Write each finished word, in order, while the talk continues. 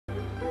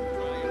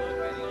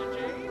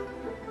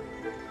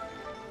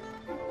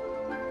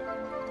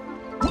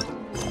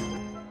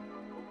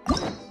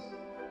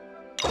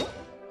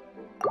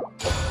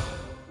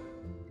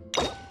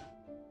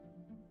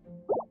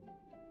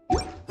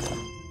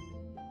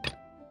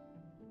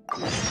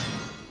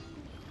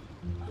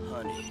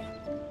honey.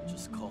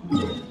 Just call me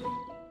Daddy.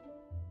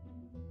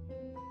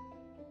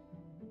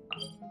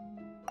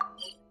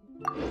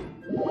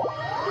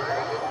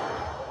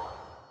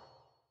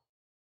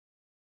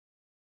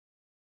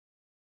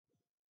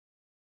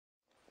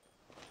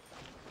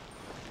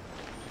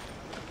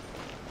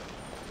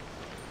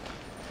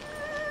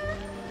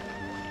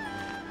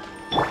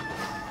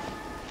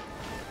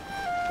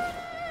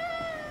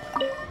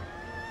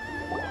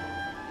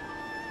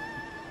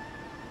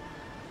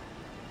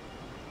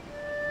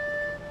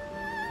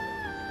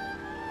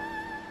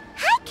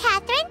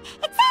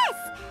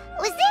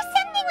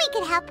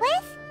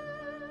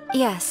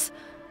 Yes.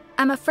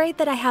 I'm afraid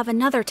that I have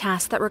another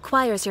task that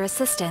requires your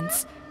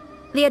assistance.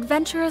 The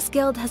Adventurers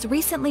Guild has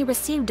recently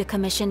received a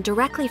commission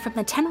directly from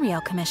the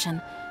Tenryou Commission.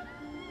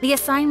 The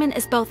assignment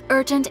is both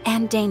urgent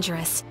and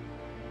dangerous.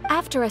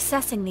 After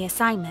assessing the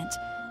assignment,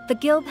 the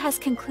Guild has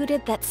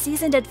concluded that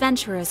seasoned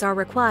adventurers are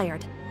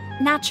required.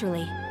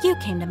 Naturally, you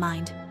came to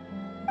mind.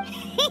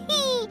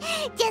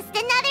 Just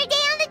another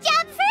day on the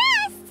job for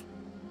us!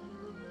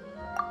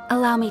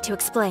 Allow me to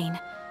explain.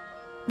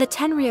 The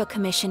Tenryou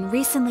Commission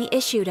recently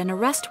issued an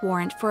arrest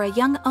warrant for a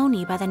young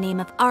Oni by the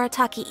name of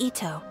Arataki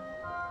Itto.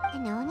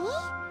 An Oni?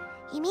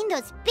 You mean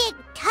those big,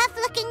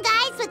 tough-looking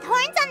guys with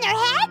horns on their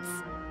heads?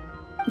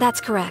 That's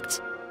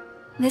correct.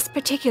 This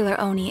particular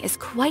Oni is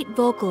quite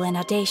vocal and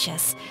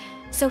audacious,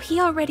 so he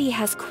already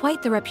has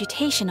quite the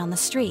reputation on the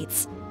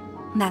streets.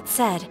 That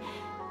said,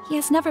 he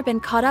has never been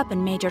caught up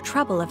in major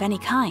trouble of any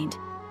kind.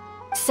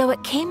 So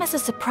it came as a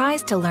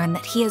surprise to learn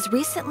that he has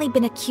recently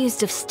been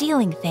accused of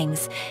stealing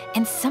things,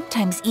 and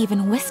sometimes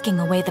even whisking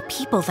away the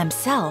people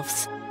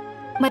themselves.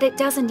 But it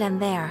doesn't end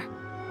there.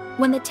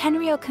 When the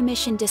Tenryou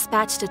Commission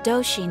dispatched a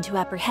Doshin to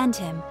apprehend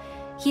him,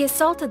 he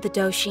assaulted the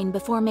Doshin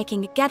before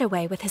making a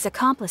getaway with his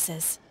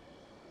accomplices.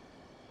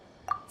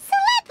 So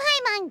let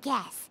Paimon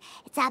guess.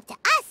 It's up to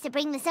us to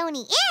bring this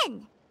Oni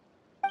in.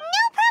 No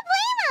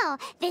problemo!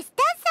 This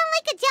does sound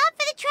like a job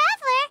for the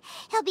Traveler.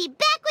 He'll be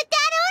back with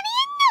that Oni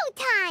in no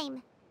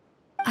time!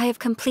 I have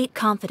complete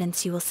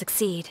confidence you will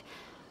succeed.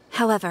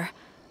 However,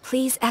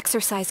 please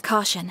exercise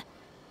caution.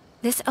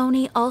 This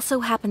Oni also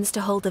happens to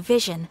hold a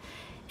vision,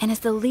 and is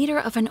the leader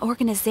of an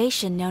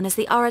organization known as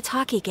the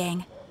Arataki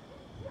Gang.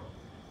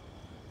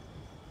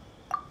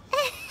 On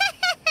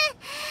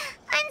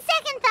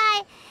second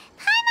thought,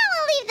 Paimon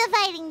will leave the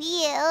fighting to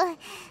you.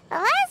 The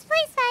last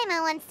place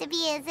Paimon wants to be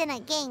is in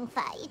a gang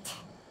fight.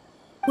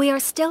 We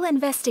are still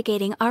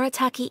investigating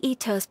Arataki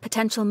Itto's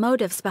potential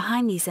motives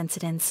behind these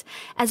incidents,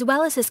 as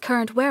well as his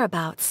current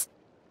whereabouts.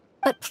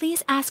 But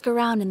please ask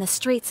around in the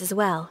streets as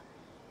well.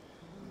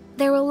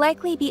 There will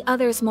likely be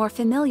others more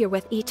familiar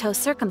with Itto's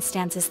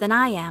circumstances than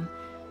I am,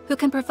 who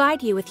can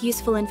provide you with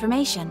useful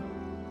information.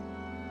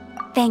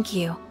 Thank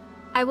you.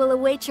 I will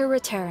await your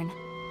return.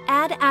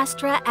 Ad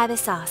Astra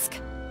Avisask.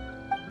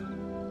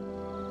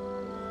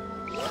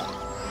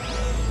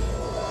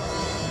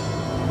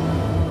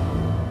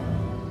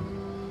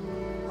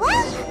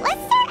 Well,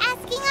 let's start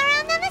asking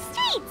around on the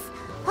streets.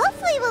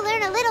 Hopefully we'll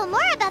learn a little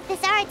more about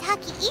this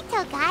Arataki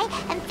Itto guy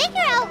and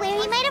figure out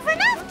where he might have run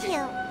off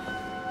to.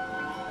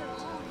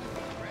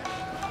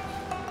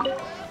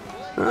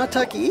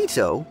 Arataki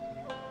Itto?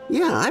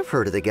 Yeah, I've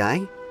heard of the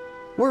guy.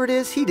 Word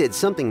is he did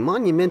something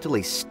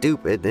monumentally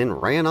stupid, then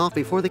ran off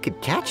before they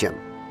could catch him.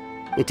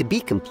 And to be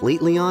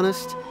completely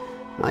honest,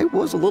 I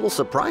was a little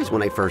surprised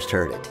when I first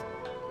heard it.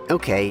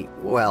 Okay,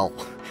 well,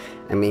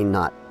 I mean,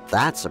 not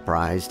that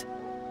surprised.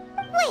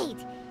 Wait,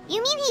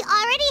 you mean he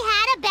already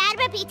had a bad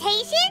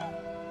reputation?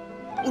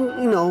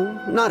 No,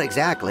 not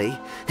exactly.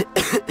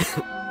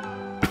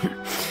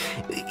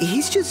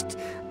 He's just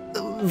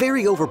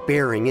very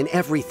overbearing in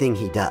everything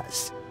he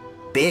does.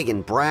 Big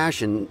and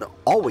brash and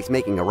always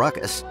making a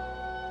ruckus.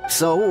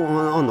 So,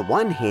 on the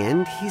one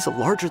hand, he's a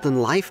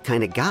larger-than-life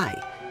kind of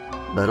guy.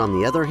 But on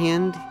the other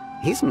hand,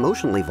 he's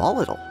emotionally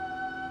volatile.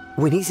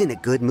 When he's in a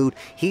good mood,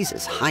 he's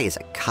as high as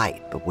a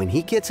kite. But when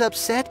he gets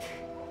upset,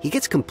 he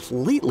gets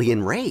completely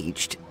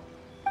enraged.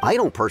 I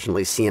don't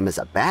personally see him as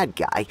a bad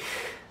guy,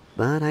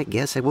 but I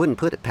guess I wouldn't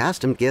put it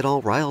past him to get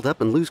all riled up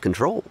and lose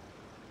control.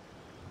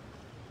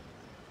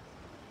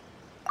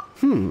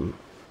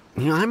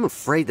 I'm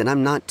afraid that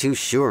I'm not too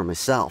sure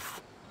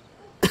myself.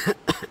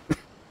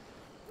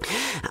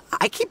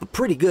 I keep a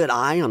pretty good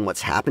eye on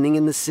what's happening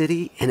in the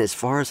city, and as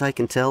far as I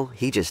can tell,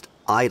 he just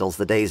idles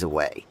the days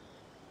away.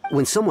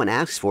 When someone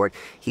asks for it,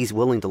 he's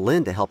willing to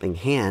lend a helping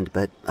hand,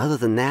 but other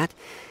than that,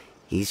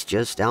 he's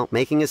just out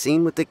making a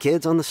scene with the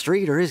kids on the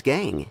street or his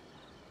gang.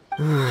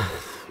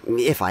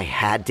 If I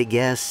had to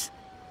guess,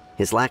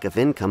 his lack of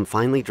income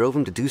finally drove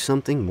him to do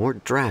something more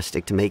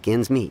drastic to make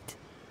ends meet.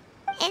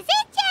 Is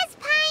it just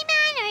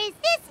Paimon, or is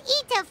this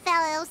Itto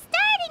fellow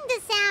starting to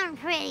sound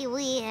pretty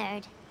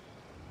weird?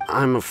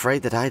 I'm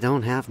afraid that I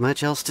don't have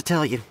much else to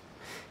tell you.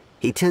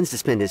 He tends to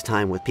spend his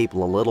time with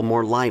people a little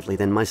more lively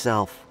than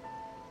myself.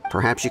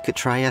 Perhaps you could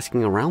try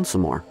asking around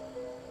some more.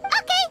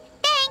 Okay,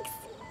 thanks!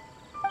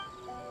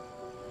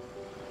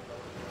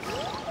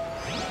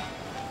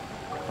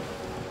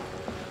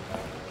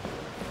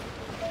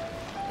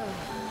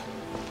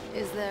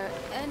 Is Is there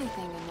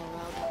anything in the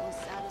world that will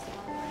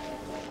satisfy me?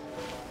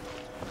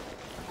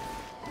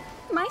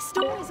 My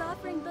store is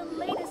offering the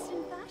latest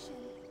in fashion.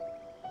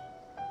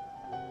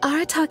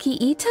 Arataki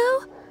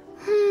Itto?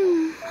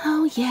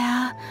 Oh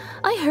yeah.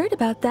 I heard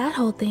about that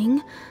whole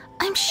thing.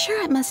 I'm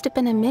sure it must have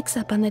been a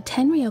mix-up on the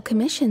Tenryou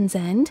Commission's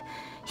end.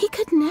 He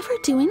could never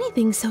do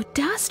anything so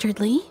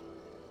dastardly.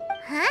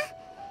 Huh?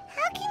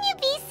 How can you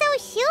be so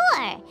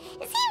sure?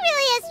 Is he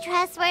really as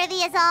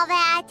trustworthy as all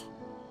that?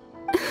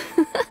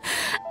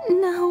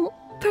 No,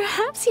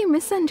 perhaps you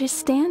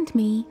misunderstand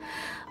me.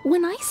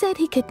 When I said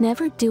he could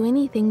never do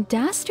anything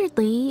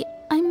dastardly,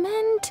 I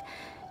meant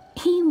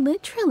he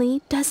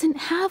literally doesn't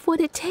have what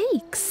it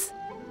takes.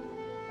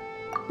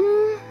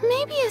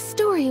 Maybe a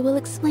story will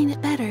explain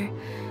it better.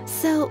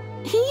 So,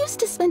 he used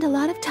to spend a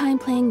lot of time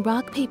playing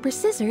rock, paper,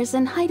 scissors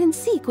and hide and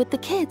seek with the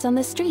kids on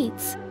the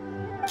streets.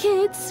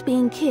 Kids,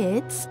 being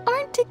kids,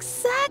 aren't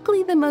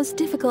exactly the most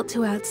difficult to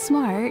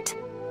outsmart.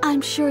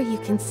 I'm sure you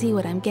can see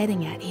what I'm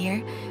getting at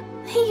here.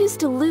 He used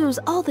to lose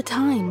all the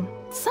time,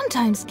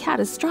 sometimes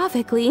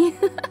catastrophically.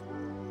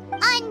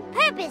 On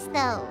purpose,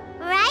 though,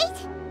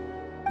 right?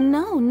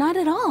 No, not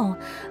at all.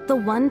 The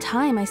one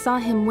time I saw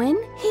him win,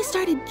 he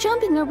started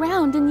jumping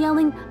around and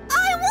yelling,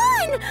 "I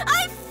won!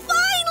 I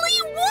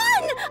finally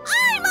won!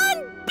 I'm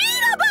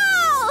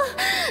unbeatable!"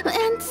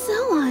 And so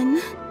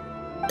on.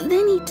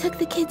 Then he took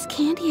the kid's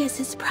candy as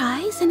his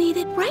prize and ate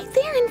it right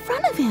there in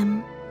front of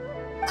him.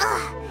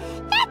 Ugh,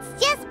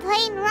 that's just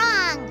plain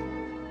wrong.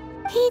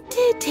 He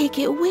did take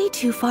it way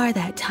too far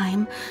that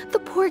time. The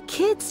poor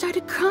kid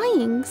started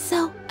crying,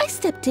 so I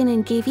stepped in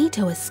and gave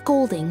Itto a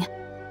scolding.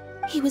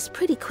 He was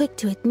pretty quick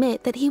to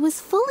admit that he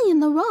was fully in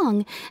the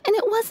wrong, and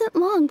it wasn't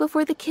long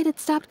before the kid had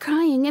stopped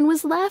crying and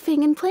was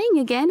laughing and playing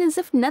again as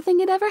if nothing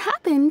had ever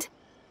happened.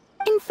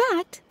 In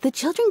fact, the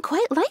children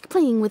quite like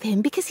playing with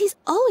him because he's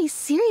always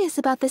serious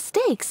about the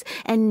stakes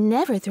and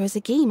never throws a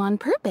game on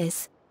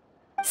purpose.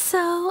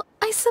 So,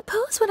 I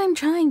suppose what I'm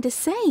trying to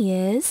say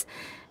is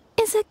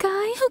a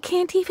guy who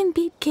can't even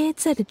beat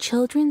kids at a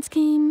children's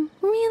game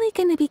really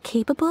gonna be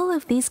capable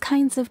of these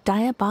kinds of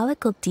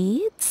diabolical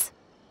deeds?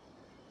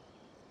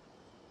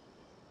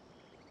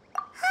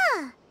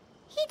 Huh.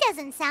 He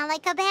doesn't sound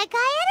like a bad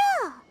guy at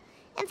all.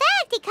 In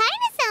fact, he kind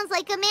of sounds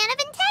like a man of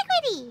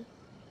integrity.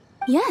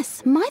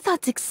 Yes, my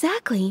thoughts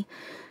exactly.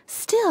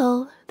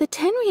 Still, the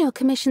Tenryou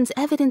Commission's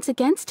evidence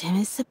against him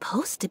is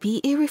supposed to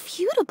be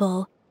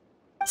irrefutable.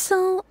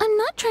 So, I'm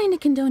not trying to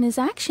condone his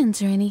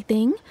actions or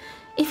anything.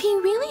 If he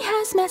really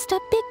has messed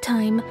up big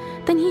time,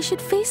 then he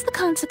should face the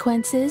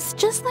consequences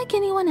just like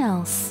anyone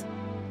else.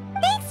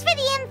 Thanks for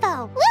the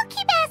info. We'll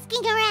keep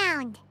asking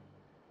around.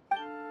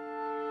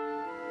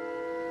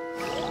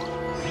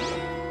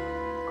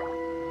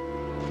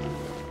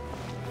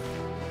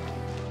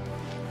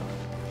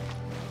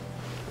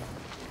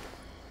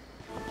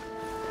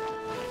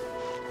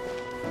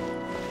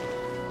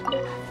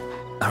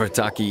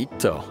 Arataki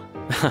Itto.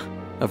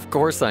 Of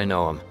course I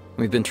know him.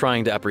 We've been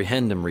trying to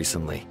apprehend him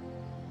recently.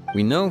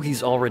 We know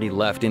he's already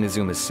left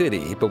Inazuma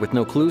City, but with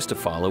no clues to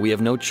follow, we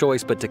have no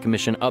choice but to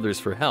commission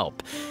others for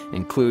help,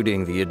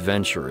 including the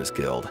Adventurers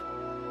Guild.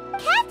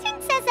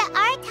 Catherine says that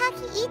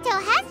Arataki Itto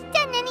hasn't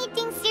done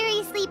anything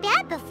seriously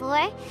bad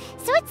before,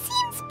 so it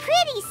seems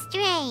pretty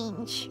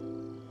strange.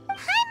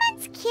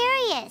 Paimon's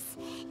curious.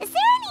 Is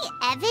there any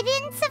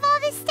evidence of all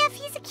this stuff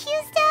he's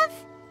accused of?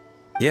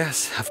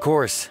 Yes, of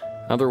course.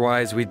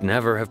 Otherwise, we'd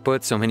never have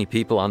put so many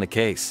people on the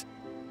case.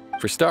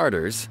 For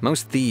starters,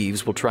 most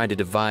thieves will try to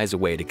devise a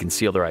way to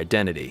conceal their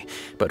identity,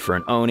 but for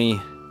an Oni,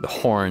 the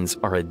horns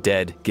are a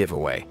dead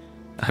giveaway.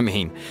 I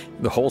mean,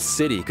 the whole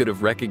city could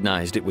have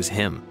recognized it was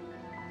him.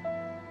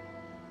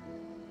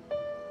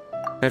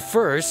 At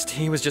first,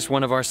 he was just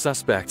one of our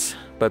suspects,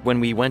 but when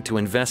we went to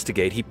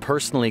investigate, he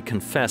personally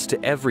confessed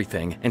to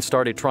everything and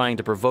started trying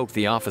to provoke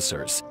the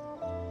officers.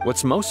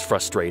 What's most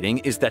frustrating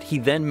is that he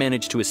then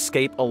managed to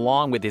escape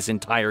along with his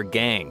entire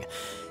gang.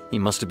 He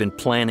must have been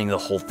planning the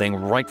whole thing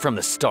right from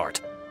the start.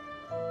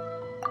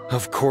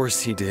 Of course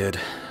he did.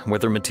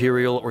 Whether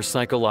material or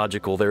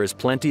psychological, there is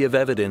plenty of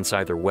evidence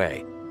either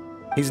way.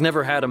 He's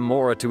never had a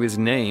Mora to his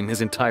name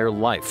his entire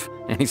life,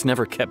 and he's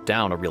never kept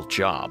down a real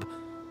job.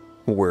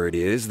 Word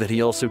is that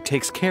he also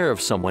takes care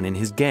of someone in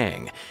his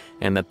gang,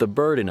 and that the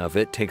burden of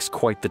it takes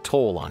quite the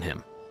toll on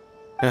him.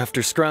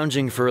 After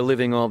scrounging for a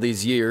living all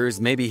these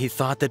years, maybe he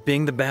thought that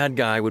being the bad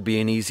guy would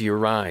be an easier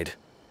ride.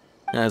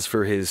 As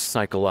for his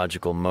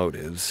psychological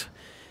motives,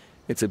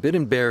 it's a bit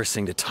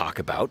embarrassing to talk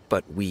about,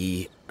 but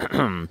we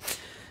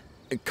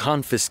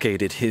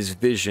confiscated his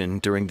vision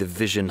during the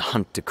Vision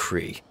Hunt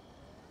Decree.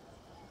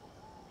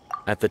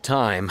 At the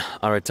time,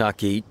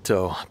 Arataki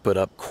Itto put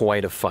up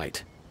quite a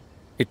fight.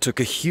 It took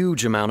a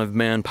huge amount of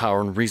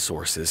manpower and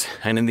resources,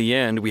 and in the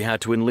end we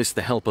had to enlist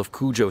the help of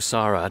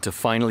Kujo-Sara to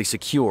finally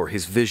secure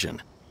his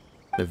vision.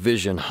 The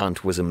Vision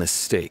Hunt was a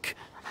mistake,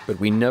 but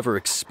we never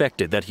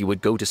expected that he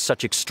would go to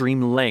such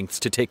extreme lengths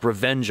to take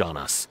revenge on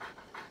us.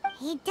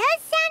 He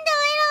does sound a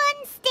little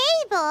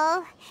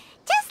unstable,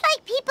 just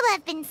like people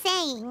have been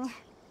saying.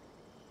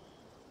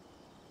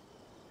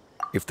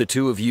 If the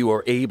two of you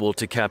are able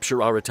to capture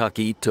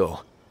Arataki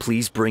Itto,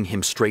 please bring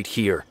him straight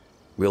here.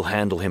 We'll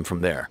handle him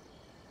from there.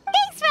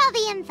 Thanks for all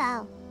the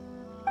info.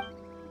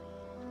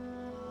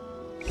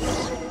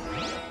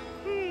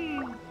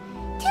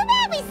 Too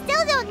bad we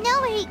still don't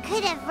know where he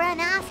could have run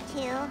off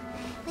to.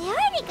 We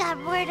already got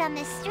word on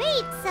the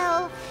street,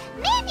 so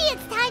maybe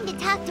it's time to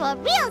talk to a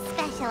real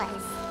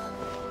specialist.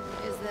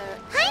 Is there...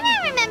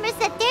 Paimon remembers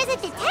that there's a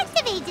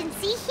detective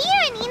agency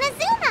here in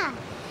Inazuma.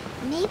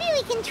 Maybe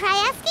we can try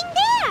asking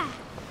there.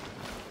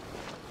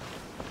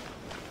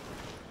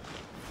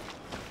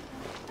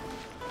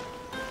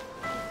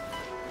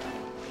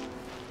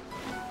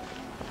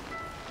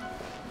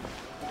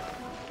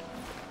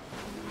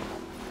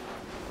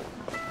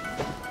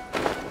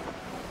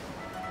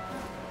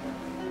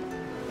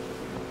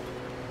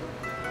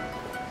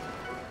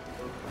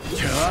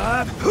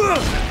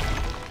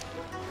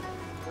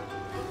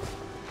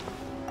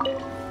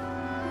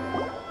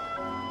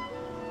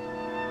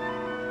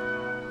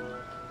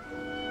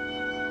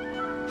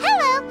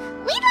 Hello,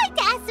 we'd like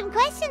to ask some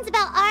questions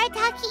about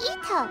Arataki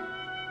Itto.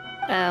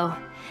 Oh,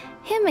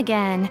 him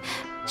again.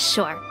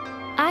 Sure.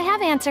 I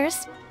have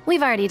answers.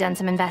 We've already done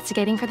some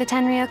investigating for the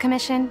Tenryou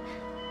Commission.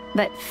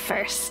 But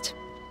first,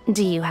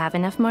 do you have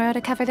enough Moro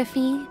to cover the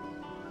fee?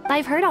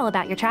 I've heard all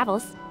about your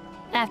travels.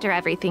 After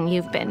everything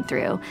you've been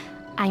through,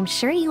 I'm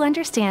sure you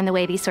understand the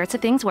way these sorts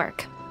of things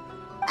work.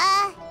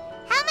 How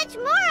much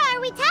more are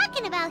we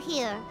talking about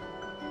here?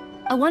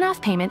 A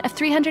one-off payment of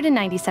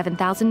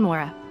 397,000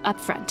 Mora, up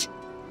front.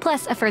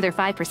 Plus a further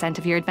 5%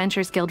 of your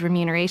Adventures Guild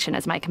remuneration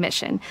as my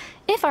commission,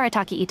 if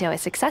Arataki Itto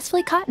is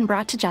successfully caught and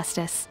brought to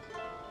justice.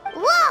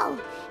 Whoa!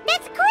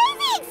 That's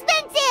crazy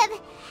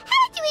expensive!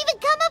 How did you even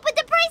come up with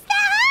the price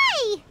that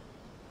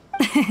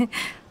high?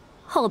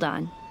 Hold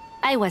on.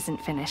 I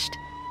wasn't finished.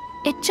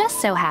 It just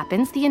so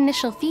happens the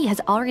initial fee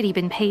has already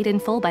been paid in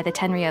full by the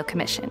Tenryou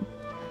Commission.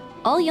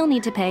 All you'll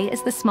need to pay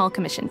is the small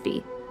commission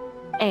fee.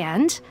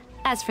 And,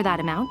 as for that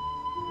amount,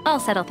 I'll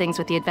settle things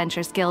with the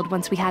Adventures Guild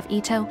once we have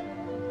Itto.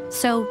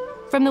 So,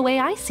 from the way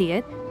I see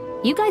it,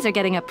 you guys are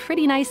getting a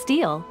pretty nice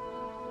deal.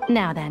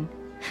 Now then,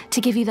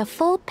 to give you the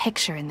full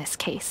picture in this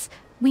case,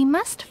 we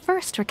must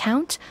first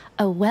recount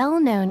a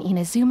well-known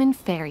Inazuman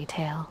fairy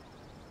tale.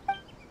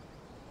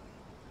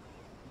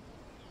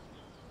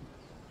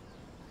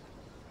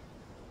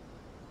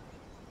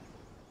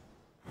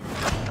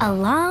 A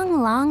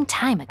long, long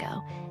time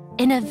ago,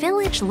 in a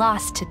village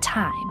lost to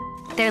time,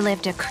 there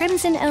lived a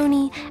crimson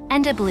Oni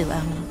and a blue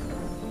Oni.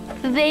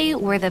 They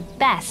were the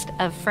best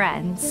of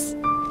friends.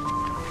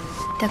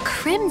 The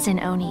crimson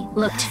Oni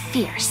looked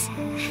fierce,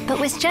 but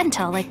was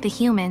gentle like the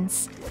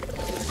humans.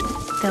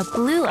 The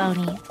blue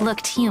Oni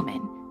looked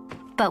human,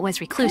 but was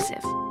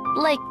reclusive,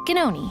 like an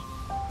Oni.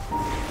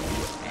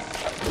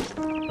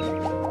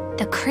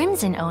 The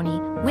crimson Oni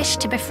wished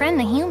to befriend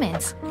the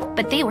humans,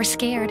 but they were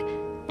scared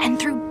and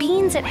threw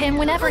beans at him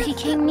whenever he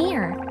came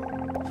near.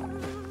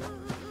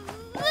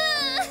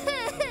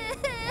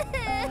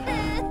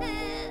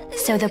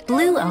 So the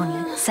blue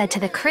Oni said to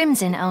the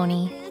crimson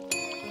Oni,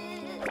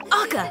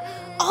 Akka,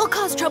 I'll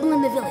cause trouble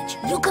in the village.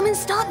 You come and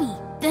stop me.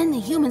 Then the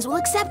humans will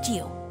accept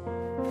you.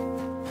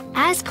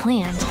 As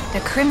planned,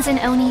 the crimson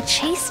Oni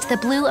chased the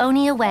blue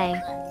Oni away.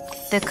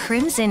 The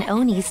crimson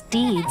Oni's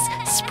deeds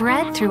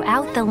spread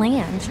throughout the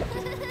land,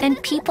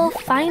 and people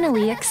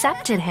finally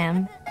accepted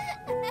him.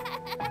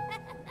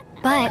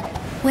 But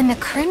when the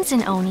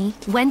crimson Oni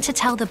went to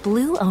tell the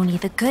blue Oni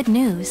the good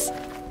news,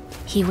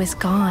 he was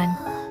gone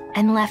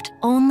and left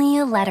only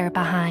a letter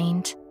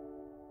behind.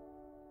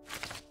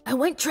 I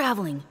went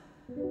traveling.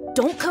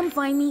 Don't come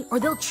find me or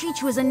they'll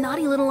treat you as a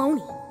naughty little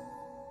Oni.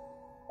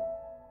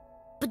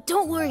 But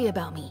don't worry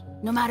about me.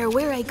 No matter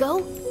where I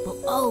go,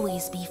 we'll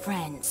always be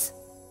friends.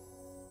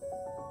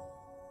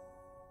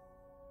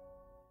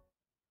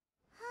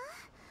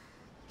 Huh?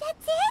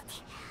 That's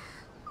it?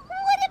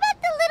 What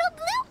about the little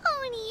blue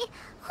Oni?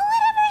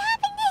 Whatever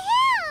happened to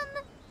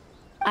him?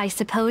 I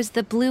suppose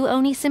the blue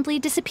Oni simply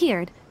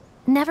disappeared,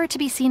 never to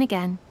be seen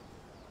again.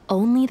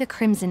 Only the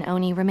crimson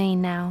Oni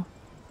remain now.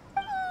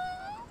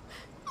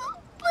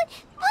 But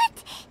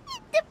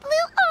the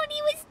blue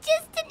Oni was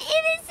just an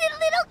innocent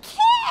little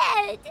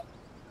kid!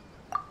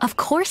 Of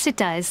course it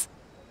does.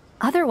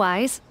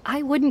 Otherwise,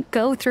 I wouldn't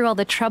go through all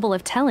the trouble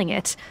of telling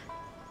it.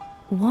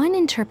 One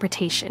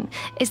interpretation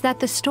is that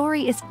the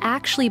story is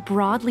actually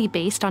broadly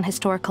based on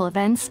historical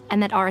events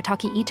and that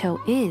Arataki Itto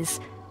is,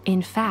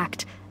 in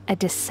fact, a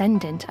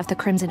descendant of the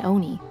Crimson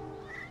Oni.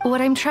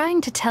 What I'm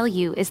trying to tell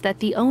you is that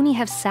the Oni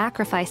have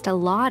sacrificed a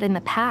lot in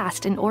the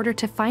past in order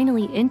to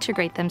finally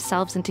integrate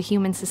themselves into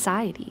human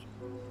society.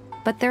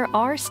 But there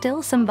are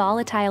still some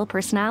volatile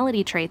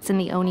personality traits in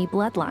the Oni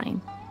bloodline.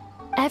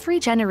 Every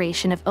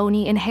generation of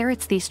Oni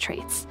inherits these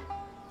traits.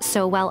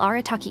 So while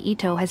Arataki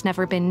Itto has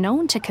never been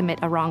known to commit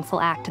a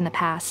wrongful act in the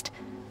past,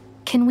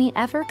 can we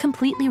ever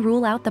completely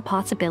rule out the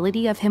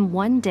possibility of him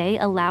one day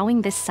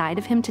allowing this side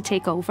of him to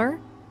take over?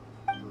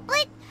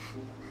 But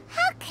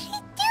how could he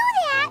do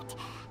that?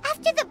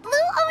 After the blue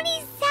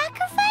Oni's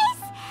sacrifice?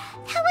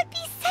 That would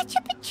be such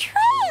a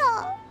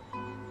betrayal!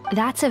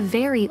 That's a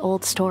very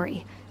old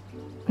story.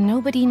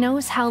 Nobody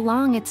knows how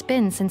long it's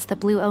been since the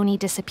Blue Oni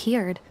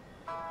disappeared.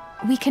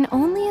 We can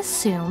only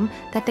assume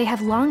that they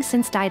have long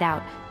since died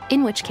out,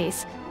 in which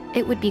case,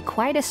 it would be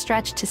quite a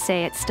stretch to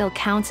say it still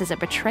counts as a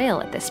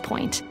betrayal at this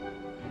point.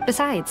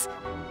 Besides,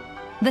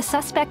 the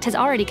suspect has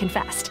already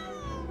confessed.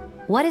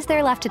 What is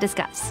there left to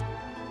discuss?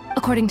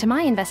 According to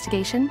my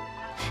investigation,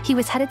 he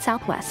was headed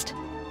southwest.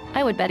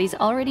 I would bet he's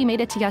already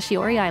made it to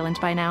Yashiori Island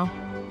by now.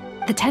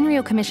 The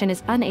Tenryou Commission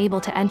is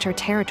unable to enter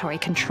territory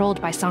controlled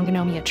by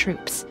Sangonomiya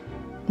troops.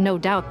 No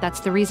doubt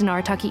that's the reason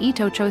Arataki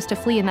Itto chose to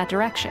flee in that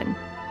direction.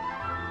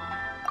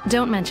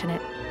 Don't mention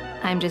it.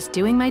 I'm just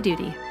doing my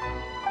duty.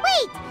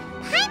 Wait!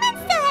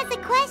 Paimon still has a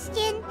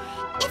question.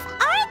 If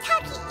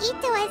Arataki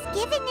Itto has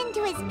given in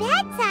to his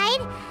bad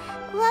side,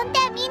 won't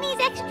that mean he's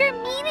extra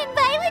mean and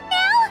violent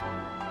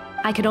now?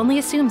 I could only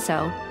assume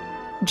so.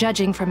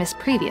 Judging from his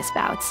previous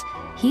bouts,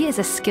 he is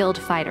a skilled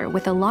fighter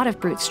with a lot of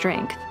brute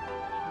strength.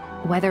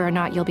 Whether or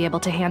not you'll be able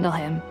to handle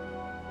him,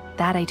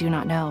 that I do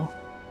not know.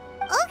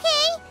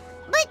 Okay,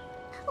 but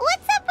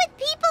what's up with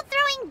people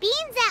throwing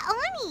beans at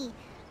Oni?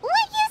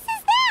 What use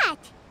is that?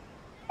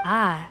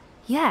 Ah,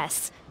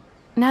 yes.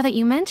 Now that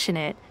you mention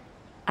it,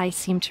 I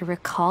seem to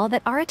recall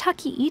that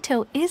Arataki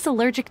Itto is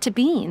allergic to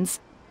beans.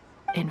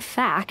 In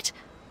fact,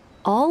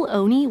 all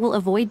Oni will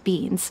avoid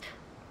beans,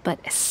 but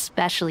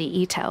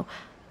especially Itto.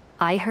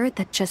 I heard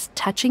that just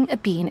touching a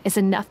bean is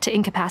enough to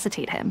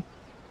incapacitate him.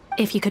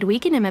 If you could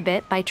weaken him a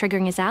bit by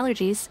triggering his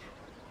allergies,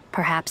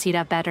 perhaps you'd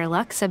have better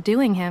luck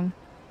subduing him.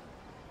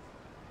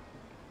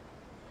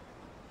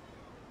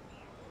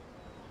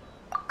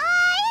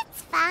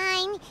 It's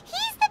fine.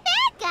 He's the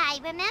bad guy,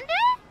 remember?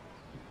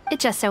 It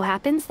just so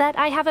happens that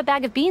I have a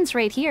bag of beans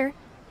right here.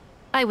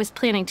 I was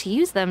planning to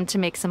use them to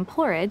make some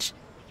porridge,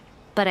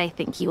 but I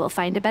think you will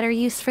find a better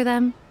use for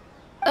them.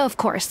 Of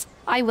course,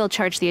 I will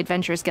charge the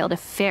Adventurers Guild a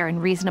fair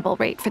and reasonable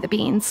rate for the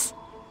beans.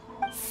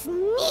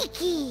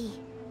 Sneaky!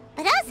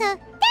 But also,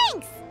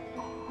 thanks!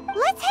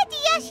 Let's head to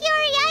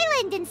Yashiori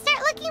Island and start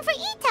looking for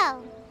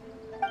Itto!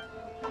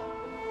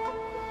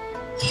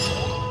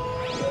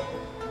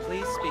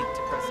 Please speak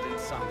to President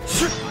Sango.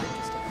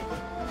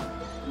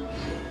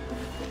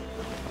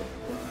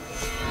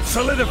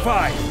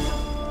 Solidify!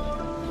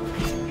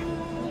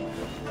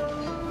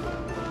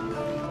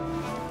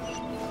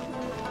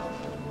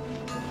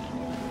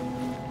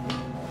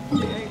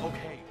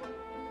 Okay.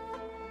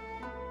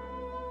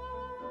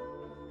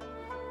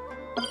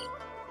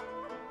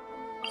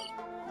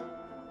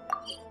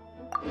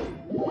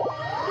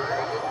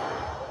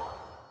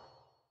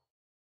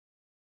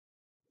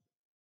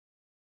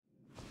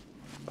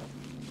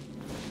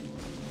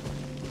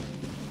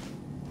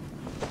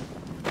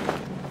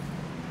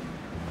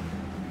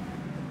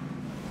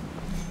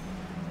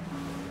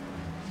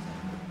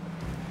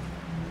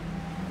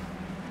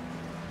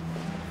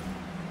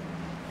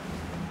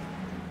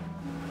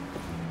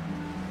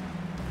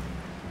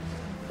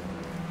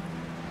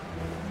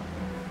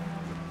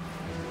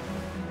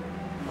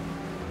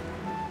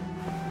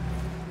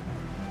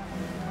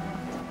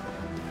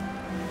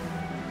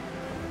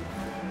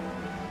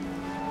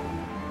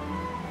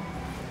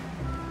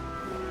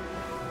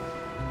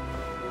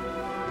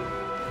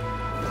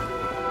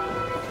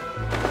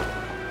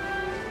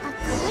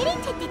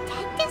 According to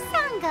Detective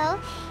Sango,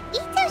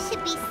 Itto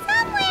should be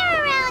somewhere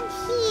around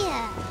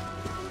here.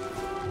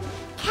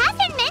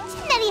 Catherine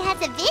mentioned that he has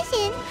a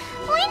vision.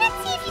 Why not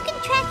see if you can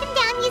track him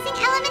down using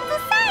elemental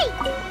sight?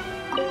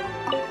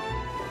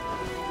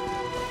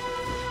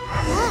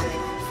 Look,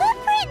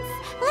 footprints!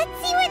 Let's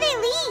see where they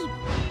lead.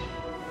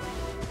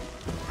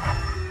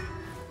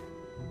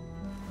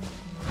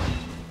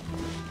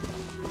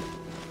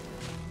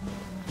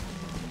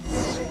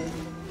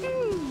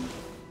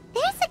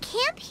 There's a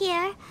camp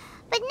here,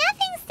 but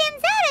nothing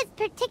stands out as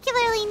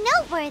particularly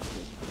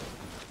noteworthy.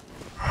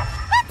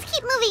 Let's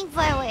keep moving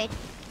forward.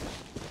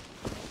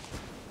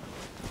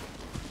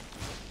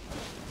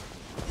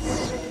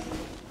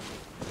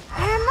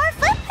 There are more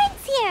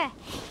footprints here.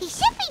 He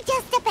should be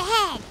just up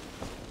ahead.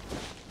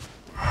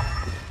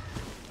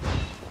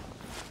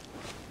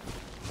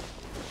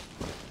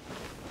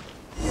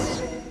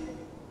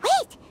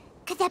 Wait,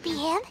 could that be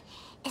him?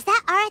 Is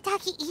that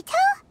Arataki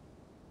Itto?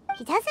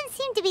 He doesn't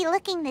seem to be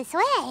looking this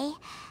way.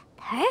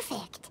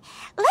 Perfect.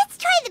 Let's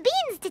try the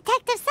beans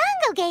Detective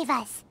Sango gave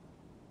us.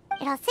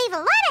 It'll save a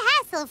lot of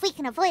hassle if we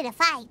can avoid a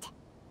fight.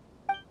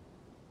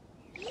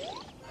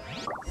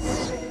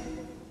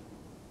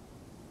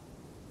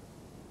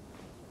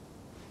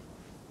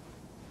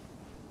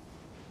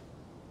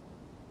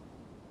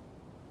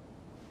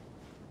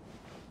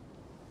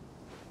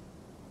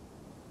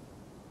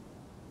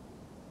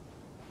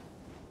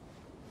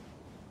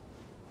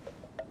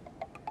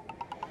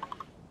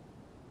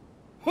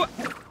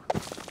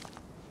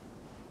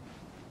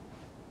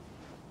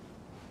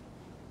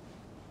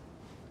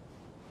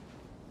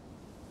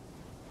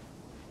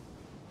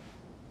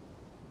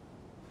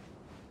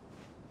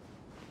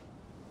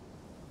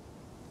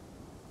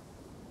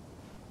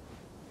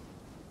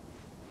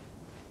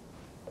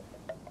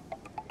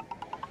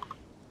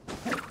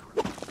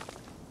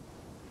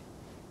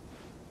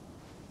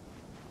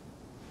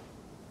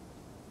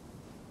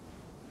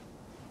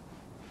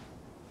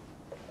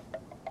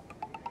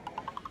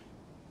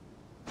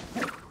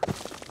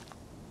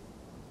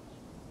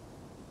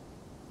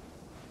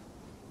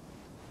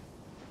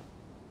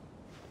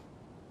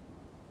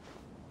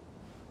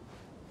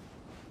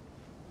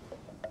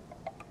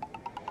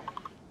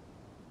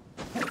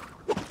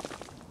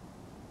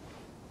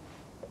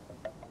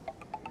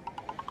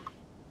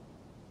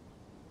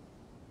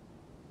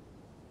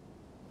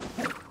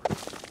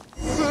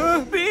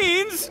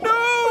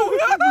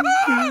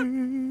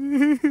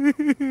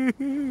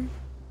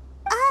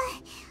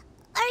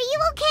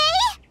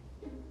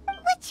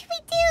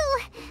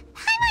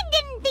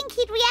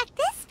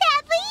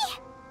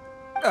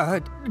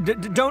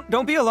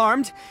 don't be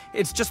alarmed.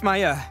 It's just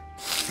my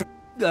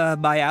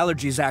my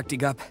allergies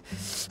acting up.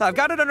 I've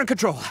got it under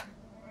control.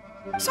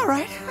 It's all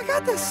right. I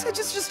got this. I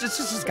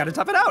just gotta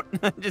tough it out.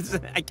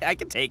 I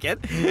can take it.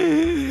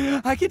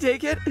 I can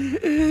take it.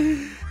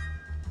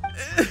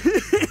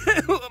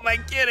 Who am I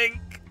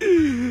kidding?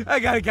 I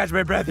gotta catch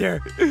my breath here.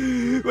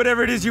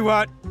 Whatever it is you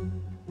want,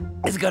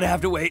 it's gonna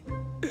have to wait.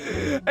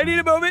 I need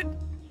a moment.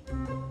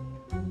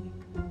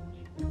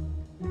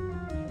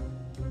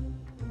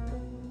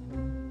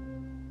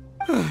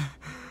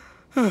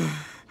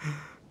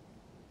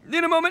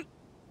 Need a moment.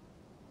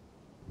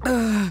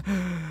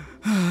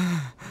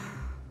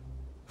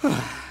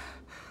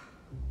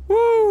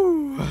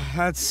 Woo,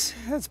 that's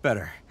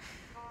better.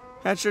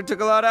 That sure took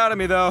a lot out of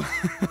me, though.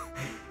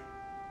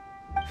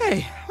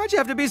 Hey, why'd you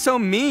have to be so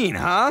mean,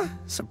 huh?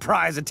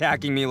 Surprise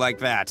attacking me like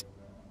that.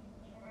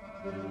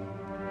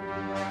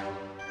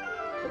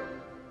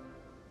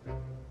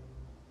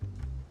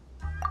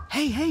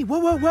 Hey,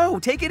 whoa,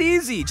 take it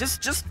easy.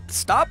 Just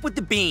stop with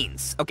the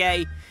beans,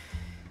 okay?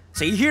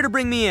 So you're here to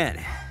bring me in.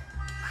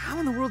 How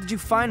in the world did you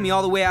find me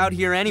all the way out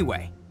here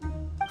anyway?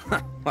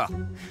 Well,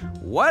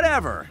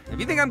 whatever. If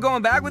you think I'm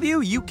going back with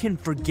you, you can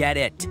forget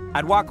it.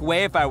 I'd walk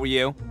away if I were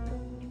you.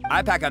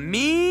 I pack a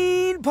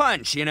mean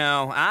punch, you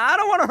know. I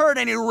don't want to hurt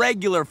any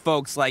regular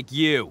folks like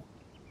you.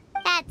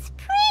 That's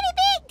pretty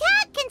big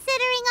talk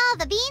considering all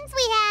the beans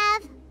we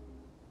have.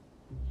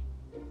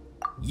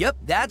 Yep,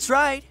 that's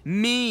right.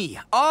 Me,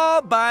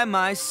 all by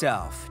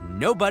myself.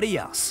 Nobody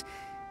else.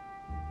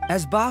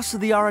 As boss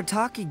of the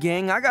Arataki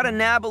gang, I gotta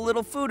nab a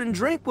little food and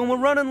drink when we're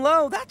running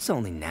low. That's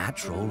only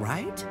natural,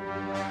 right?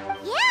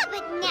 Yeah,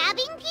 but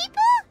nabbing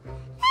people?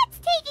 That's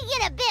taking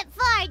it a bit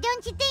far,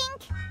 don't you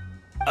think?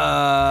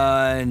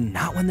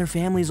 Not when their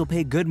families will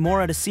pay good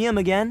mora to see them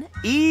again.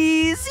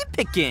 Easy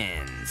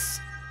pickings.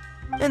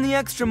 And the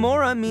extra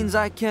mora means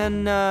I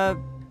can,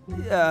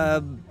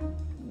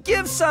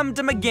 give some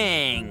to my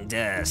gang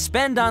to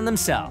spend on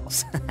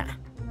themselves.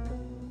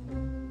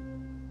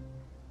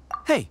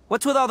 Hey,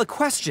 what's with all the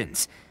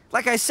questions?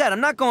 Like I said, I'm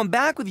not going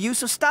back with you,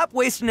 so stop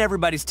wasting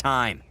everybody's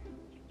time.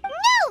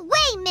 No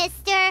way,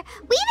 mister!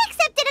 We've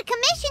accepted a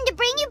commission to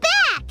bring you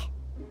back!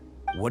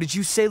 What did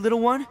you say,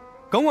 little one?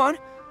 Go on.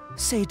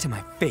 Say it to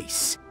my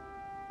face.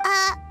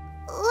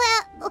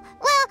 Well,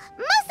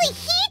 mostly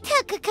he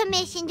took a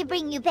commission to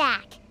bring you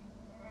back.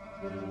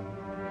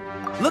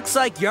 Looks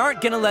like you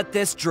aren't gonna let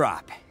this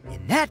drop.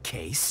 In that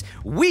case,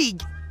 we...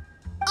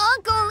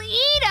 Uncle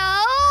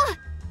Itto!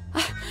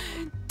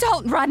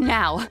 Don't run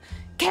now.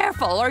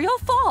 Careful or you'll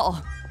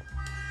fall.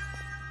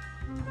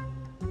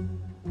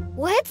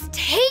 What's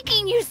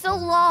taking you so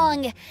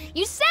long?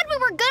 You said we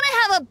were gonna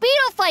have a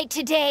beetle fight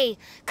today.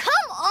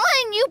 Come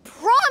on, you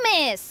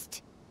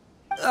promised.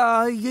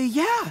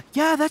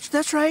 Yeah,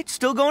 that's right.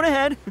 Still going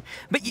ahead.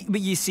 But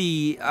you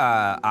see,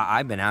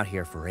 I've been out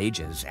here for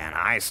ages, and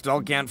I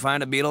still can't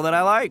find a beetle that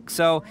I like.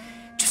 So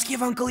just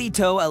give Uncle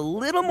Itto a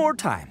little more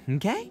time,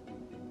 okay?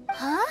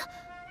 Huh?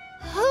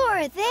 Who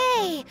are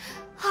they?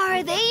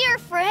 Are they your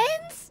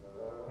friends?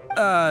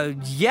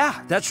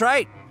 Yeah, that's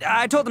right.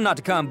 I told them not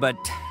to come, but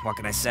what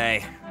can I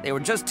say? They were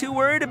just too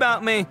worried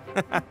about me.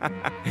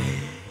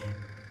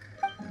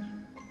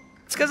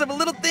 It's because of a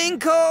little thing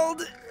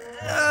called,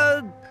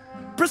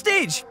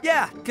 prestige.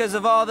 Yeah, because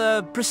of all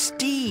the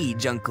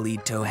prestige Uncle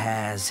Itto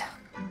has.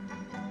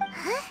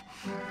 Huh?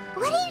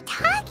 What are you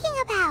talking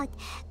about?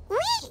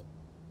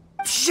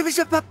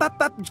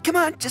 Come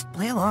on, just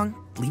play along.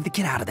 Leave the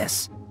kid out of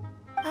this.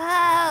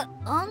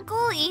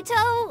 Uncle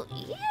Itto,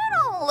 you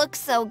don't look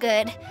so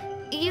good.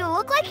 You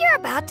look like you're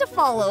about to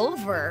fall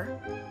over.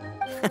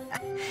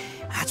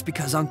 That's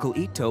because Uncle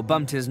Itto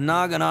bumped his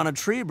noggin on a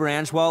tree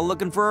branch while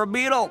looking for a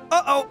beetle.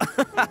 Uh-oh!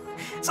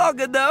 It's all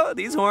good, though.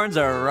 These horns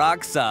are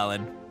rock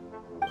solid.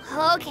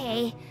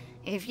 Okay,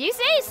 if you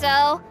say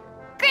so.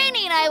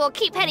 Granny and I will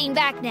keep heading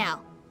back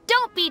now.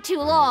 Don't be too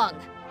long.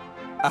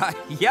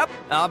 Yep,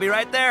 I'll be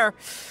right there.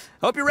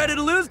 Hope you're ready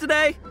to lose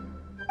today.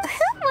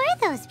 Who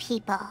were those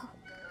people?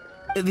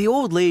 The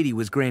old lady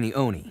was Granny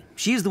Oni.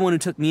 She's the one who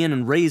took me in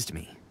and raised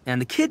me.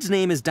 And the kid's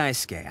name is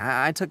Daisuke.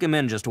 I took him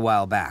in just a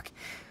while back.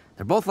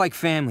 They're both like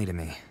family to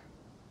me.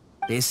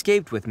 They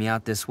escaped with me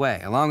out this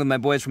way, along with my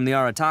boys from the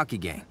Arataki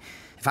gang.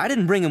 If I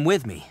didn't bring them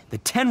with me, the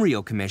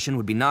Tenryou Commission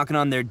would be knocking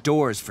on their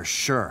doors for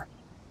sure.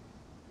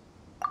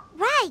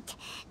 Right.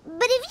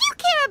 But if you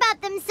care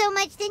about them so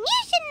much, then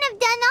you shouldn't have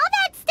done all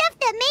that stuff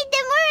that made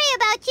them worry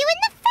about you in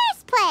the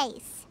first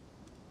place.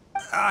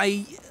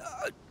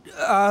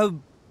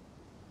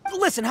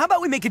 Listen, how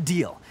about we make a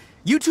deal?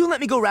 You two let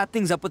me go wrap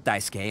things up with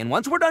Daisuke, and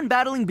once we're done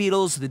battling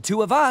beetles, the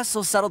two of us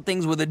will settle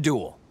things with a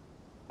duel.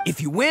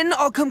 If you win,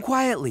 I'll come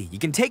quietly. You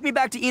can take me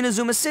back to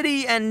Inazuma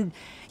City, and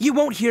you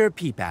won't hear a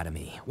peep out of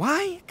me.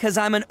 Why? 'Cause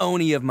I'm an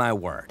Oni of my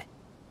word.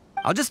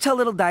 I'll just tell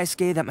little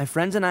Daisuke that my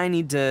friends and I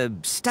need to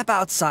step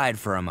outside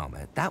for a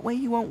moment. That way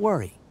you won't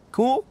worry.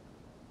 Cool?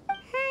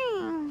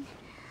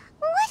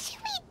 What should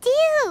we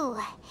do?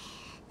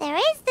 There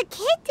is the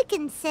kid to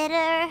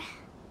consider.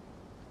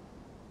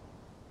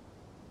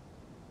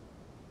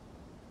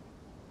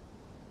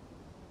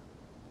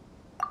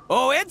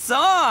 Oh, it's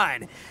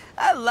on!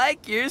 I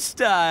like your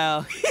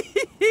style.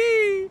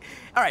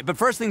 Alright, but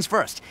first things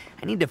first.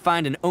 I need to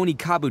find an Oni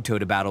Kabuto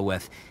to battle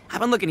with.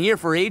 I've been looking here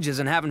for ages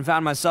and haven't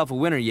found myself a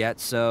winner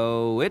yet,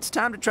 so it's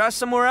time to try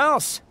somewhere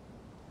else.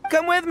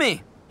 Come with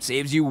me.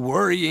 Saves you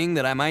worrying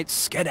that I might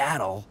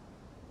skedaddle.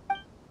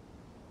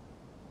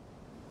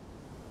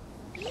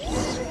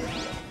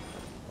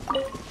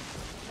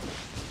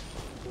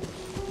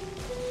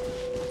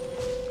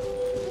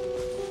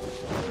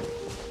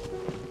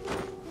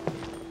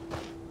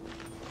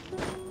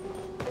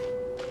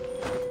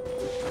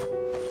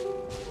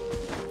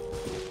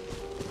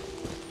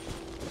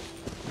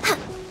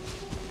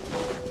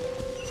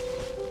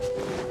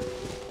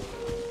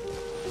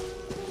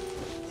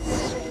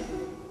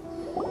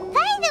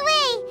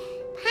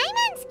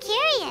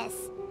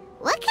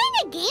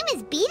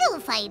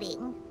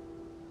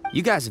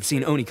 You guys have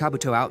seen Oni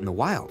Kabuto out in the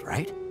wild,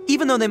 right?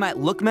 Even though they might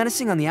look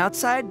menacing on the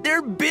outside,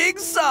 they're big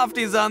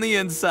softies on the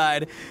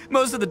inside.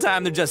 Most of the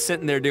time, they're just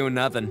sitting there doing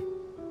nothing.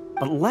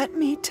 But let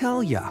me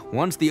tell ya,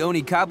 once the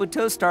Oni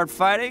Kabuto start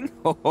fighting,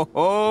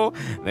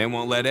 they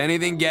won't let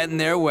anything get in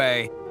their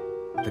way.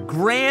 The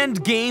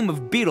grand game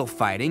of beetle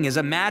fighting is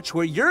a match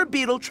where your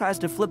beetle tries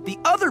to flip the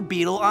other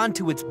beetle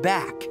onto its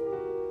back.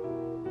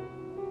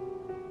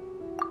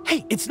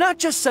 Hey, it's not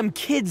just some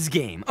kid's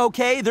game,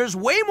 okay? There's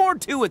way more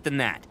to it than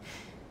that.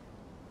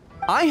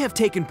 I have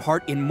taken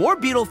part in more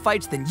beetle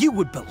fights than you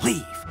would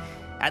believe.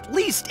 At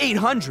least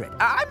 800.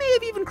 I may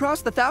have even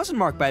crossed the 1,000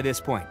 mark by this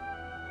point.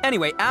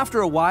 Anyway, after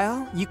a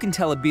while, you can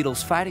tell a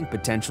beetle's fighting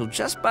potential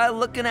just by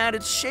looking at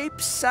its shape,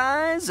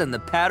 size, and the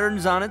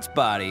patterns on its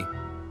body.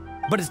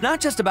 But it's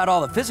not just about all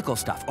the physical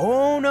stuff.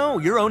 Oh no,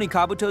 your Oni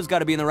Kabuto's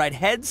gotta be in the right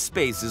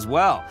headspace as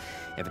well.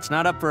 If it's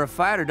not up for a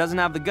fight or doesn't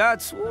have the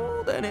guts,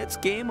 well, then it's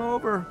game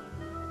over.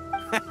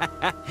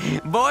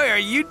 Boy, are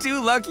you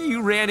two lucky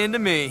you ran into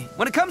me.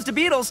 When it comes to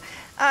beetles,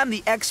 I'm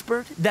the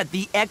expert that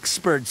the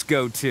experts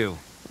go to.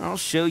 I'll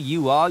show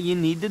you all you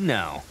need to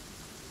know.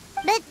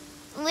 But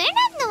we're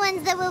not the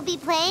ones that will be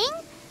playing.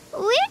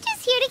 We're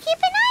just here to keep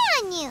an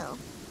eye on you.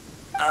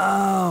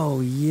 Oh,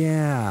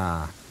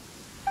 yeah.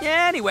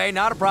 Yeah, anyway,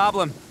 not a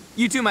problem.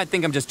 You two might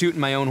think I'm just tooting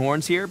my own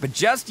horns here, but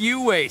just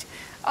you wait.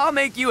 I'll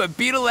make you a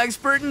beetle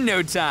expert in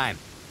no time.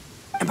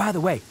 And by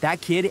the way,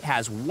 that kid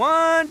has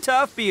one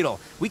tough beetle.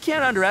 We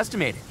can't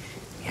underestimate it.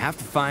 We have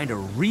to find a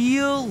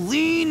real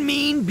lean,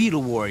 mean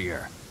beetle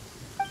warrior.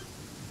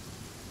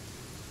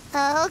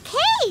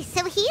 Okay,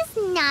 so he's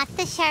not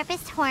the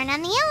sharpest horn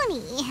on the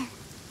Oni.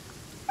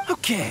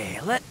 Okay,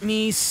 let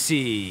me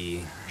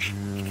see.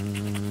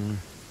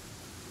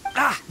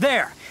 Ah,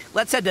 there.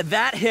 Let's head to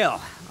that hill.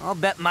 I'll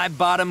bet my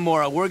bottom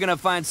moral we're gonna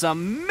find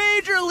some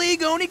major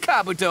league Oni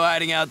Kabuto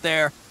hiding out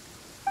there.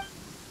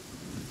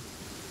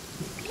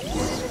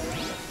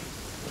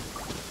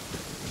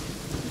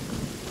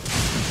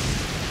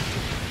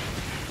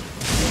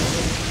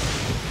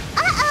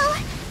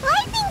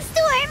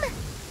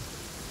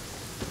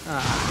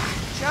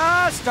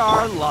 Just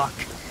our luck.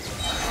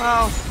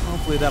 Well,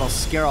 hopefully that'll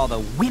scare all the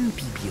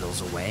wimpy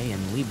beetles away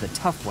and leave the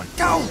tough one.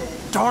 Oh,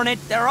 darn it,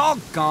 they're all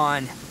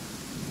gone.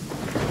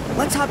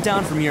 Let's hop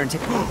down from here and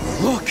take...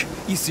 Look,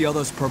 you see all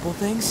those purple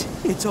things?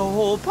 It's a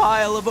whole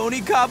pile of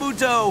Oni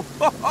Kabuto.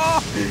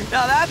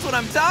 Now that's what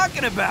I'm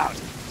talking about.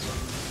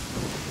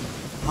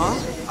 Huh?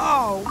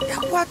 Oh,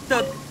 what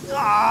the...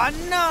 Ah,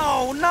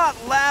 no, not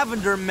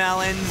lavender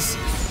melons.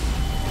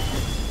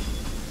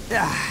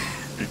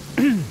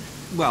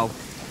 Well,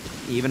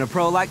 even a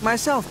pro like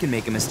myself can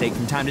make a mistake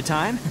from time to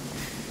time.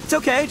 It's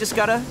okay, just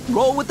gotta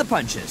roll with the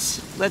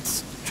punches.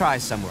 Let's try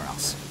somewhere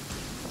else.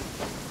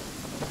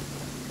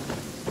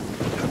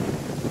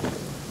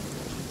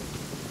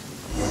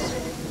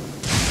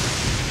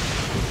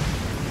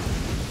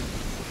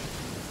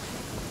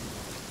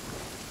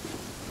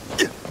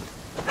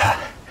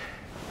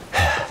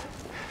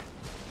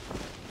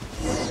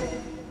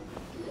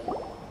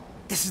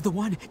 This is the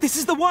one! This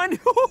is the one!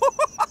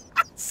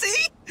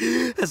 See?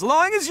 As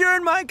long as you're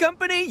in my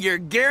company, you're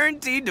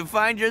guaranteed to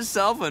find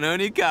yourself an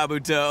Oni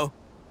Kabuto.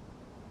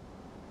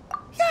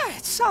 Yeah,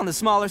 it's on the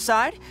smaller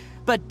side,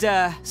 but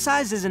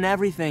size isn't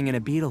everything in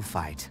a beetle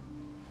fight.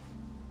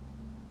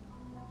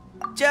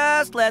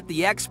 Just let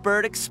the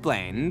expert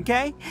explain,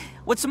 okay?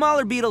 What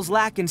smaller beetles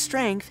lack in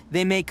strength,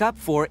 they make up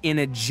for in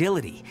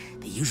agility.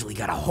 They usually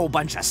got a whole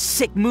bunch of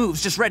sick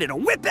moves just ready to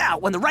whip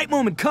out when the right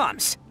moment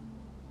comes.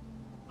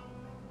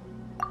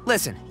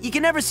 Listen, you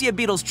can never see a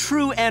beetle's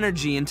true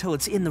energy until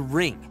it's in the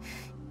ring.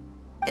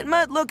 It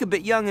might look a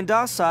bit young and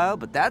docile,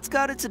 but that's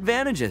got its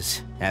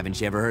advantages. Haven't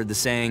you ever heard the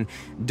saying,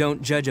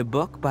 don't judge a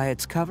book by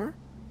its cover?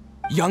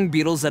 Young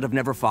beetles that have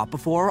never fought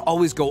before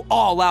always go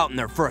all out in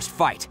their first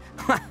fight.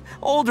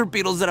 Older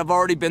beetles that have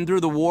already been through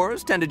the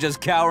wars tend to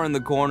just cower in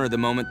the corner the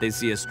moment they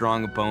see a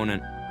strong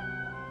opponent.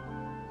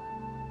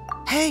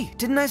 Hey,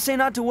 didn't I say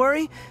not to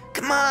worry?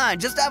 Come on,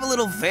 just have a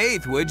little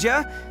faith, would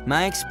ya?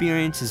 My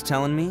experience is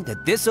telling me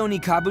that this Oni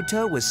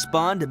Kabuto was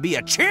spawned to be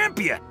a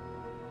champion!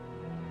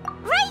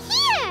 Right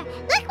here!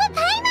 Look what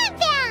Paimon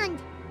found!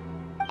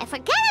 If we're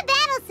gonna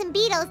battle some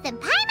beetles, then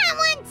Paimon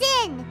wants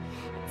in!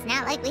 It's now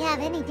not like we have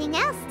anything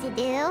else to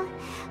do.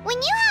 When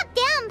you hopped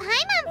down,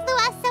 Paimon flew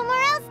off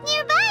somewhere else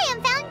nearby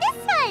and found this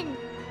one.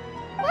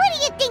 What do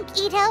you think,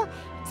 Itto?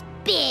 It's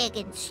big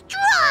and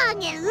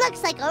strong and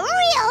looks like a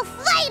real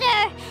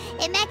fighter.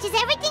 It matches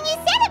everything you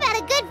said about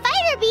a good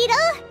fighter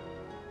beetle.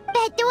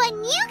 Bet the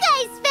one you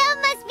guys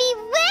found must be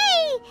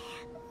way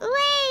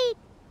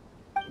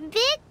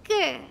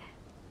bigger.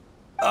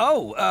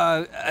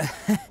 Oh,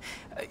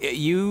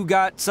 you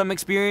got some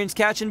experience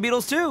catching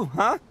beetles too,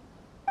 huh?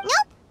 Nope.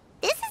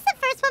 This is the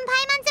first one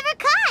Paimon's ever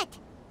caught.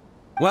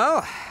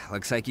 Well,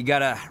 looks like you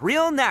got a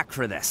real knack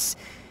for this.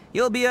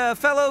 You'll be a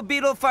fellow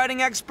beetle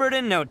fighting expert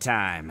in no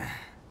time.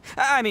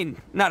 I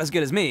mean, not as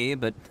good as me,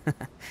 but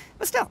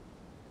still.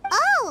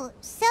 Oh,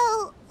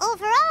 so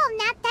overall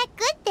not that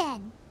good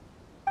then.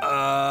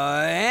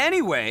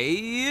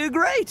 Anyway,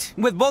 great.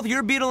 With both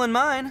your beetle and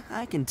mine,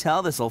 I can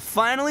tell this'll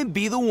finally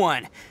be the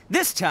one.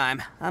 This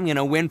time, I'm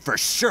gonna win for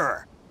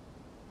sure.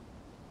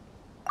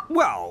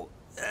 Well,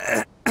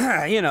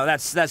 you know,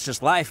 that's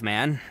just life,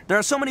 man. There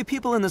are so many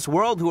people in this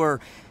world who are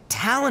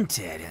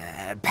talented,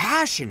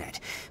 passionate,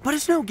 but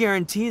it's no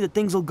guarantee that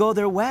things will go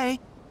their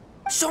way.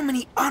 So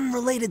many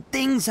unrelated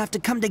things have to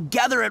come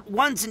together at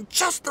once in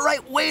just the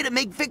right way to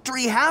make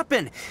victory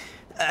happen.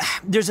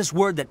 There's this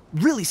word that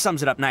really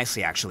sums it up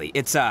nicely, actually.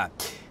 It's,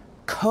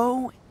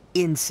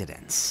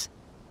 coincidence.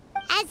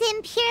 As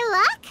in pure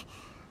luck?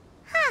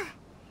 Huh.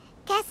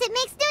 Guess it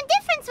makes no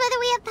difference whether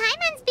we have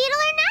Paimon's beetle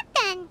or not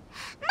then.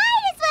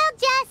 Might as well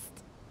just...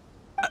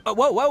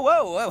 Whoa.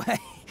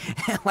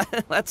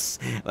 let's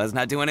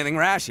not do anything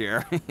rash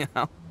here, you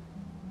know?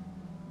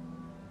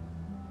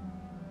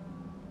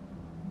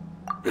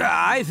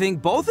 I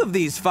think both of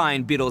these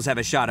fine beetles have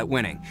a shot at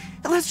winning.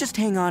 Let's just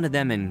hang on to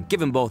them and give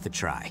them both a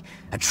try.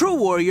 A true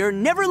warrior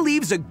never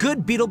leaves a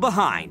good beetle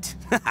behind.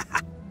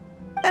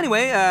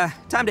 Anyway,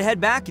 time to head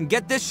back and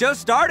get this show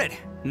started.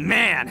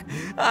 Man,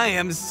 I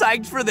am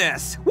psyched for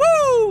this.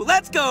 Woo!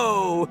 Let's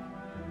go!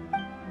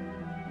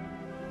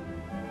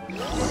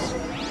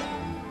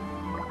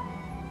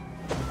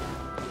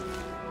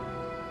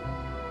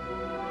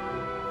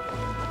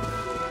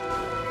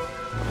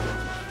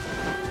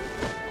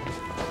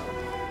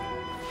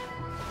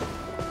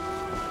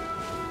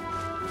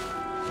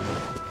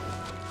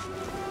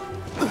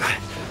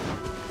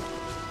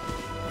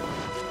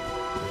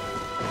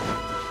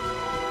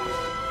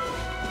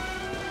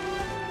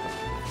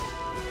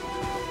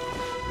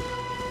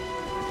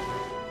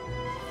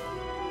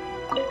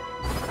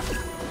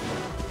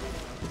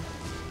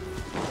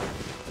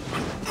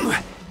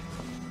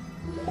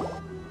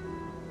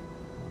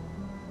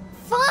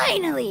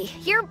 Finally,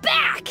 you're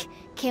back!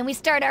 Can we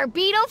start our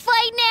beetle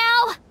fight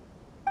now?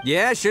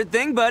 Yeah, sure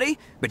thing, buddy.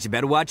 But you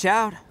better watch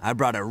out. I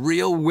brought a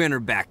real winner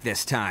back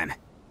this time.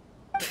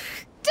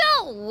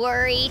 Don't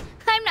worry.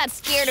 I'm not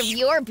scared of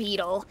your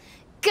beetle.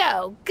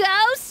 Go,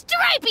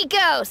 Stripey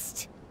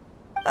Ghost!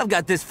 I've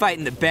got this fight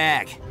in the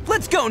bag.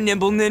 Let's go,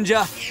 Nimble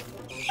Ninja!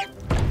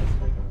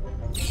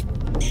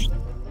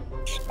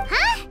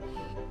 Huh?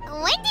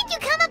 When did you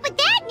come up with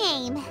that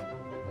name?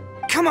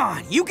 Come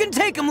on, you can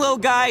take him, little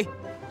guy!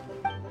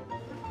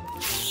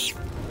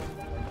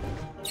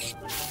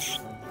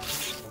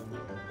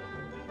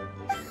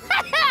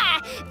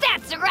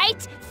 That's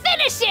right!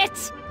 Finish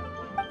it!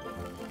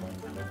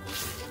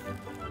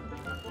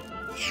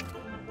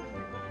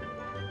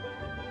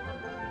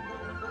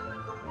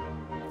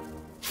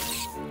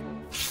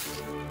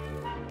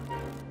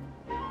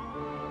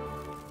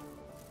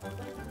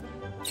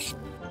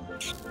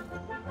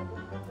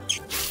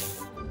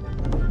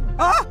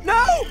 Oh,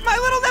 no! My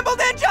little Nimble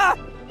Ninja!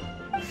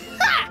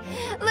 Ha!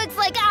 Looks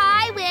like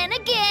I win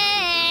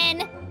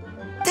again!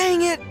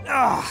 Dang it!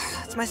 Ugh,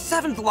 it's my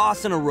 7th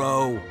loss in a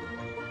row.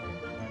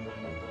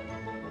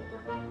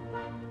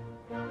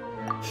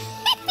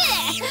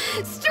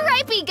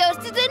 Stripey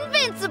Ghost is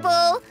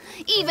invincible!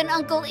 Even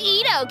Uncle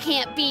Itto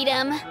can't beat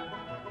him.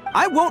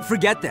 I won't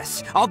forget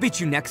this. I'll beat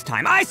you next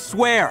time, I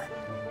swear!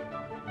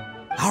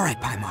 All right,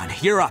 Paimon,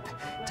 you're up.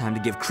 Time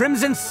to give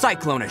Crimson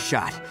Cyclone a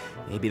shot.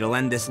 Maybe it'll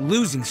end this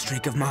losing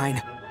streak of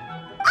mine.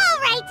 All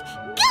right,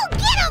 go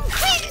get him,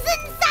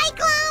 Crimson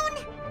Cyclone!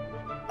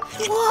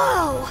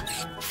 Whoa!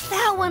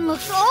 That one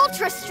looks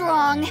ultra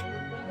strong.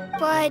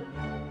 But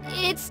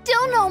it's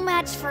still no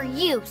match for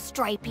you,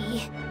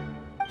 Stripey.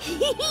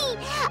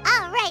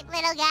 All right,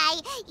 little guy.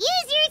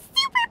 Use your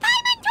Super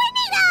Paimon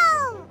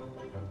Tornado!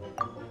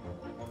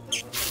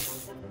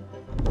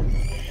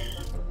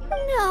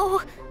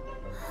 No.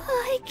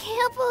 I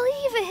can't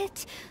believe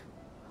it.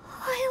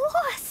 I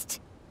lost.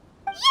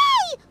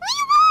 Yay! We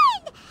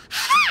won!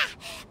 Ha!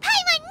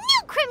 Paimon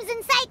knew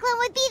Crimson Cyclone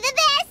would be the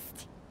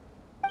best!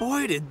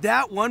 Boy, did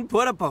that one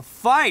put up a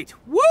fight.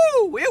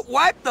 Woo! It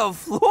wiped the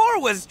floor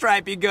with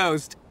Stripey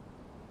Ghost.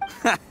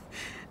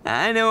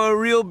 I know a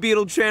real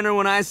beetle trainer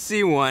when I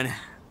see one.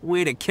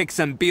 Way to kick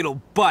some beetle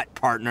butt,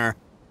 partner.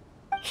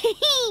 See?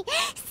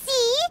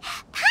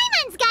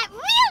 Paimon's got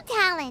real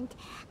talent.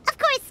 Of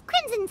course,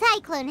 Crimson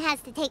Cyclone has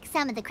to take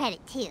some of the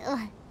credit, too.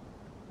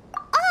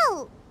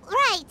 Oh,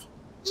 right.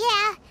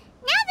 Yeah,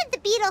 now that the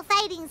beetle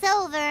fighting's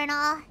over and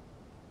all.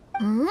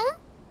 Hmm?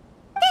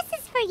 This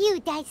is for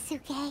you,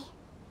 Daisuke.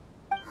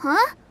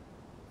 Huh?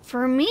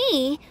 For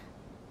me?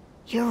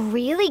 You're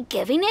really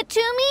giving it to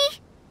me?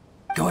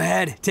 Go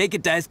ahead, take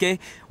it, Daisuke.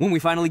 When we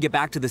finally get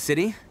back to the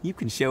city, you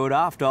can show it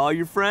off to all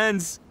your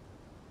friends.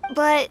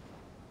 But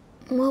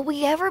will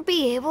we ever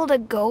be able to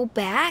go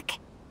back?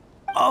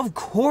 Of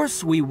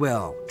course we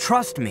will.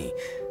 Trust me.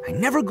 I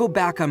never go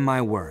back on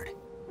my word.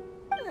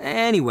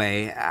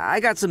 Anyway,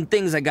 I got some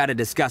things I gotta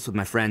discuss with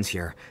my friends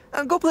here.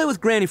 Go play with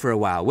Granny for a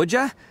while, would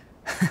ya?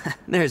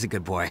 There's a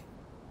good boy.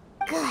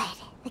 Good.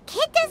 The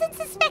kid doesn't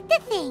suspect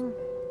a thing.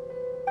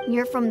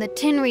 You're from the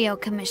Tenryou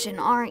Commission,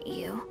 aren't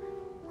you?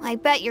 I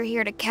bet you're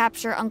here to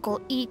capture Uncle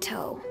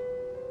Itto.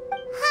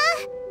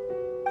 Huh?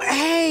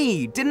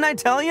 Hey, didn't I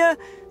tell ya?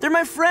 They're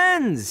my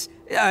friends.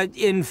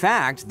 In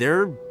fact,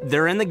 they're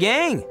in the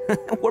gang.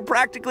 We're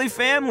practically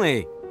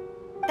family.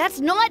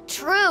 That's not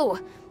true.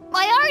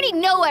 I already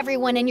know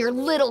everyone in your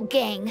little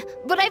gang,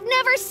 but I've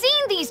never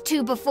seen these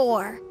two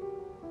before.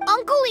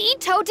 Uncle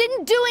Itto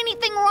didn't do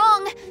anything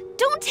wrong.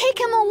 Don't take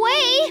him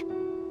away.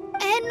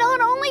 And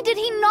not only did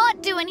he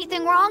not do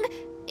anything wrong,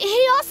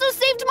 he also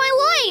saved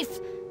my life.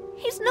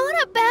 He's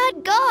not a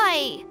bad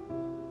guy.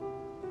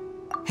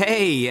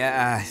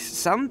 Hey,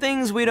 some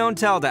things we don't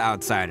tell to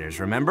outsiders,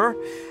 remember?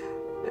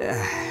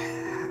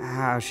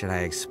 How should I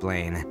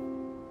explain?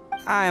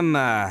 I'm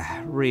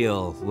a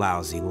real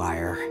lousy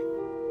liar.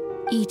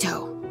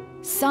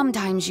 Itto,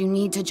 sometimes you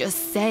need to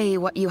just say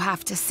what you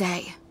have to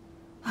say.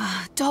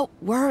 Don't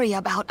worry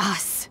about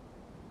us.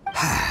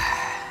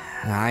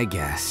 I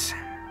guess.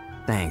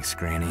 Thanks,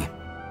 Granny.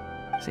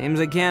 Seems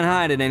I can't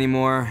hide it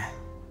anymore.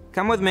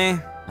 Come with me.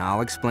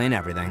 I'll explain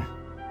everything.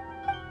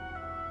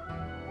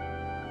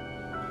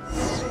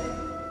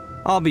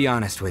 I'll be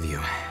honest with you.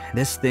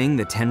 This thing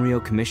the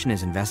Tenryou Commission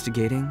is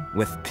investigating,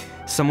 with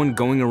someone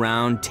going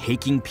around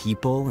taking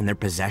people and their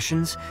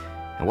possessions,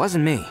 it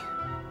wasn't me.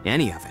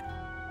 Any of it.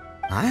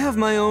 I have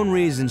my own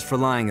reasons for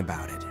lying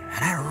about it,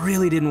 and I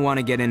really didn't want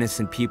to get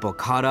innocent people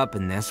caught up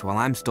in this while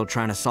I'm still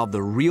trying to solve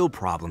the real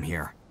problem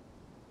here.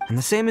 And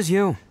the same as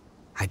you.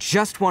 I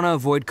just want to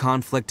avoid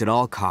conflict at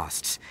all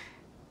costs.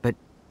 But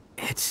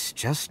it's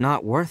just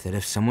not worth it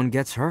if someone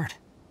gets hurt.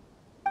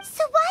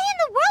 So why in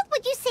the world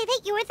would you say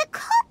that you were the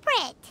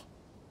culprit?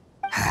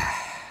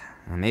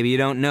 Maybe you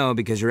don't know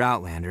because you're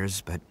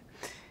Outlanders, but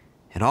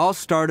it all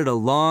started a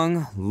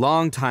long,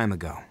 long time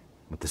ago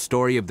with the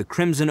story of the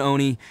Crimson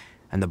Oni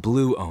and the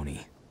Blue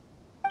Oni.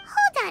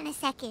 Hold on a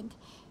second.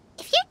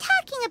 If you're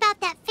talking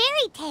about that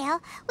fairy tale,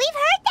 we've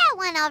heard that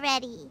one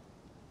already.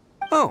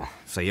 Oh,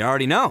 so you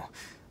already know.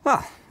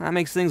 Well, that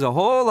makes things a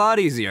whole lot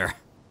easier.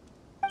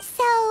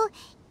 So,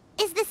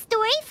 is the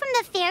story from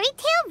the fairy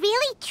tale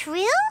really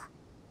true?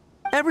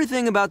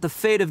 Everything about the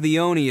fate of the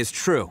Oni is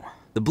true.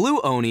 The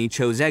Blue Oni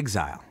chose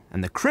exile,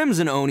 and the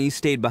Crimson Oni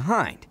stayed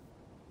behind.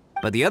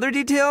 But the other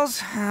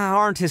details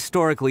aren't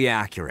historically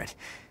accurate.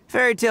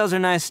 Fairy tales are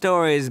nice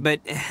stories, but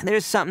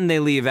there's something they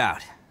leave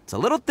out. It's a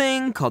little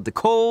thing called the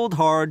cold,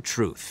 hard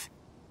truth.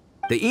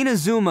 The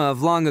Inazuma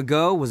of long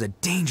ago was a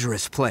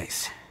dangerous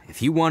place.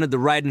 If you wanted the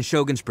Raiden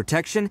Shogun's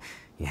protection,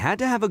 you had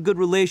to have a good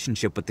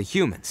relationship with the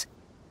humans.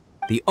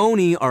 The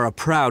Oni are a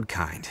proud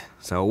kind,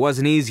 so it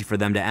wasn't easy for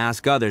them to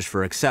ask others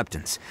for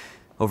acceptance.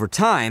 Over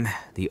time,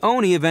 the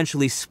Oni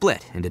eventually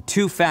split into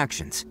two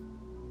factions.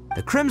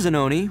 The Crimson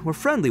Oni were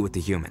friendly with the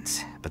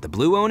humans, but the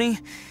Blue Oni,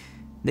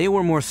 they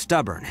were more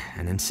stubborn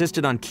and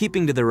insisted on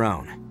keeping to their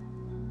own.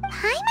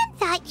 Paimon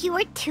thought you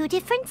were two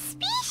different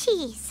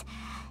species.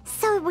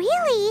 So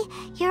really,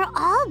 you're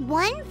all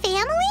one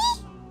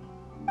family?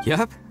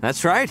 Yup,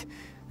 that's right.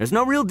 There's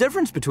no real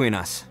difference between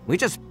us. We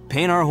just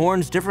paint our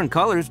horns different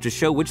colors to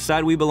show which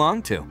side we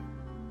belong to.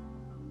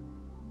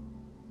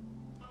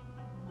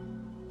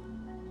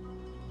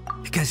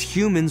 Because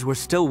humans were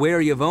still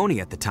wary of Oni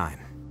at the time.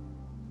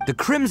 The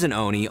Crimson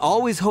Oni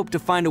always hoped to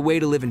find a way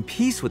to live in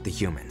peace with the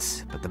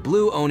humans, but the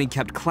Blue Oni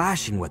kept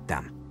clashing with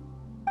them.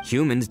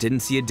 Humans didn't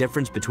see a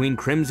difference between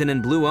Crimson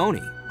and Blue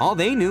Oni. All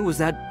they knew was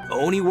that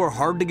Oni were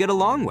hard to get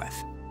along with.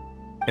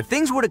 If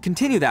things were to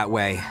continue that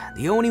way,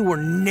 the Oni were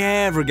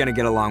never gonna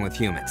get along with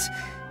humans.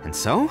 And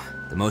so,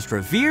 the most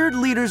revered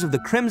leaders of the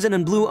Crimson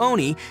and Blue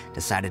Oni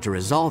decided to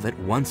resolve it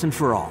once and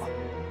for all.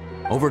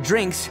 Over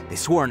drinks, they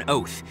swore an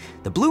oath.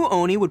 The Blue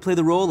Oni would play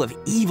the role of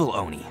evil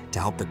Oni to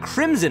help the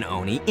Crimson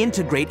Oni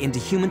integrate into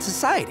human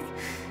society.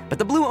 But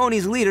the Blue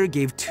Oni's leader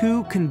gave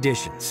two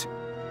conditions.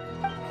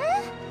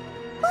 Huh?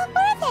 What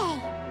were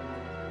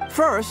they?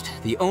 First,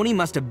 the Oni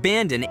must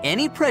abandon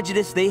any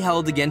prejudice they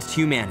held against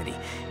humanity.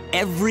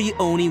 Every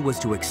Oni was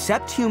to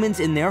accept humans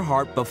in their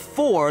heart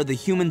before the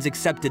humans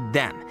accepted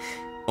them.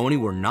 Oni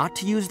were not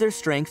to use their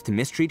strength to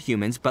mistreat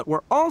humans, but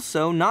were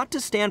also not to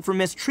stand for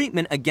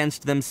mistreatment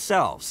against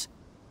themselves.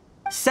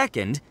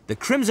 Second, the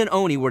Crimson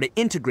Oni were to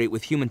integrate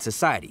with human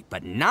society,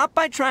 but not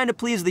by trying to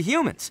please the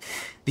humans.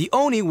 The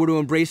Oni were to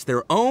embrace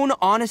their own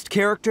honest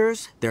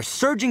characters, their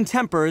surging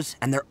tempers,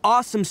 and their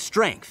awesome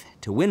strength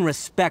to win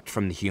respect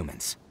from the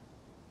humans.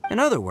 In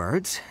other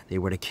words, they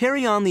were to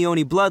carry on the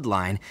Oni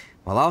bloodline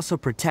while also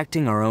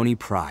protecting our Oni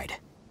pride.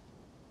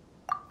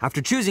 After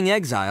choosing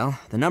exile,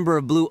 the number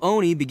of blue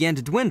Oni began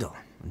to dwindle,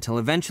 until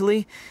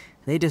eventually,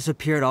 they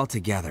disappeared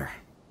altogether.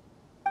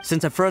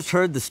 Since I first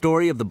heard the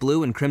story of the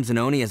blue and crimson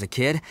Oni as a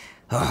kid,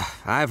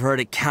 I've heard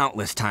it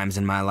countless times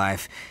in my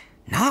life.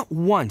 Not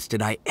once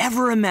did I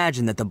ever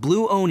imagine that the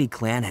blue Oni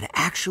clan had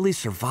actually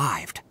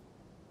survived.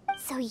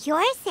 So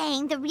you're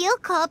saying the real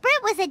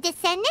culprit was a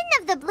descendant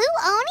of the blue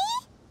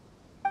Oni?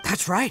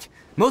 That's right.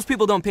 Most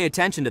people don't pay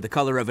attention to the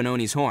color of an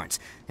Oni's horns.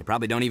 They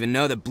probably don't even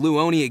know that blue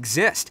Oni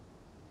exist.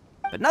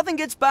 But nothing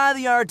gets by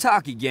the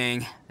Arataki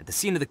gang. At the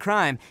scene of the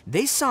crime,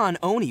 they saw an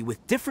Oni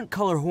with different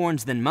color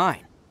horns than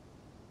mine.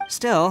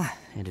 Still,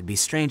 it'd be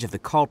strange if the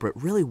culprit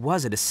really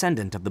was a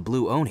descendant of the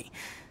blue Oni.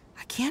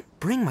 I can't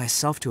bring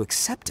myself to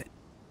accept it.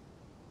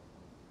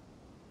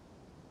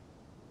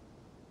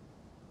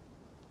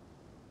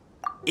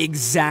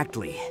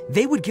 Exactly.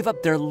 They would give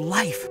up their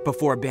life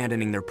before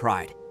abandoning their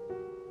pride.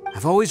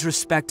 I've always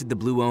respected the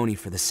blue Oni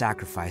for the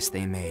sacrifice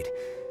they made.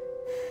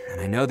 And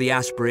I know the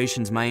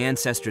aspirations my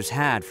ancestors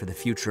had for the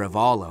future of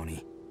all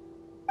Oni.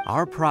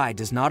 Our pride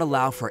does not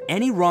allow for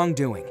any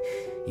wrongdoing.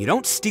 You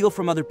don't steal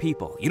from other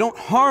people. You don't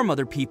harm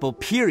other people,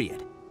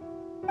 period.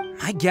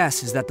 My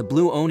guess is that the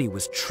blue Oni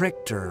was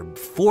tricked or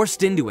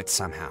forced into it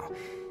somehow.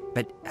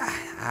 But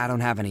I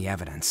don't have any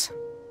evidence.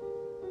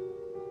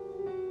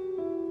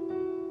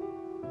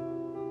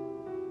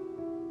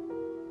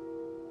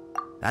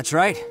 That's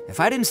right. If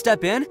I didn't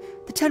step in,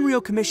 the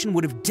Tenryou Commission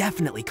would have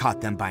definitely caught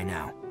them by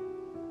now.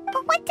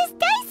 But what does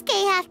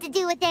Daisuke have to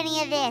do with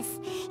any of this?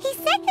 He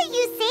said that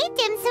you saved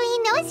him so he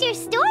knows your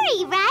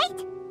story,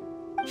 right?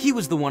 He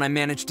was the one I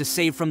managed to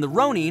save from the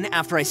Ronin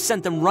after I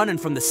sent them running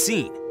from the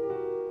scene.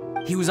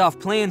 He was off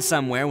playing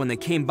somewhere when they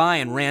came by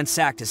and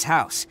ransacked his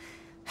house.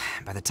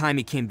 By the time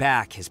he came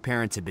back, his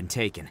parents had been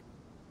taken.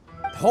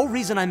 The whole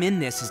reason I'm in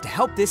this is to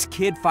help this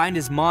kid find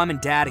his mom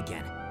and dad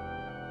again.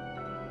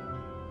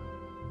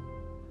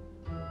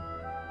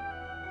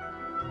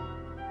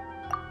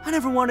 I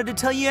never wanted to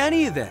tell you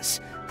any of this.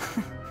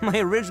 My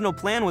original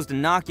plan was to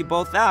knock you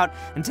both out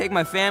and take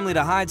my family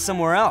to hide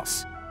somewhere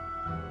else.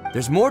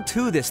 There's more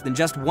to this than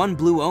just one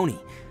blue Oni.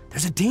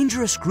 There's a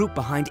dangerous group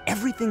behind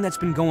everything that's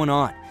been going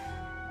on.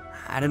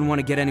 I didn't want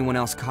to get anyone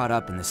else caught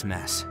up in this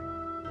mess.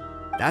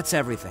 That's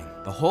everything,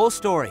 the whole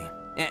story.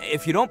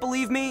 If you don't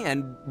believe me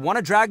and want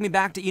to drag me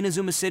back to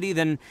Inazuma City,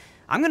 then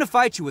I'm gonna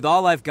fight you with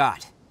all I've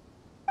got.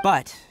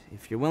 But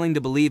if you're willing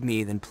to believe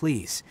me, then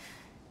please,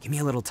 give me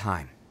a little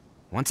time.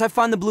 Once I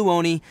find the blue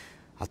Oni,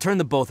 I'll turn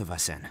the both of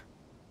us in.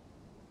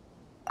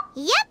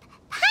 Yep,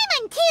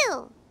 Paimon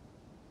too!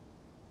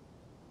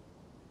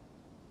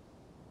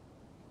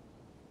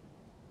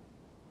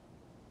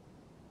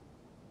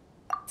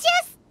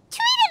 Just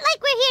treat it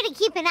like we're here to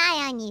keep an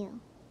eye on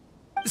you.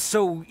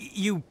 So,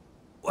 you...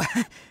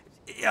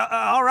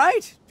 all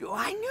right.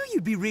 I knew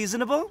you'd be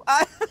reasonable.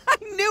 I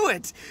knew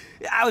it.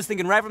 I was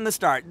thinking right from the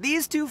start,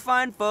 these two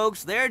fine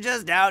folks, they're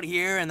just out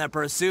here in the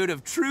pursuit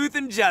of truth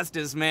and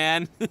justice,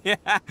 man.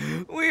 Yeah,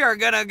 we are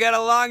gonna get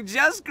along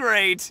just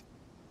great.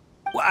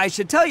 Well, I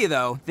should tell you,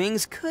 though,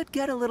 things could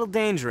get a little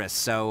dangerous,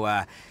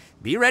 so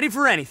be ready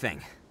for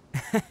anything.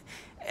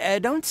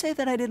 Don't say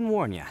that I didn't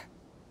warn you.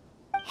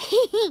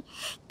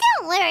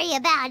 Don't worry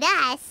about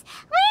us.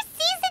 We're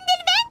seasoned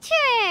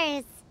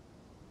adventurers.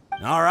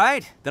 All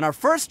right, then our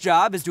first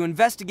job is to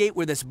investigate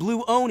where this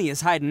blue Oni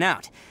is hiding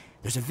out.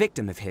 There's a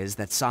victim of his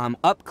that saw him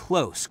up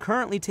close,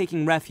 currently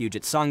taking refuge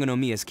at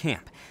Sangonomiya's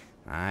camp.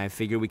 I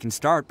figure we can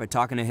start by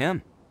talking to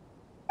him.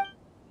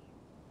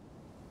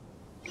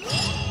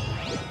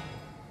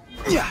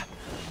 Yeah.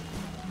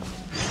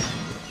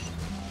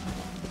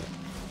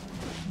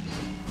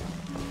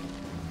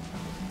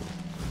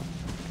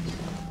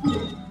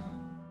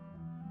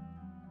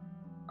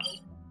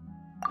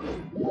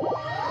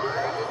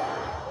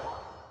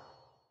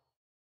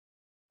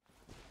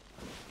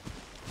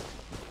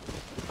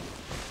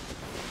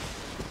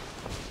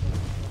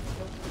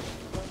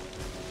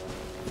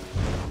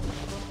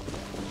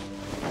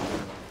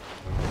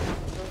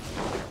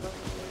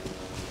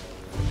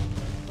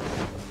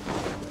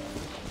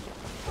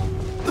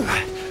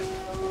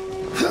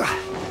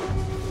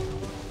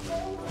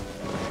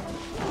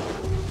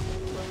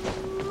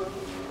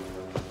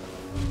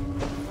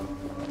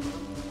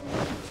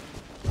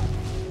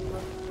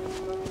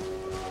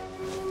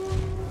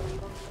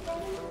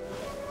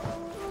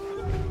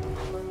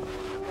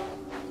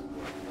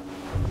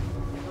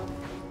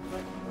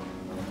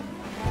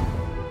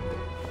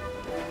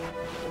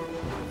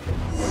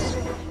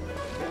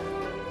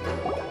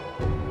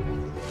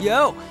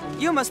 Yo,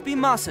 you must be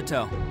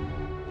Masato.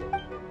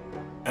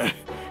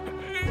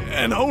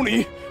 An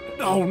Oni?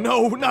 Oh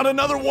no, not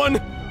another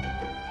one!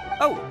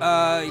 Oh,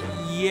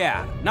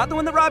 yeah. Not the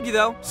one that robbed you,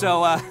 though,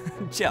 so,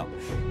 chill.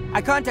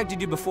 I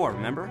contacted you before,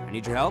 remember? I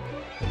need your help.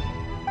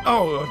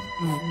 Oh,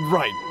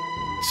 right.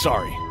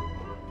 Sorry.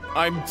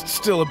 I'm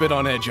still a bit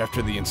on edge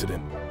after the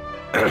incident.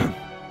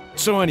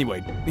 So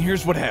anyway,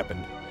 here's what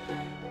happened.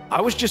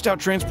 I was just out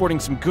transporting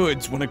some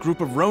goods when a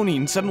group of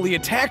Ronin suddenly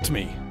attacked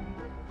me.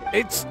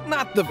 It's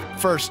not the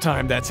first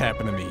time that's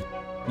happened to me.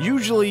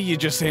 Usually you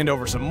just hand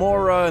over some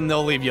Mora and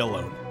they'll leave you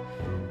alone.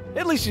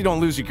 At least you don't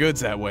lose your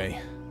goods that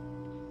way.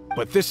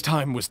 But this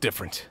time was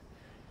different.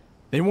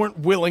 They weren't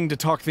willing to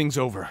talk things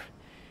over.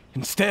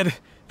 Instead,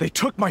 they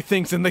took my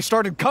things and they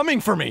started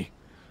coming for me.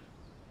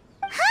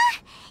 Huh?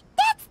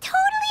 That's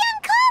totally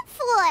uncalled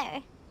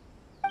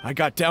for! I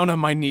got down on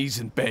my knees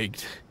and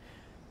begged.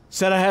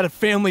 Said I had a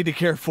family to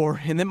care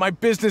for, and that my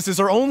business is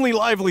our only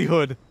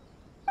livelihood.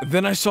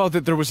 Then I saw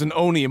that there was an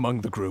Oni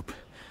among the group.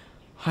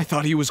 I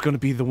thought he was going to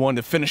be the one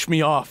to finish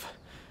me off.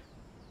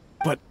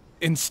 But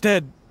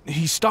instead,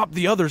 he stopped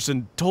the others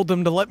and told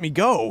them to let me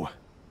go.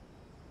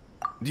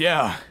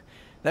 Yeah,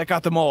 that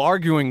got them all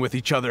arguing with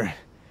each other.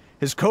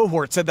 His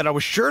cohort said that I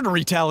was sure to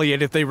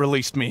retaliate if they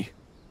released me.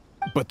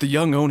 But the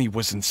young Oni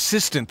was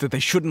insistent that they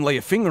shouldn't lay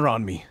a finger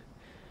on me.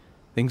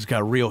 Things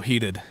got real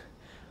heated.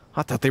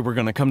 I thought they were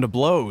gonna come to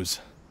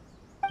blows.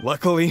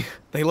 Luckily,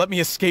 they let me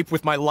escape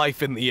with my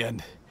life in the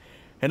end.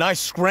 And I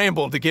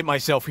scrambled to get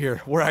myself here,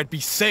 where I'd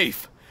be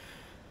safe.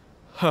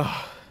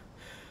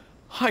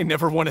 I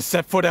never want to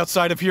set foot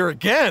outside of here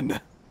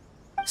again!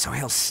 So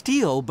he'll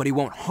steal, but he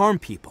won't harm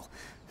people.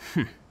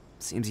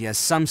 Seems he has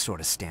some sort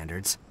of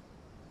standards.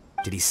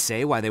 Did he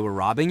say why they were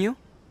robbing you?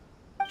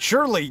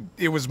 Surely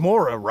it was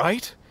Mora,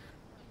 right?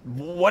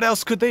 What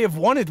else could they have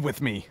wanted with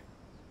me?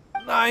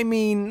 I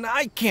mean,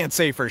 I can't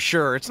say for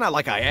sure, it's not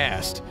like I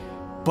asked.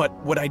 But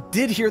what I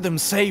did hear them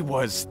say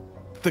was,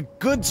 the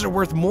goods are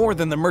worth more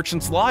than the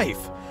merchant's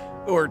life.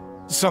 Or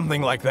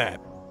something like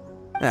that.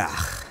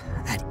 Ugh,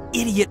 that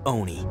idiot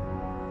Oni.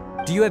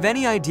 Do you have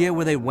any idea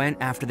where they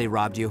went after they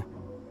robbed you?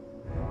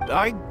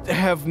 I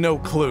have no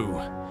clue.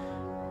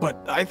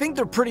 But I think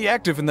they're pretty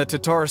active in the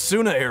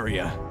Tatarasuna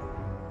area.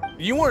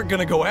 You weren't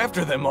gonna go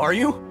after them, are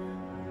you?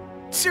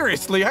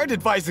 Seriously, I'd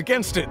advise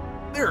against it.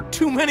 There are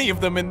too many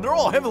of them and they're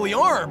all heavily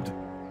armed.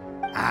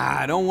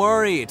 Ah, don't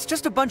worry. It's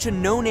just a bunch of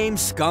no-name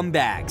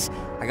scumbags.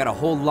 I got a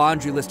whole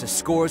laundry list of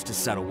scores to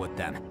settle with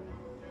them.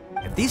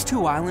 If these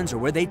two islands are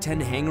where they tend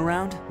to hang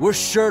around, we're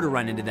sure to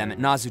run into them at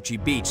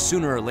Nazuchi Beach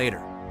sooner or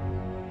later.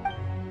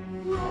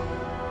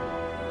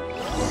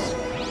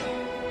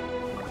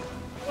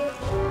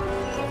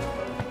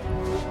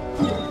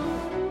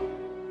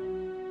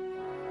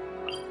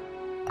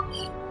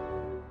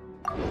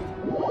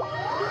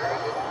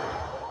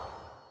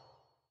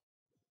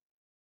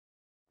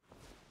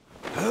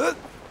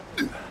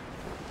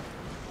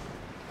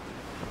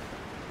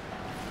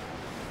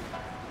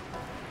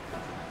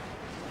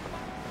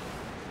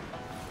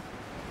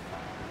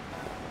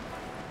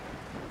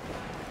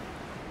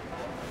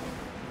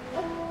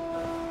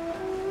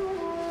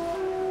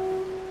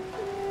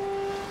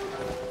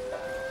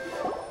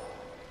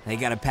 They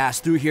gotta pass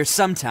through here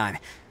sometime.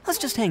 Let's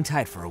just hang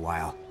tight for a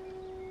while.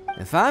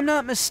 If I'm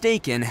not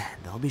mistaken,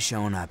 they'll be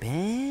showing up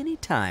any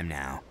time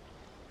now.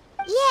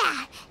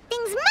 Yeah,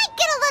 things might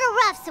get a little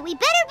rough, so we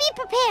better be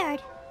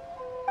prepared.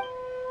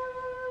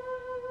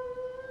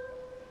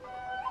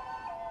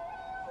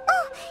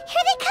 Oh,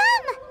 here they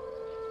come!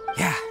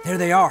 Yeah, there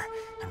they are.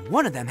 And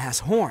one of them has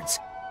horns.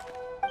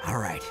 All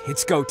right,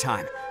 it's go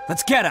time.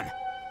 Let's get him!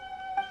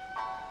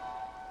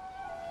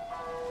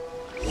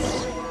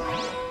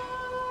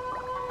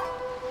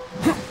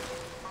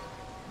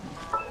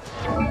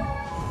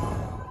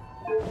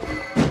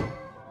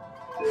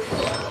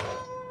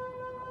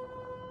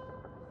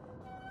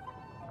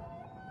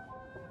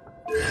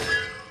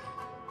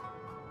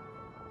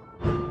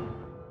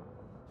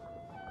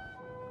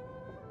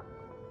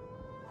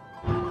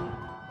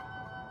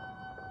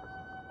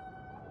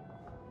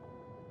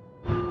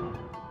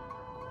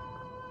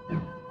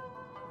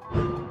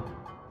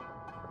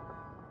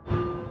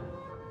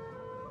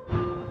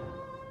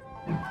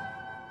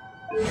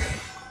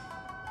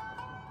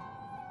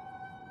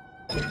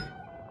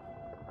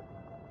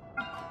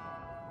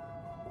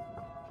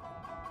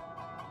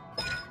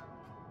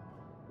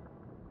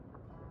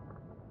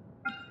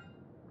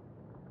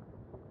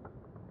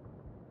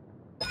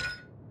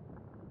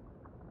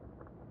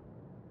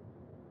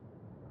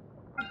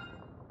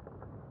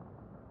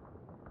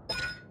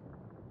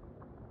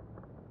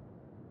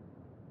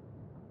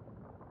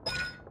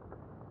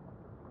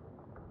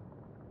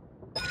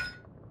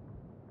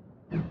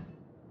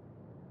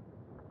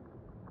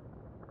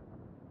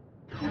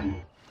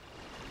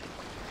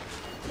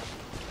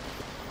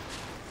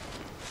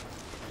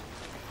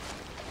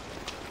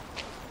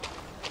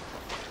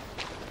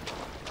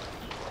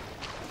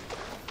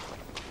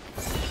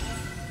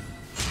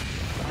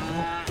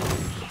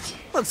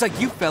 Looks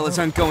like you fellas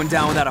aren't going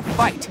down without a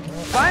fight.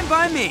 Fine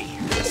by me.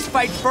 Let's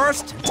fight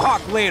first,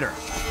 talk later.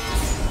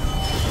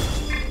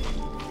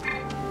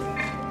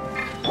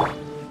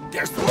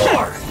 There's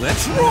more!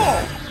 Let's roll!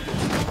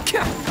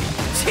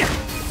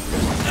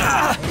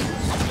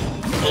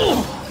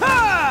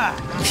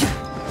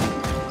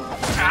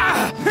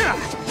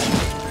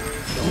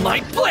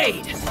 Light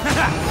blade!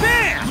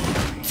 Bam!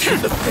 To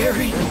the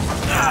fairy!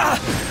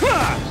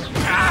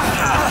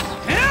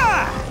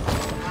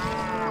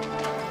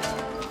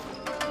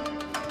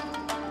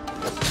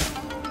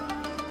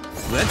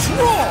 Let's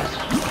roll!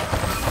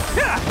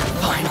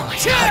 Finally!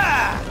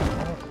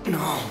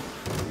 No!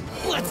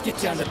 Let's get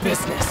down to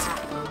business!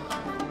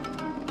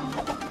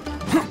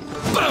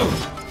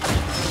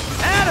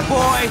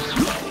 Attaboy!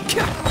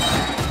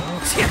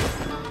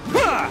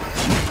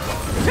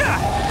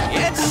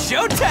 It's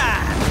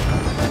showtime!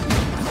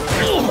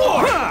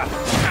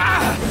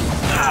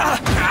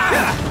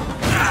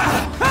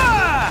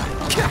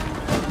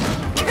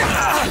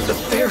 The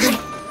fairy.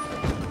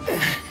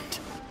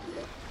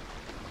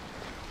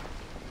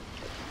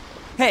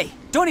 Hey,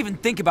 don't even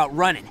think about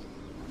running.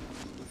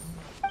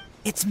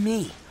 It's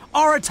me,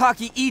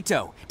 Arataki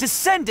Itto,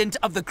 descendant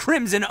of the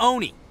Crimson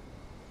Oni.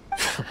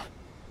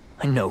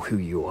 I know who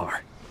you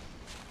are.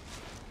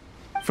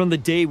 From the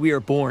day we are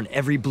born,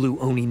 every blue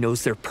Oni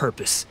knows their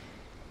purpose.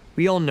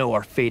 We all know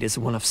our fate is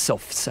one of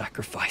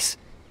self-sacrifice.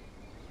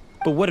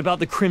 But what about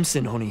the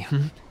Crimson Oni,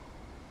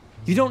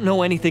 You don't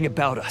know anything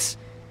about us.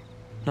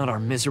 Not our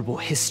miserable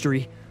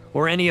history,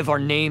 or any of our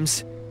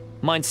names.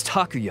 Mine's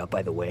Takuya,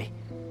 by the way.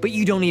 But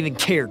you don't even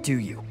care, do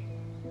you?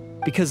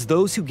 Because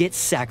those who get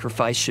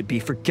sacrificed should be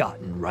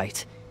forgotten,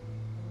 right?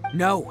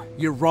 No,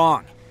 you're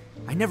wrong.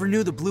 I never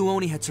knew the Blue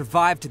Oni had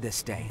survived to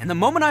this day, and the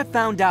moment I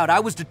found out,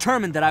 I was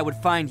determined that I would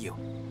find you.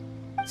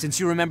 Since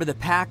you remember the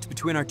pact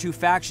between our two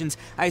factions,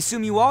 I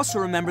assume you also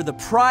remember the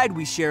pride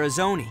we share as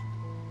Oni.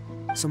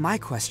 So my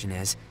question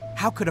is,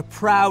 how could a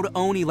proud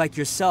Oni like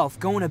yourself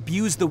go and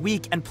abuse the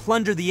weak and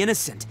plunder the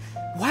innocent?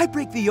 Why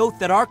break the oath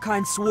that our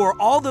kind swore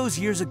all those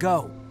years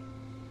ago?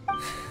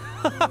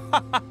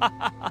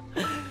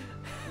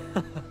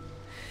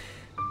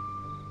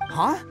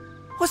 Huh?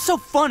 What's so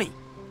funny?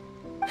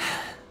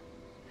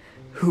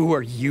 Who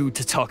are you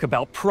to talk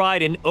about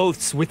pride and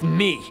oaths with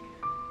me?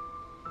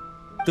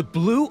 The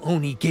Blue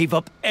Oni gave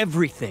up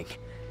everything,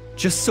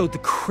 just so the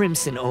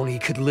Crimson Oni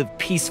could live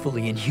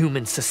peacefully in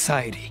human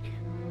society.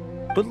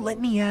 But let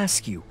me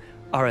ask you,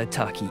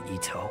 Arataki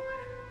Itto,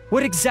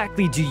 what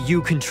exactly do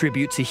you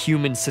contribute to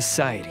human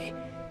society?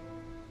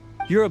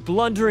 You're a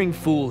blundering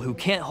fool who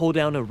can't hold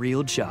down a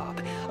real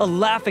job, a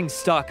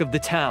laughingstock of the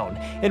town,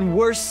 and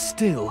worse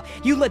still,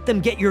 you let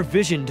them get your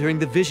vision during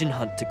the Vision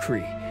Hunt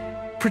decree.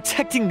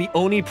 Protecting the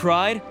Oni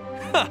pride?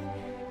 Ha!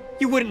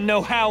 You wouldn't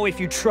know how if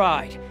you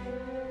tried.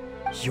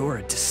 You're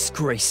a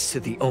disgrace to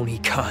the Oni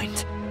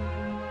kind.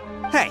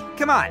 Hey,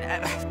 come on.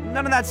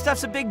 None of that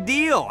stuff's a big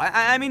deal.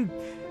 I mean,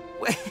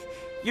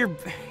 you're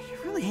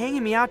really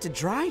hanging me out to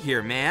dry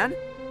here, man.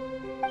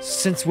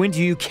 Since when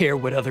do you care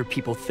what other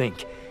people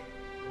think?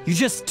 You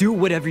just do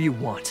whatever you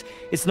want.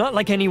 It's not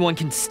like anyone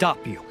can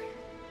stop you.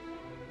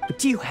 But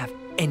do you have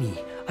any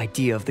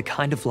idea of the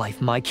kind of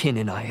life my kin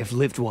and I have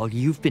lived while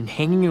you've been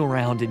hanging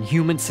around in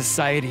human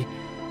society?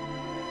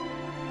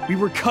 We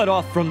were cut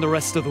off from the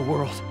rest of the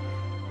world.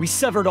 We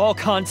severed all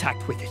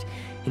contact with it.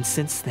 And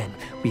since then,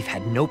 we've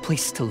had no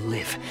place to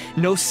live,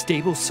 no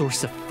stable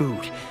source of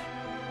food,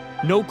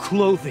 no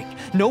clothing,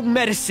 no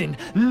medicine,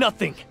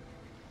 nothing.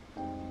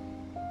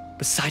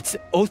 Besides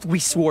the oath we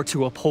swore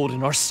to uphold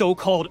in our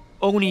so-called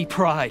Oni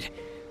pride,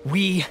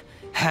 we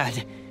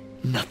had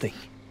nothing.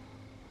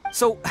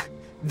 So,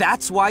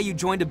 that's why you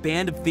joined a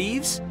band of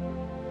thieves?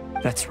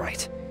 That's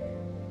right.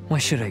 Why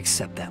should I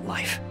accept that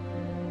life?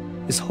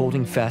 Is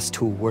holding fast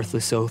to a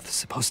worthless oath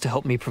supposed to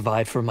help me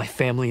provide for my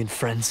family and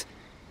friends?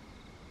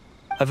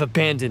 I've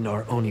abandoned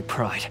our Oni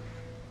pride.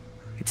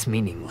 It's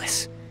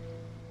meaningless.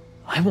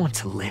 I want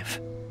to live.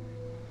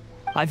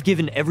 I've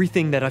given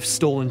everything that I've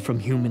stolen from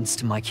humans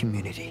to my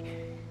community.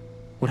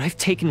 What I've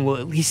taken will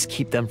at least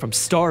keep them from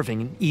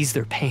starving and ease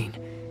their pain.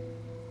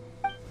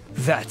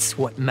 That's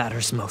what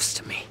matters most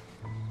to me.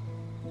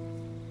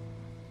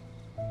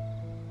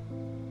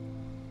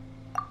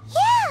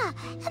 Yeah,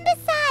 and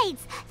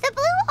besides, the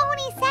Blue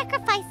Oni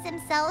sacrificed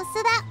themselves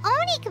so that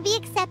Oni could be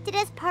accepted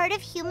as part of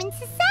human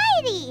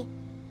society.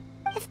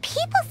 If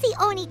people see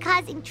Oni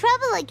causing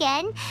trouble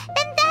again,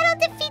 then that'll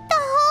defeat the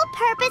whole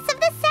purpose of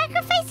the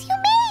sacrifice you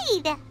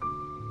made!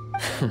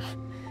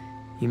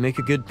 You make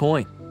a good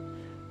point.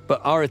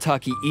 But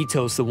Arataki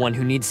Itto's the one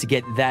who needs to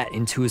get that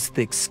into his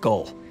thick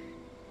skull.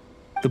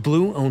 The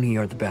Blue Oni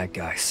are the bad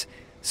guys,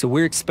 so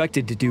we're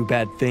expected to do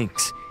bad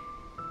things.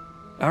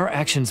 Our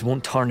actions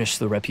won't tarnish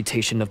the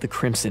reputation of the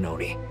Crimson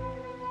Oni.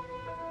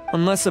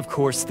 Unless, of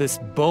course, this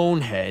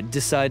bonehead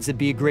decides it'd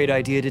be a great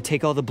idea to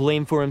take all the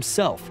blame for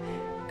himself,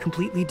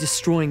 completely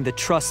destroying the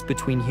trust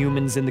between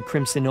humans and the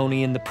Crimson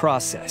Oni in the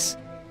process.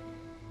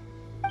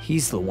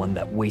 He's the one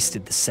that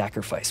wasted the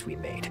sacrifice we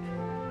made.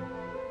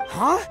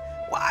 Huh?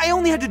 Well, I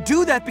only had to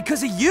do that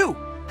because of you!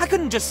 I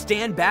couldn't just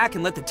stand back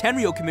and let the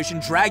Tenryo Commission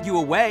drag you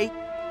away.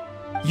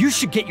 You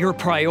should get your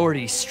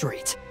priorities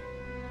straight.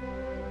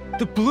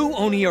 The Blue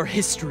Oni are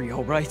history,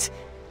 alright?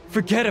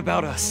 Forget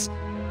about us.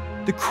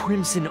 The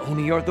Crimson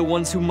Oni are the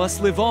ones who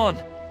must live on.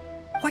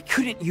 Why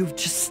couldn't you have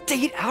just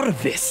stayed out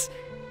of this?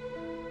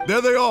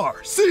 There they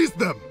are! Seize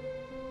them!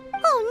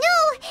 Oh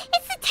no!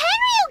 It's the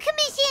Tenryo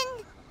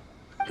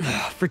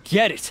Commission!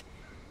 Forget it.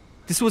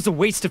 This was a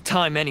waste of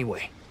time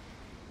anyway.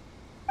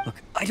 Look,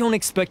 I don't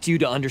expect you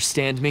to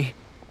understand me,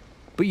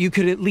 but you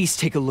could at least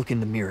take a look in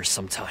the mirror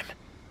sometime.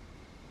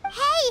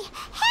 Hey!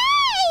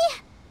 Hey!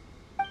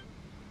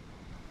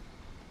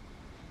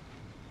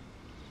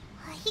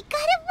 He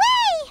got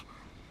away!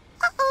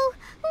 Uh-oh,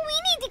 we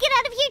need to get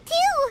out of here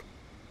too!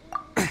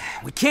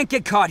 can't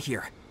get caught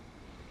here.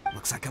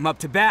 Looks like I'm up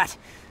to bat.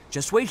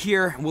 Just wait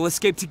here, and we'll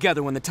escape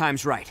together when the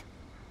time's right.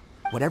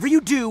 Whatever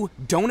you do,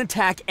 don't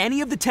attack any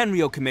of the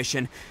Tenryou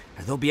Commission,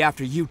 or they'll be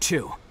after you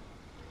too.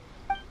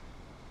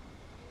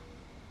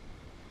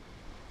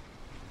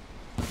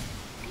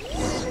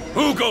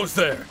 Who goes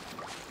there?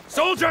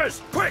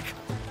 Soldiers, quick!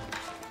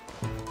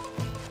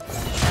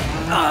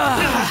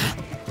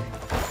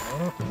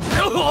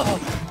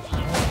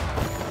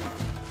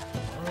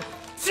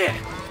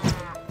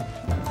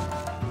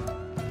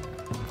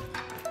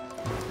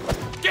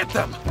 Get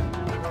them!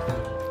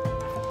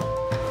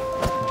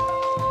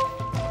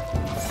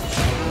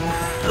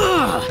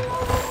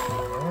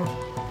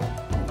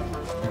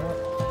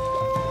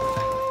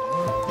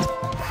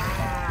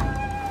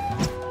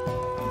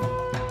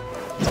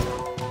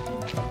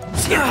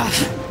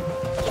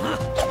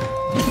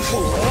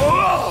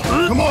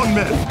 Come on,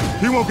 men!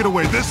 He won't get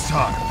away this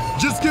time!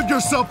 Just give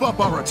yourself up,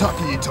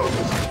 Arataki Itto!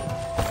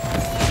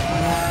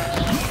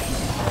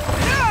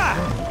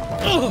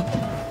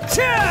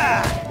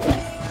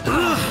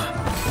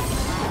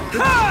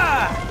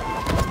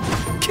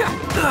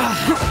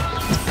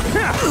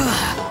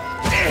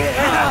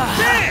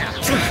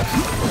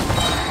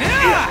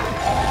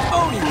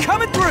 Oni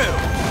coming through!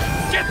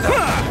 Get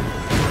them!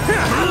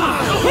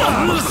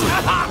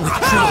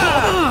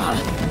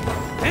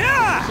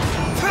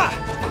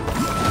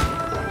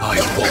 I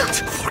won't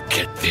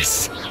forget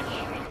this.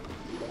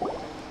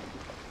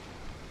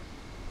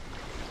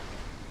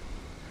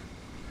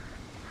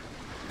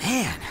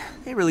 Man,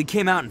 they really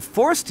came out in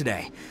force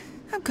today.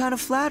 I'm kind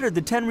of flattered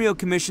the Tenryou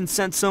Commission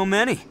sent so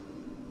many.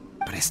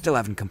 But I still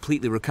haven't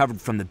completely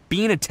recovered from the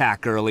bean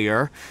attack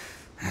earlier.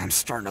 I'm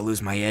starting to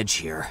lose my edge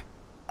here.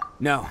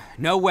 No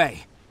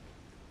way.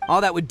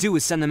 All that would do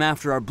is send them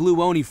after our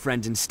Blue Oni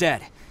friend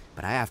instead.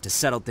 But I have to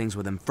settle things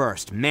with him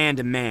first, man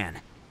to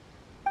man.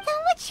 Then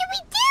what should we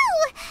do?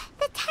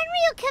 The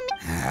Tenryou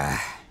Commission...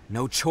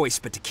 No choice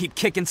but to keep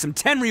kicking some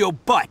Tenryou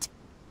butt.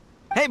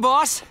 Hey,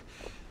 boss.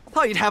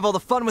 Thought you'd have all the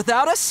fun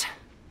without us?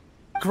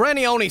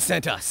 Granny Oni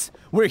sent us.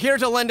 We're here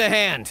to lend a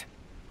hand.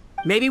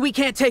 Maybe we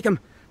can't take him,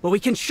 but we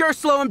can sure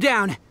slow him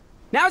down.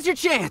 Now's your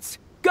chance.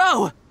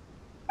 Go!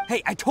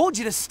 Hey, I told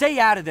you to stay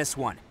out of this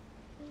one.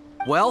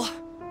 Well,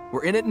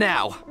 we're in it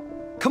now.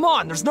 Come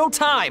on, there's no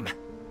time.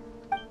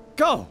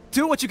 Go,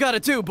 do what you gotta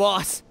do,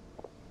 boss.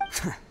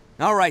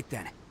 All right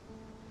then.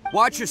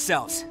 Watch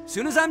yourselves.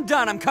 Soon as I'm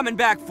done, I'm coming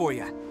back for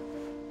you.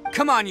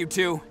 Come on, you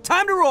two.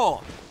 Time to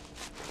roll.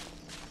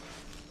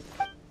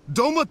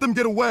 Don't let them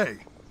get away!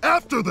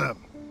 After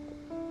them!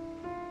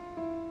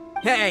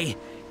 Hey,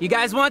 you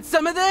guys want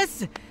some of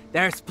this?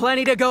 There's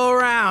plenty to go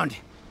around.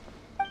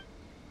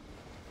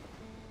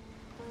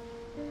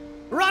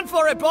 Run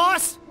for it,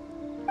 boss!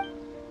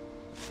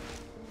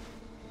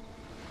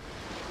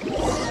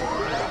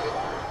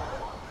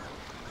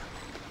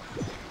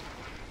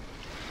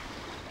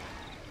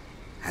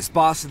 As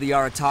boss of the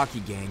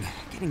Arataki gang,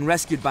 getting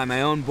rescued by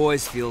my own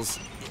boys feels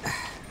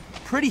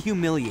pretty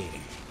humiliating.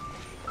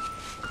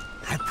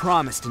 I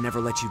promise to never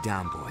let you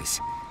down,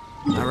 boys.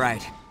 All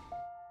right.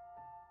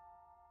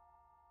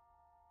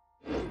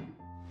 It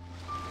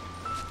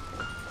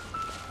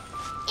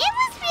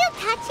was real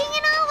touching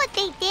and all what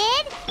they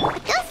did,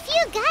 but those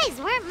few guys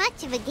weren't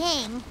much of a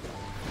gang.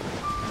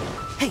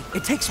 Hey,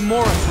 it takes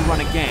more to run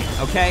a gang,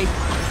 okay?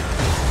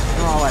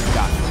 They're all I've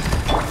got.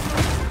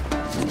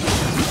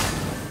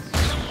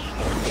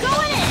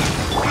 Going in!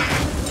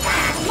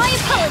 My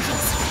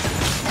apologies!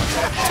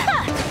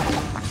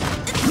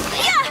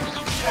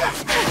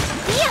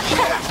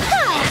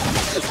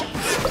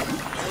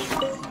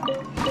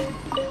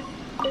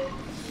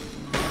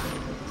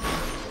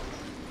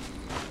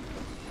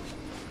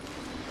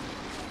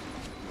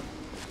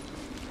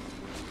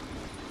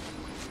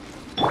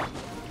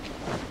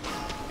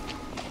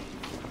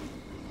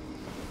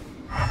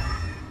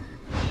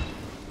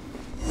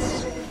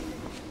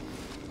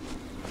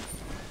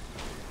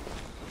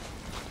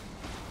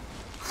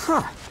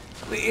 Huh.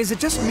 Is it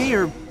just me,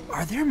 or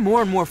are there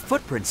more and more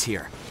footprints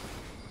here?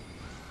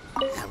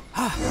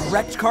 A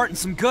wrecked cart and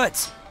some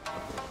goods.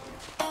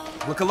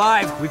 Look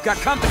alive, we've got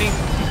company.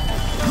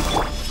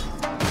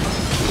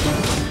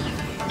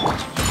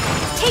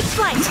 Take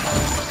flight!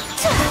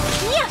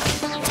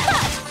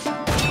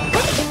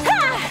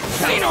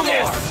 Say no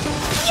more!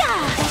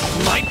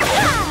 Might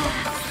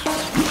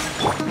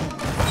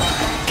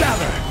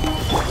gather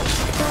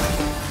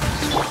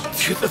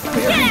to the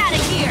ferry. Get out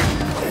of here!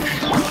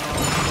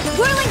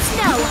 Whirling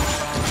snow!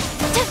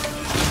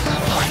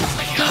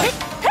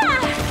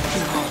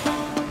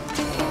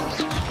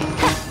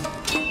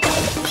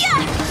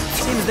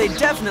 Seems they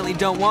definitely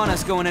don't want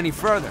us going any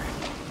further.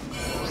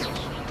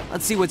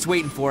 Let's see what's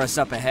waiting for us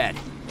up ahead.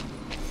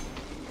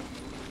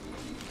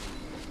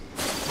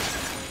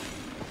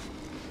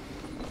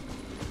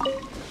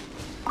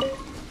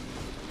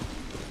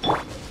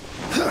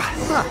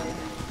 Huh.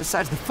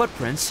 Besides the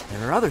footprints,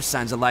 there are other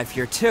signs of life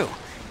here too.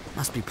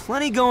 Must be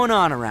plenty going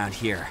on around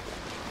here.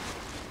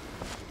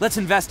 Let's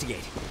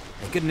investigate.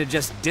 They couldn't have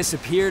just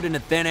disappeared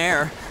into thin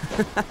air.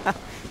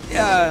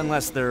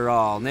 Unless they're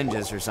all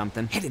ninjas or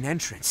something. Hidden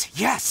entrance,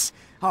 yes!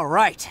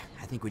 Alright,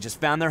 I think we just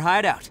found their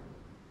hideout.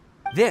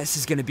 This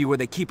is gonna be where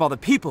they keep all the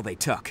people they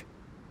took.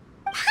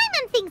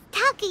 Paimon thinks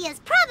Takuya's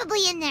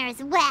probably in there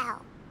as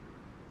well.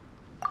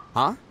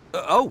 Huh?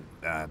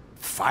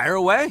 Fire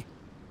away?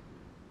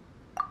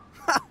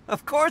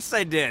 Of course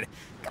I did.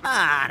 Come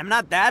on, I'm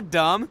not that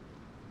dumb.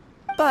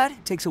 But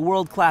it takes a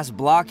world-class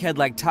blockhead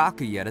like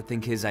Takuya to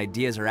think his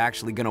ideas are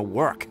actually gonna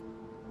work.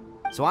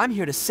 So I'm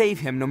here to save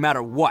him no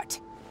matter what.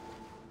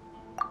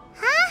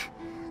 Huh?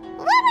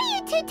 What were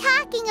you two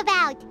talking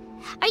about?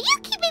 Are you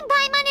keeping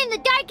Paimon in the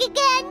dark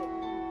again?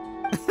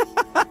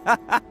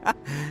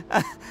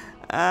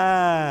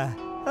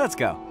 Let's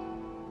go.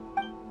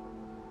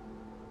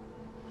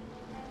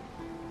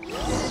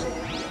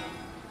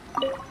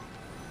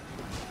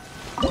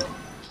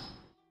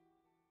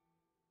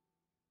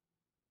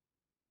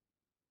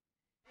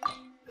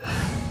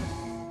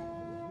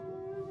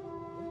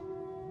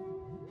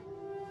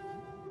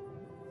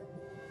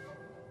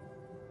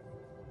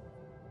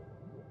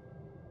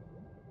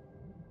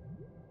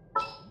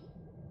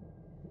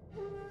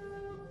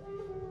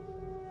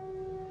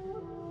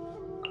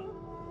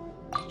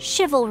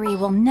 Chivalry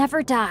will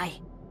never die.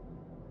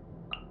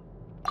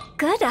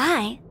 Good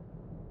eye.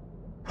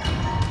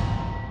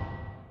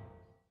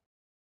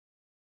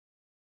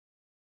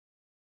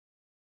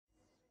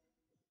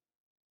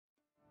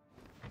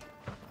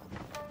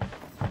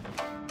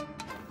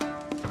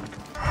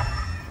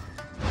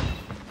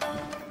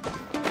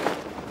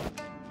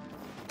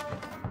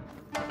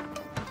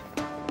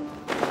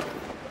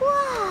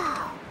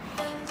 Whoa!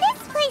 This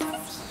place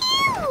is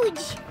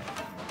huge!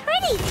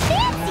 Pretty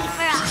fancy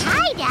for a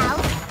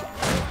hideout!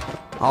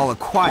 All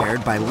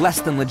acquired by less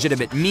than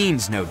legitimate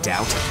means, no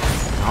doubt.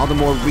 All the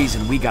more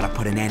reason we gotta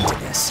put an end to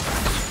this.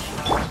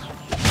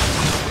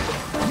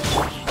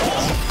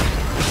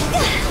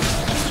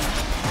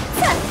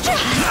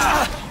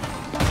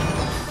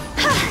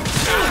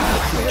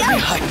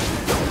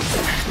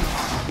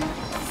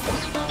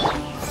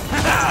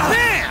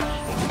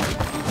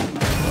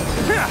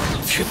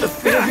 To the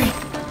ferry.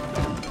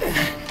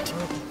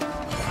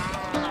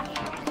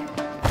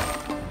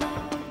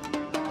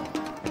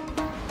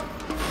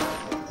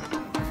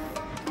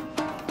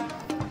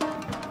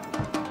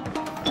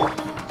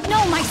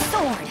 No, my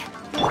sword!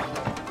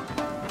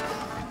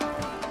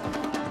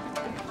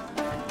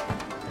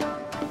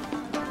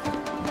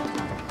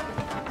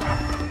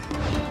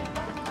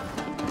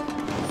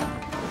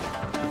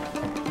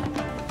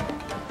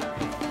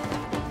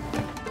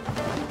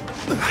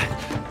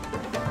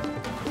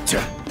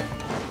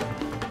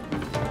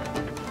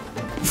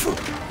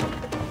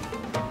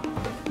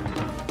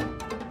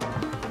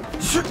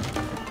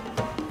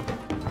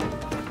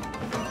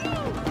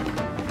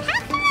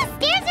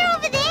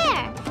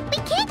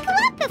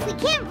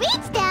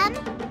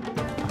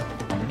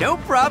 No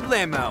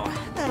problemo.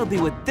 That'll be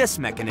what this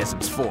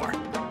mechanism's for.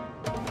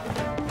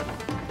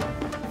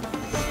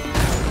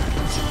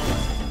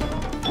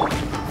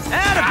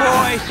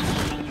 Attaboy!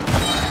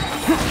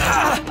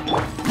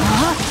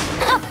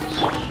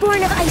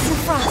 Born of ice and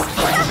frost.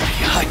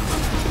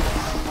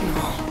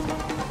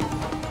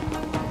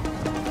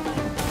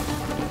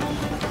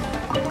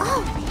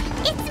 Oh,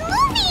 it's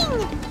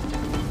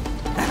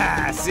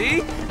moving!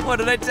 See? What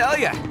did I tell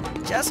you?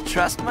 Just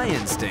trust my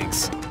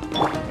instincts.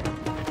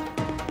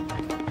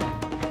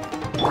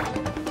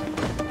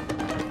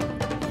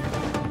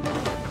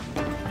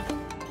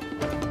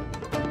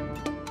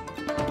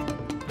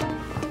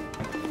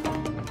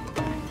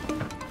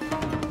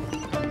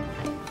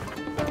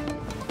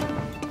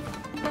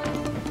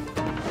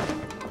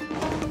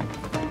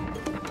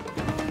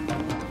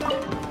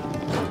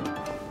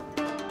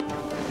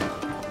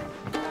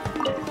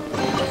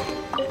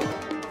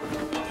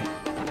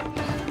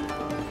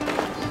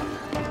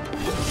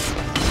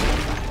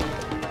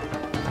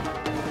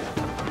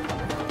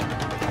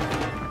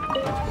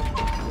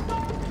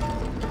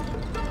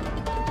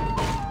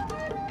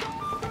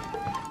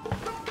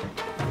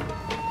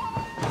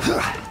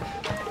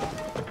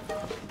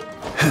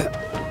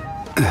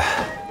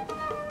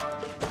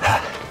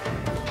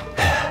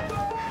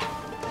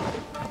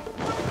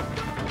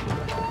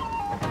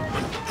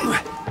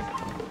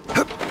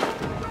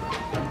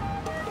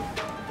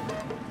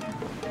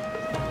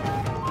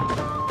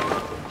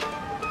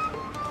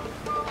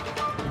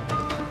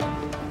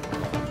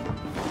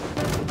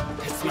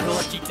 It's my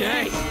lucky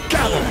day.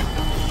 Gather!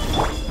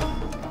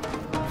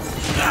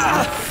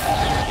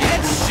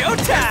 It's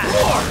showtime!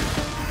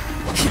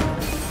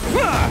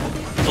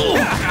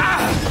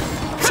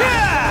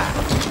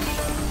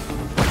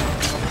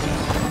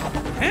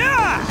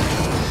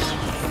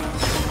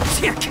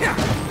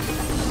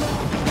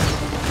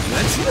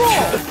 Let's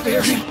roll! The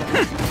ferry.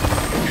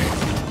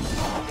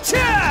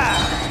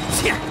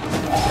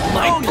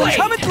 My blade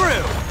coming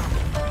through!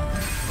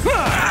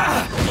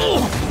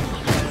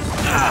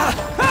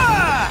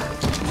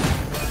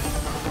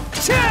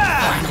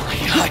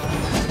 Finally,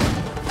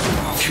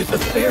 to the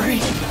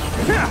ferry.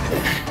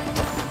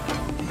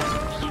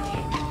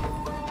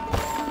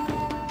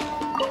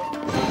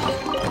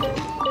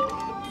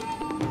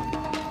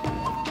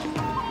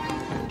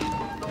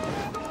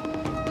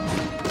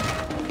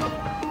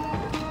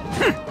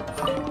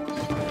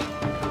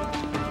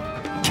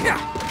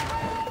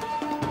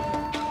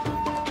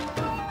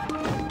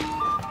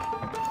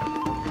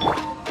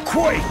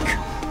 Quake!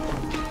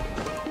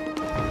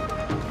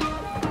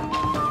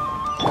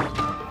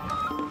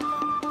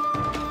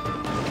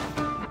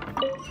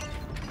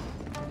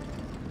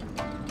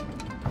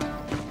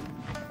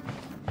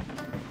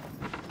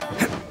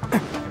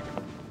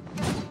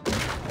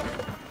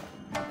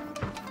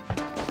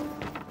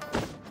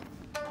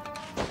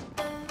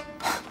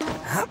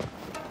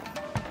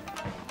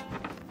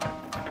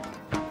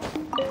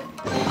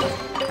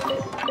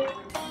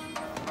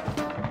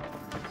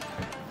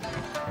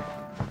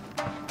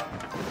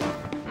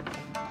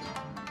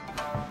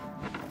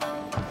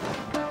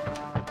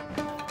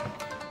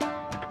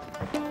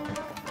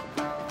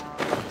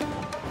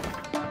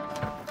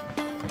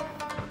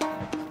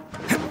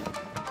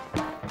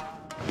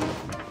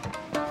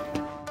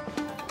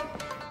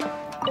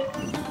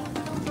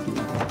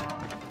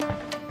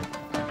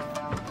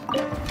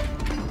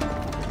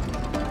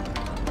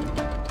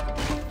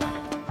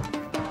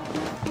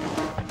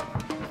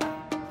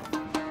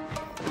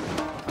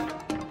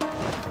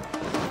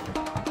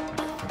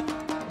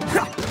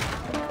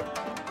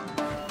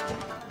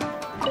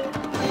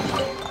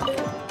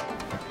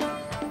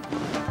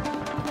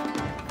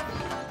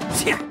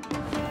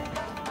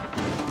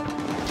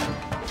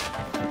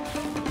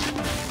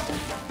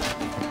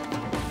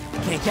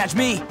 Can't catch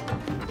me! Look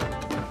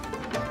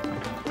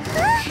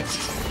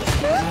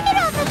at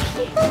all the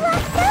people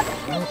locked up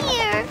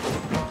here!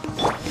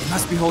 They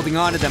must be holding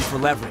on to them for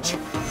leverage.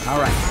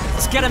 Alright,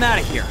 let's get them out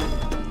of here.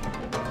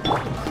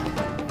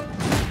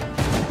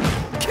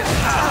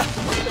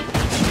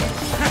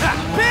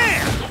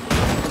 Bam!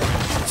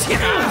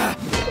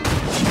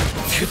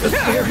 To the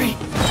ferry.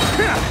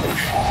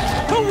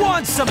 Who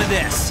wants some of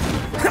this?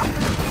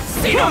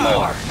 Say no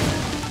more!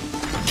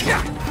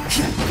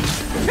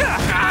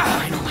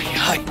 Finally,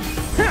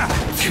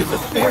 to the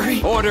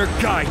ferry. Order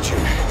guide you.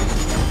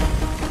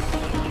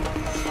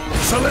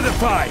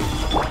 Solidify.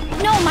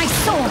 No, my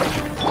sword!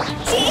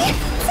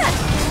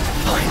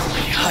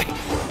 Finally,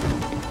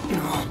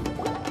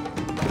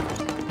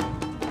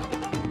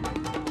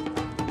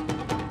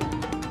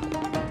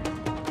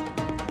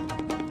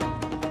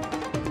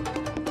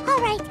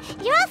 Alright,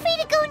 you're all free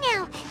to go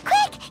now.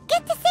 Quick,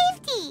 get to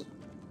safety!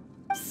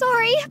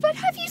 Sorry, but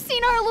have you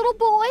seen our little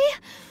boy?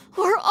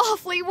 We're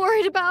awfully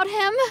worried about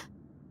him.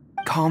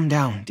 Calm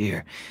down,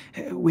 dear.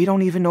 We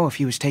don't even know if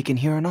he was taken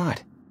here or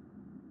not.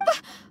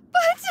 But...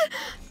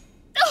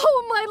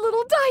 Oh, my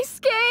little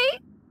Daisuke!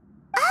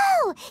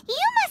 Oh,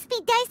 you must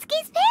be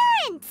Daisuke's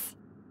parents!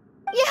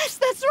 Yes,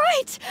 that's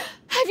right!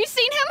 Have you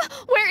seen him?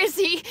 Where is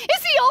he? Is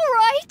he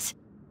alright?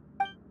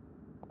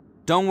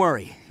 Don't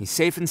worry, he's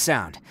safe and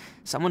sound.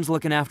 Someone's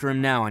looking after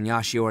him now on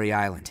Yashiori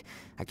Island.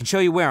 I can show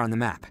you where on the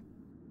map.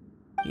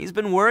 He's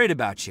been worried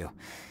about you.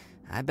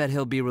 I bet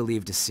he'll be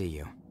relieved to see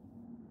you.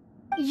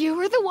 You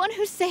were the one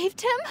who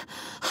saved him?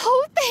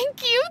 Oh,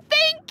 thank you,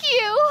 thank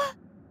you!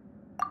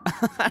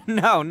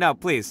 No,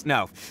 please,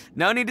 no.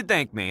 No need to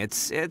thank me.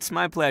 It's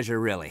my pleasure,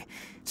 really.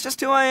 It's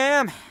just who I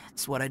am.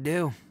 It's what I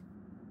do.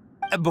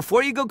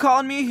 Before you go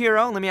calling me a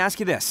hero, let me ask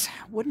you this.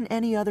 Wouldn't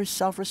any other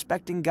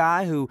self-respecting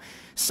guy who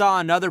saw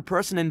another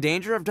person in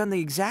danger have done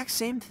the exact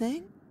same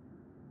thing?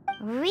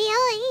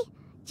 Really?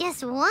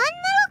 Just one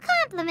little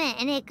compliment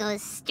and it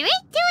goes straight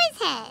to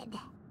his head.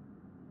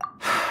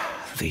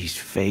 These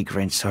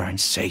vagrants are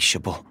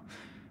insatiable.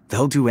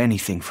 They'll do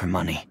anything for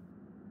money.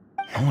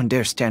 No one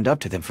dares stand up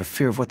to them for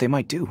fear of what they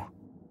might do.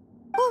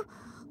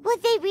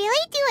 Would they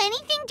really do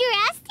anything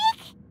drastic?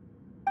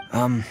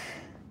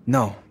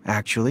 No,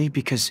 actually,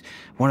 because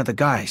one of the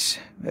guys,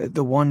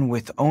 the one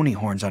with Oni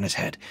horns on his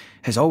head,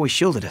 has always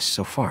shielded us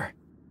so far.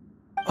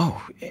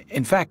 Oh,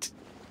 in fact,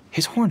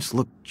 his horns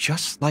look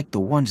just like the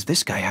ones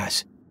this guy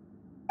has.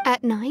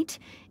 At night,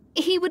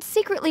 he would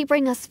secretly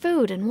bring us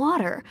food and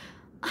water.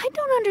 I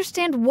don't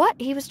understand what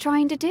he was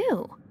trying to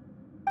do.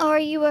 Are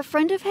you a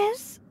friend of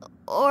his?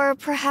 Or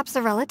perhaps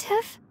a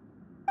relative?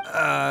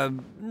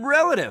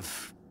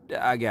 Relative,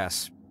 I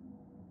guess.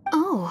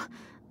 Oh,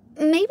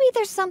 maybe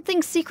there's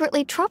something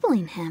secretly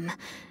troubling him.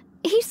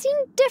 He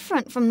seemed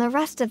different from the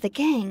rest of the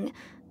gang.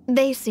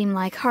 They seem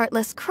like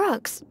heartless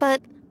crooks,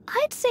 but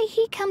I'd say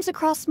he comes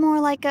across more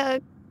like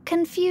a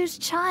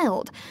confused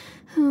child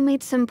who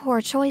made some poor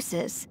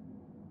choices.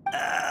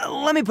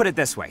 Let me put it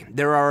this way.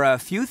 There are a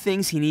few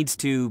things he needs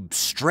to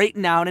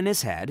straighten out in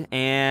his head,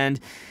 and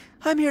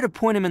I'm here to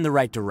point him in the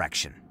right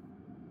direction.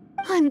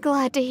 I'm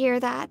glad to hear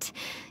that.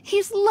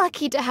 He's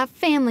lucky to have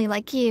family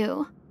like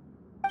you.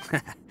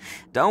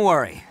 Don't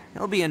worry.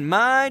 He'll be in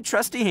my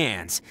trusty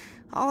hands.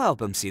 I'll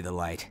help him see the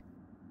light.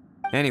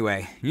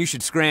 Anyway, you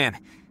should scram.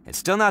 It's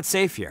still not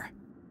safe here.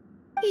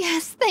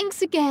 Yes,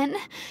 thanks again.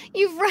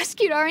 You've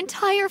rescued our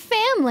entire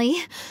family.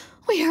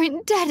 We are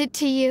indebted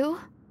to you.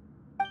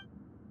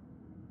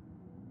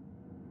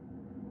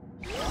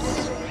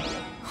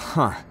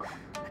 Huh.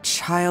 A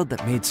child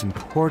that made some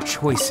poor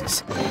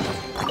choices.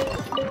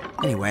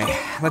 Anyway,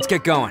 let's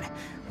get going,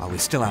 while we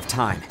still have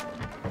time.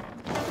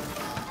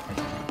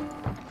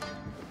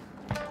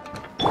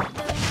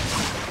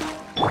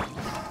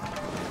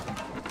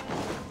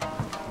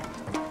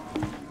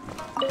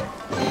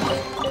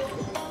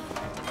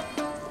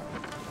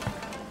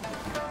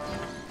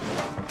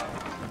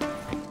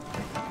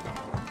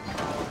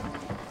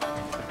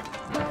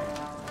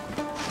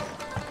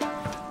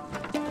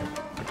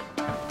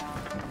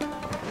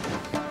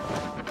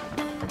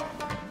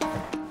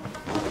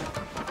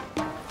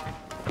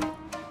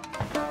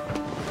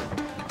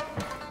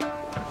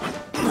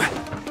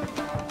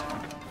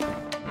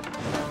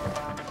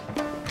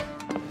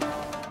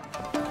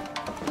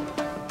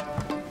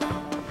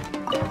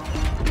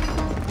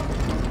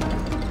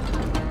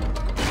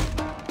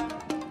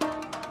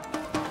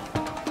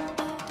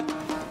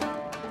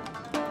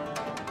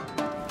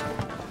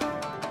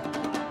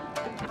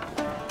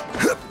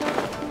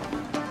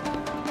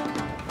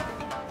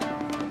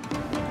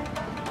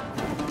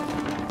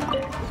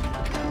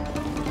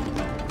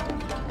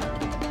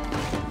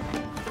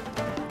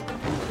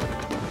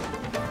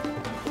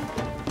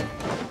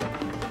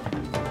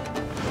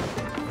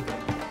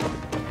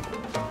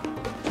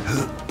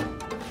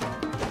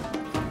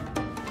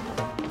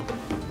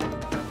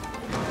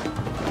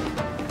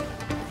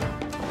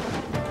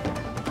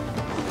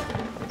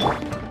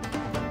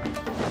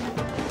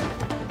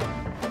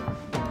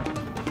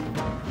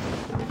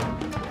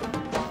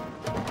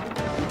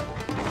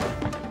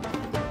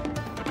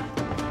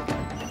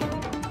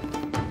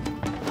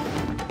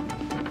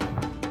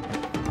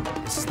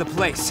 the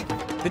place.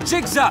 The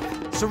jig's up.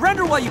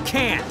 Surrender while you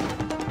can.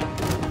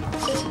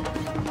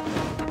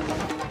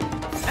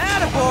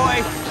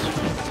 Attaboy!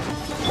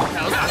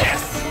 How's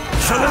this?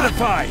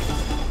 Solidify!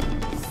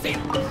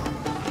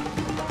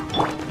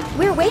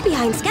 We're way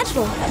behind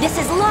schedule. This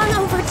is long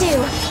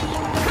overdue.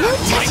 No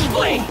touching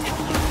blade.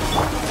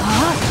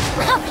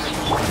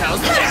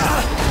 How's this?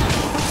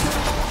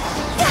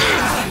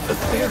 The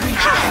fairy.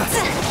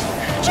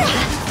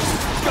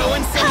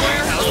 Going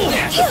somewhere? How's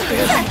this?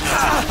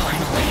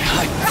 Finally,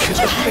 I get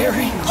the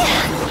fairy.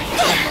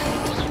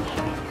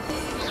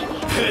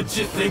 Bet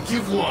you think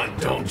you've won,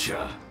 don't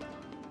ya?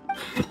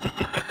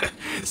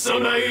 So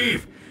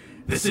naive.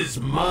 This is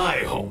my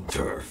home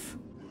turf.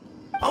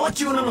 I'll let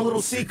you in on a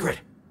little secret.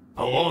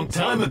 A long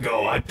time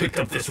ago, I picked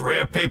up this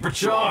rare paper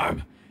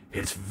charm.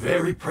 It's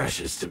very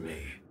precious to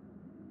me.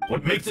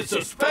 What makes it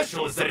so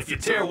special is that if you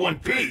tear one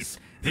piece,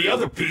 the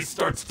other piece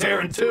starts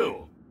tearing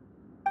too.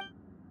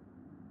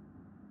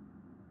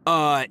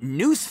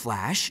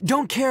 Newsflash,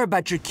 don't care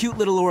about your cute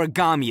little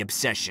origami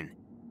obsession.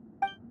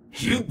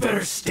 You'd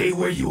better stay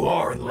where you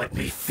are and let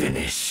me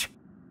finish.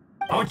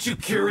 Aren't you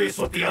curious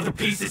what the other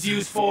piece is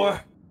used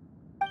for?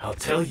 I'll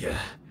tell you.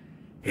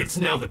 It's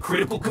now the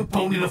critical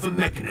component of a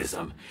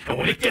mechanism, and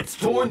when it gets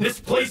torn, this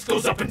place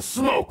goes up in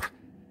smoke.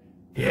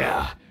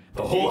 Yeah,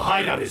 the whole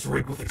hideout is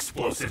rigged with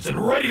explosives and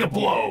ready to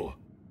blow.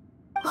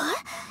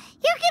 What?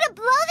 You're gonna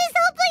blow this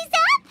whole place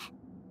up?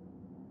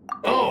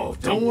 Oh,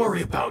 don't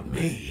worry about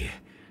me.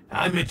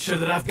 I made sure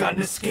that I've got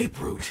an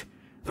escape route.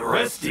 The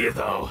rest of you,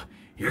 though,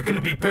 you're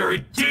gonna be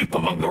buried deep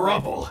among the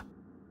rubble.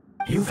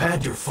 You've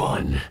had your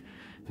fun.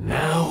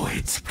 Now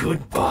it's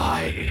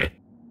goodbye.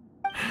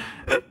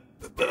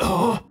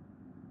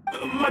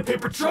 My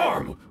paper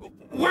charm!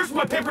 Where's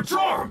my paper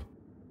charm?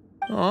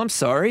 Oh, I'm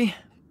sorry.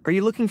 Are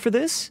you looking for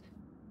this?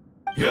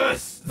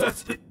 Yes,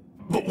 that's it.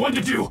 But when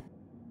did you...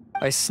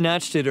 I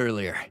snatched it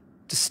earlier,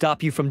 to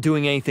stop you from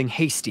doing anything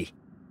hasty.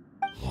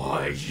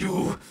 Why,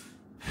 you...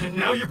 And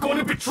now you're going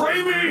to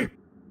betray me?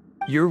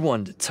 You're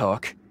one to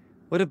talk.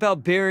 What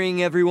about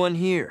burying everyone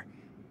here?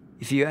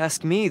 If you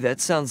ask me, that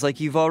sounds like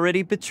you've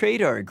already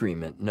betrayed our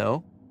agreement,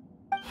 no?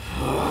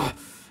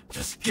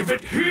 Just give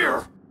it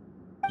here!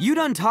 You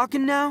done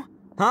talking now?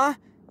 Huh?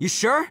 You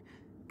sure?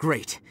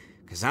 Great,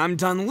 because I'm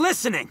done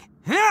listening!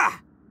 Ah!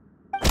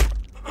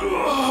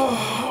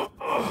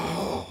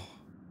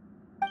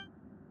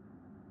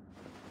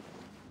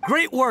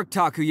 Great work,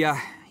 Takuya.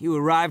 You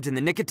arrived in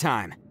the nick of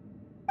time.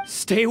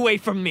 Stay away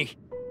from me!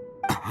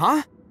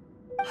 Huh?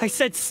 I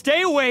said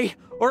stay away,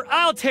 or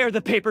I'll tear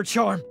the paper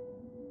charm!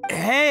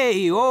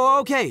 Hey, oh,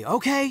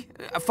 okay.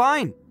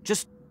 Fine.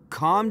 Just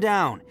calm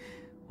down.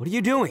 What are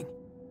you doing?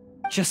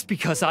 Just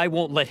because I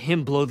won't let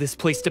him blow this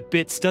place to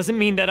bits doesn't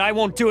mean that I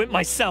won't do it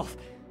myself.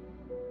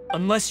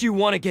 Unless you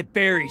want to get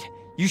buried,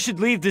 you should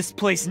leave this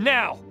place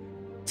now.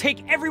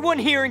 Take everyone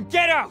here and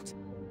get out!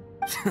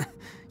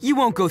 You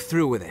won't go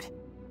through with it.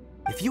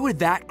 If you were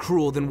that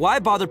cruel, then why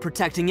bother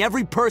protecting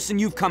every person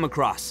you've come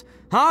across?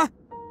 Huh?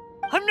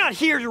 I'm not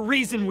here to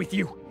reason with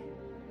you.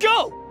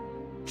 Go!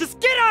 Just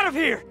get out of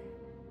here!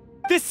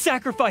 This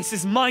sacrifice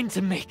is mine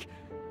to make.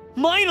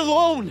 Mine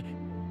alone!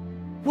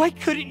 Why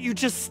couldn't you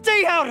just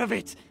stay out of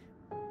it?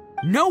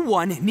 No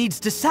one needs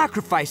to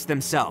sacrifice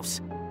themselves.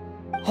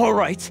 All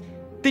right,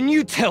 then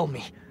you tell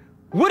me.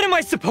 What am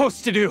I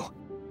supposed to do?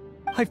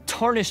 I've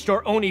tarnished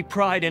our Oni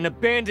pride and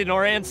abandoned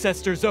our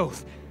ancestors'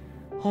 oath.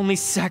 Only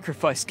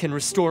sacrifice can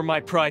restore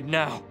my pride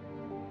now.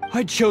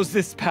 I chose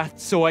this path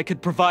so I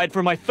could provide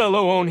for my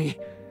fellow Oni.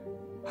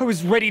 I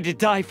was ready to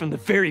die from the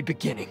very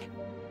beginning.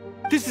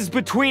 This is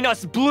between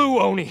us Blue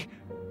Oni.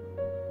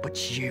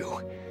 But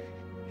you...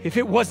 If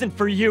it wasn't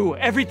for you,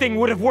 everything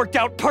would have worked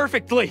out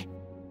perfectly!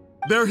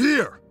 They're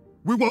here!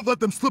 We won't let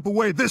them slip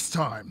away this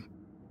time!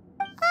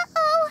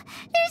 Uh-oh!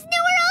 There's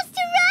nowhere else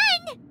to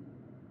run!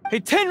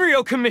 Hey,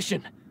 Tenryo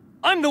Commission!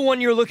 I'm the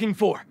one you're looking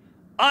for.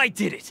 I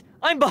did it.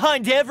 I'm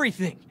behind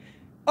everything.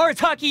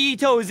 Arataki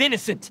Itto is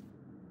innocent.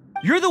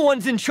 You're the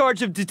ones in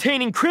charge of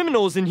detaining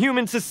criminals in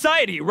human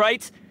society,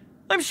 right?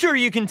 I'm sure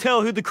you can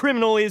tell who the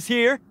criminal is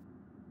here.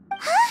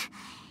 Huh?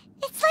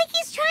 It's like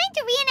he's trying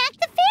to reenact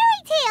the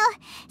fairy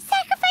tale,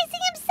 sacrificing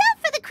himself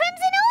for the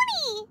Crimson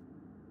Oni!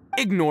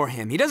 Ignore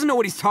him. He doesn't know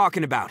what he's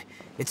talking about.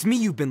 It's me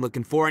you've been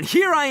looking for, and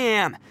here I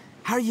am!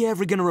 How are you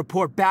ever gonna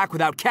report back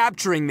without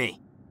capturing me?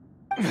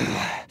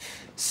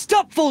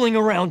 Stop fooling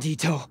around,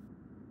 Itto!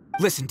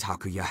 Listen,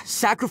 Takuya,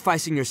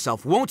 sacrificing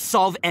yourself won't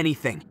solve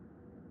anything.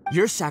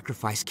 Your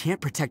sacrifice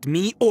can't protect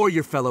me or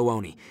your fellow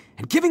Oni,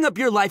 and giving up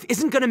your life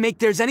isn't gonna make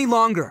theirs any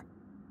longer.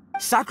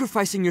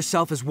 Sacrificing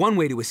yourself is one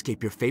way to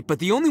escape your fate, but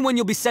the only one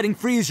you'll be setting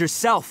free is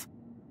yourself.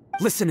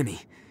 Listen to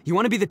me. You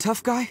want to be the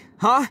tough guy?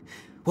 Huh?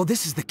 Well,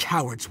 this is the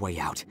coward's way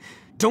out.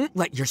 Don't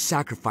let your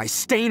sacrifice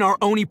stain our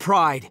Oni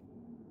pride.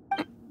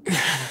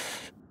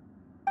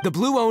 The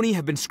Blue Oni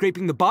have been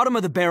scraping the bottom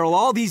of the barrel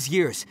all these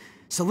years,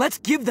 so let's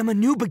give them a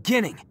new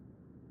beginning.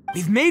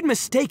 We've made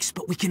mistakes,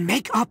 but we can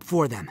make up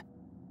for them.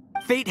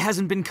 Fate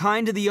hasn't been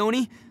kind to the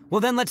Oni?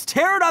 Well then let's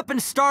tear it up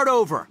and start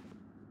over.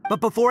 But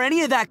before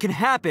any of that can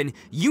happen,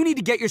 you need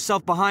to get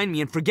yourself behind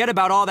me and forget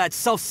about all that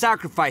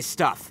self-sacrifice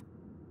stuff.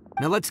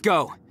 Now let's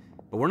go.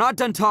 But we're not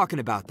done talking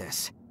about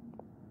this.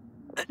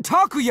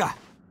 Takuya!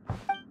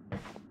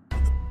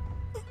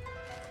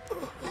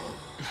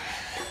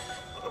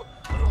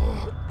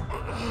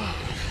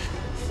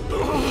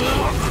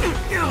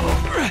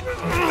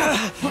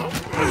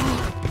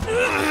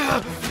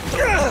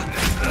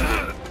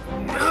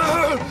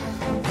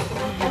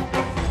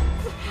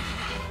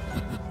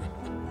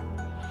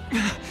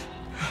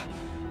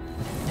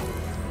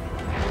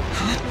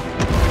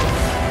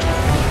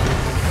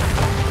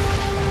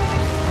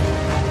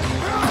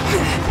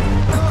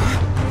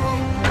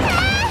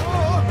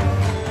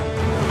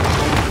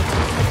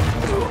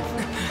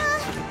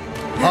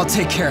 I'll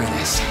take care of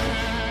this.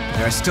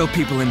 There are still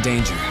people in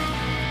danger.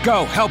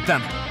 Go, help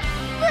them!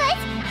 What?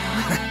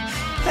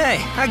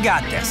 Hey, I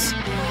got this.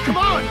 Come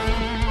on!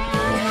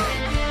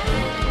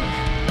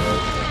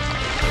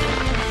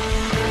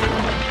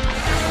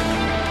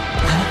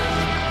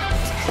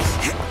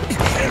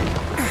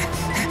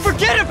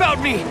 Forget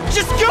about me!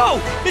 Just go!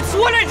 It's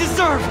what I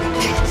deserve!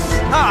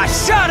 Ah,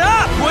 shut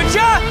up, would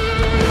ya?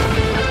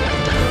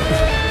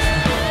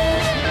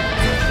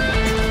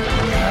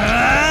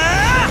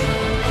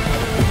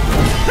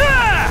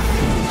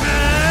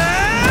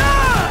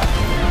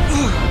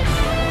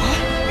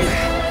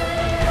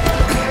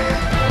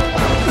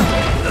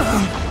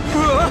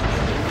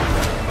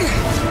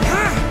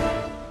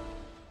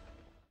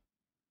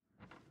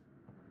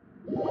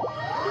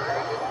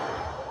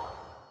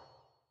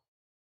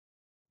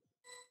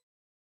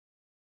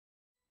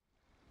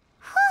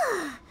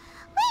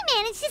 We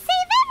managed to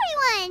save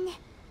everyone!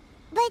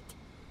 But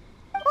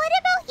what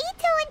about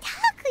Itto and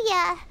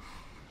Takuya?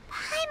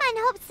 Paimon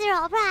hopes they're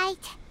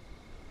alright.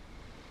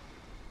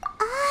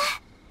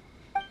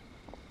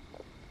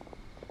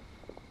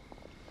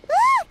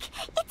 Look!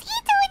 It's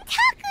Itto and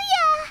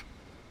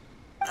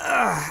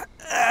Takuya!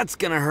 That's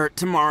gonna hurt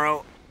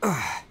tomorrow.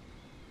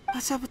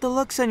 What's up with the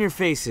looks on your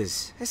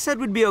faces? I said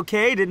we'd be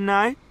okay, didn't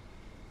I?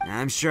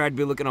 I'm sure I'd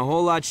be looking a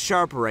whole lot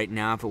sharper right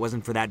now if it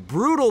wasn't for that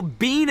brutal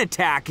bean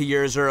attack of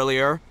yours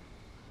earlier.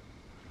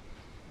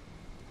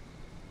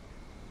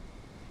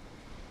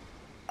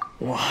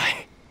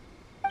 Why?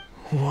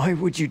 Why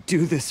would you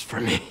do this for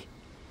me?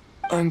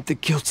 I'm the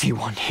guilty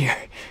one here.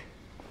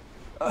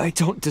 I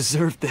don't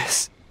deserve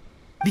this.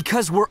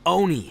 Because we're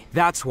Oni,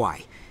 that's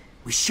why.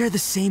 We share the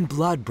same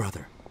blood,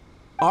 brother.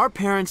 Our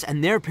parents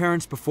and their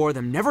parents before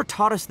them never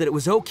taught us that it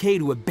was okay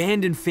to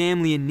abandon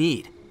family in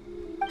need.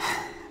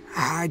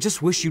 I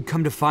just wish you'd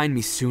come to find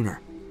me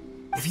sooner.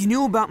 If you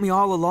knew about me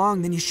all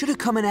along, then you should have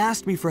come and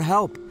asked me for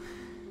help.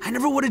 I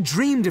never would have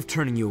dreamed of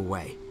turning you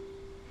away.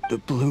 The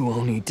Blue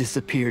Oni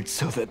disappeared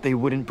so that they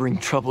wouldn't bring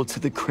trouble to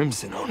the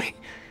Crimson Oni.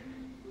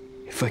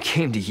 If I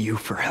came to you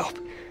for help,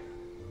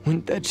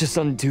 wouldn't that just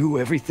undo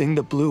everything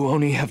the Blue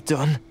Oni have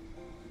done?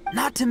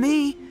 Not to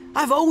me.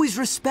 I've always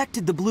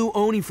respected the Blue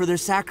Oni for their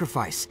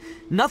sacrifice.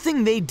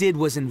 Nothing they did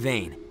was in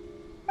vain.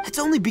 It's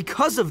only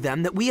because of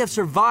them that we have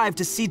survived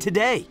to see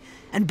today,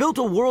 and built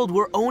a world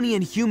where Oni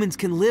and humans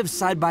can live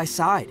side by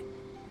side.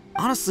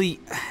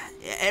 Honestly,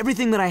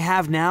 everything that I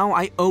have now,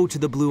 I owe to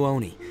the Blue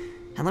Oni.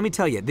 And let me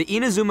tell you, the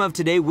Inazuma of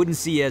today wouldn't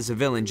see you as a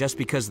villain just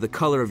because of the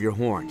color of your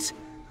horns.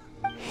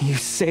 You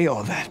say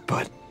all that,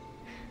 but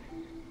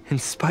in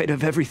spite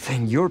of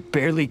everything, you're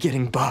barely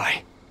getting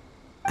by.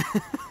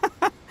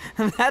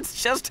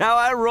 That's just how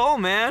I roll,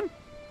 man.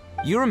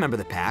 You remember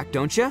the pact,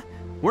 don't you?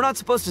 We're not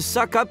supposed to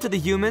suck up to the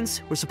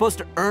humans. We're supposed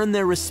to earn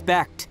their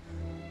respect.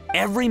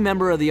 Every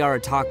member of the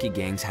Arataki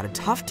gangs had a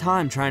tough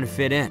time trying to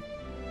fit in.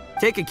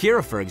 Take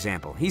Akira, for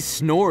example. He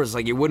snores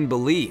like you wouldn't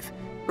believe.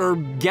 Or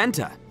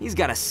Genta. He's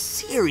got a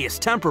serious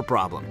temper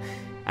problem.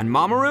 And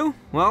Mamoru?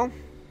 Well,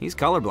 he's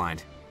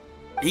colorblind.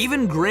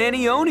 Even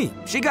Granny Oni.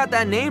 She got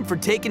that name for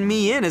taking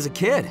me in as a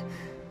kid.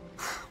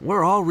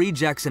 We're all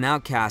rejects and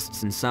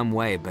outcasts in some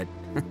way, but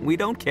we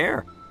don't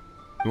care.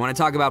 You want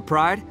to talk about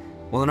pride?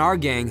 Well, in our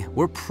gang,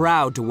 we're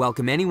proud to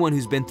welcome anyone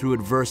who's been through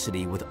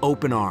adversity with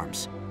open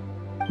arms.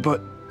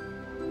 But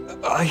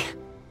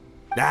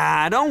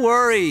don't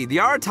worry. The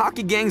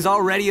Arataki gang's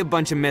already a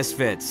bunch of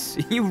misfits.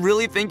 You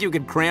really think you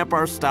could cramp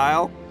our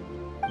style?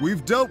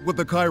 We've dealt with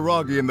the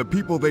Kairagi and the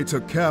people they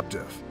took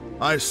captive.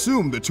 I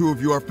assume the two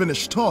of you are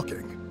finished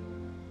talking.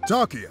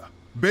 Takuya,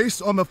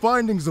 based on the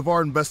findings of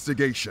our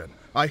investigation,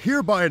 I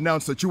hereby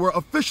announce that you are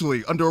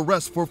officially under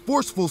arrest for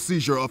forceful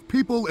seizure of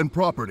people and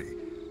property.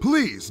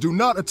 Please do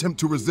not attempt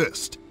to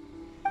resist.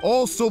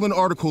 All stolen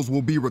articles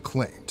will be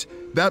reclaimed.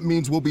 That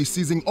means we'll be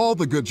seizing all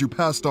the goods you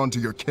passed on to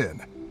your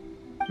kin.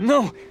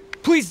 No,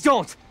 please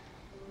don't!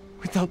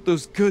 Without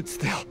those goods,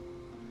 they'll...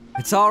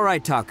 It's all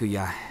right,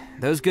 Takuya.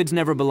 Those goods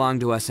never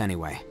belonged to us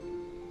anyway.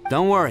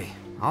 Don't worry,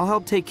 I'll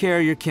help take care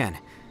of your kin.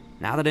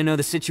 Now that I know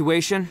the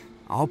situation,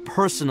 I'll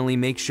personally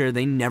make sure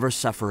they never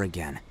suffer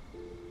again.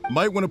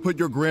 Might want to put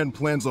your grand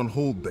plans on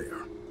hold there.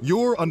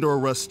 You're under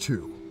arrest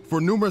too, for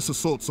numerous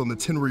assaults on the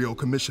Tenryou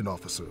Commission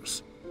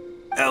officers.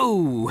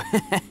 Oh,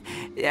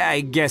 yeah,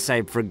 I guess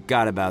I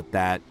forgot about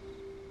that.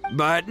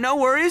 But no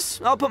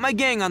worries, I'll put my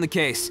gang on the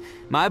case.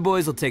 My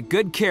boys will take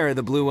good care of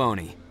the Blue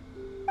Oni.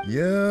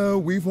 Yeah,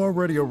 we've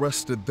already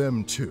arrested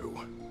them too.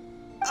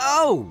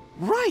 Oh,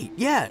 right,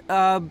 yeah,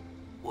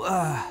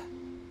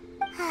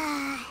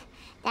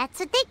 That's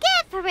what they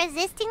get for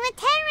resisting the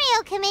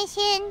Tenryou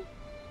Commission.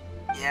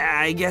 Yeah,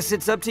 I guess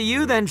it's up to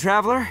you then,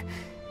 Traveler.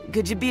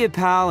 Could you be a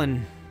pal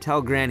and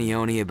tell Granny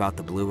Oni about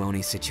the Blue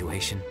Oni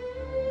situation?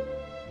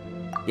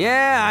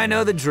 Yeah, I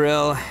know the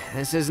drill.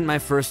 This isn't my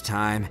first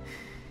time.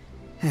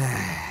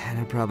 And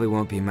it probably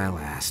won't be my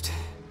last.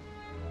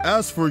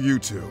 As for you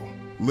two,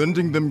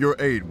 lending them your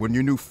aid when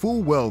you knew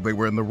full well they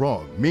were in the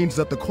wrong means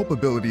that the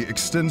culpability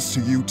extends to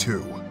you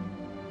too.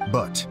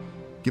 But,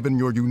 given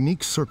your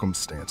unique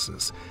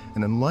circumstances,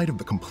 and in light of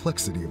the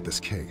complexity of this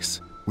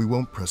case, we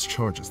won't press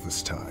charges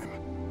this time.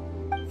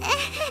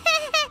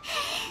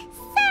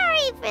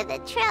 Sorry for the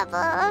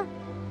trouble.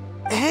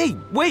 Hey,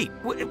 wait!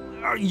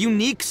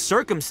 Unique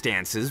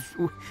circumstances?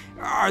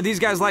 Are these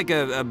guys like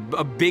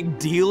a big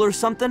deal or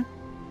something?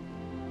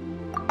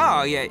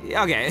 Oh,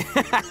 yeah, okay.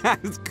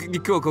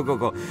 Cool.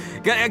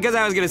 Because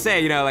I was gonna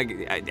say, you know,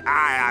 like,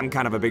 I'm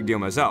kind of a big deal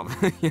myself,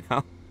 you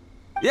know?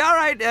 Yeah, all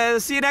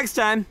right, see you next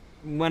time.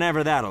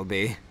 Whenever that'll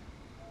be.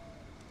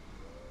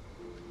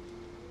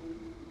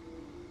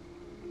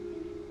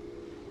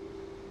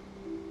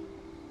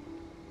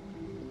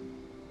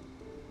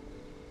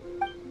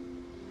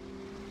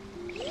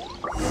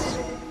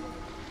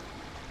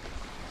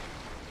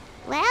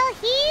 Well,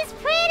 he's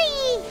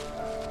pretty.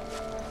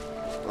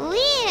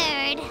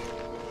 Weird.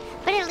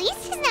 But at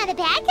least he's not a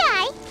bad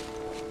guy.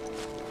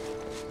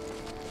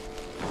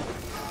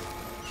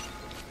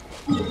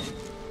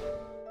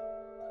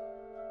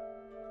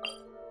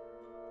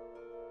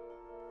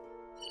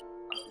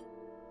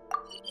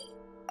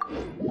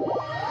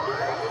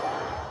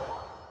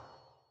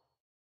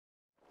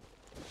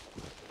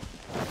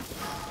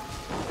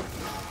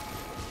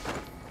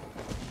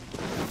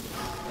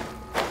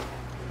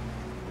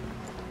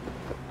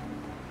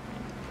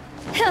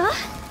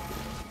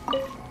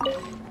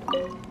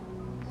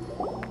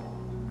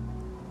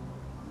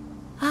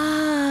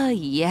 Ah,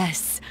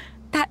 yes.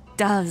 That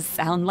does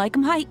sound like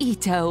my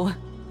Itto.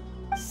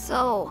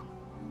 So,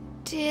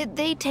 did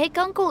they take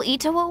Uncle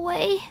Itto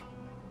away?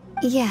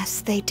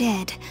 Yes, they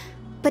did.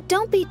 But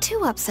don't be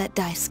too upset,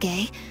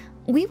 Daisuke.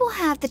 We will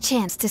have the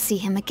chance to see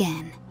him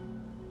again.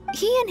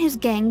 He and his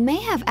gang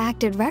may have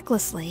acted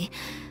recklessly,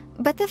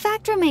 but the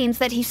fact remains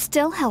that he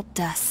still helped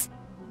us.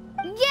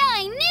 Yeah,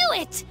 I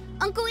knew it!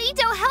 Uncle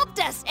Itto helped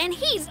us, and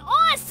he's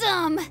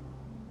awesome!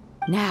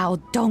 Now,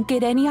 don't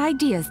get any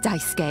ideas,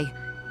 Daisuke.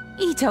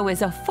 Itto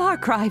is a far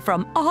cry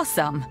from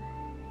awesome.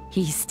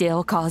 He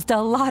still caused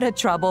a lot of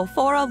trouble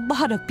for a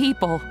lot of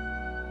people.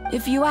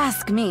 If you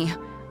ask me,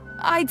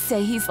 I'd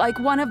say he's like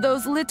one of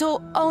those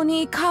little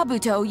Oni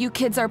Kabuto you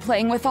kids are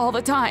playing with all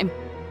the time.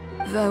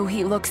 Though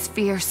he looks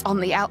fierce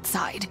on the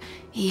outside,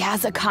 he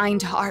has a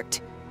kind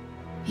heart.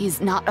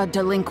 He's not a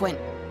delinquent,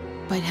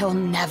 but he'll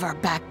never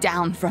back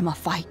down from a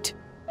fight.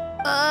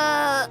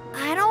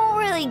 I don't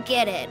really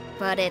get it,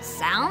 but it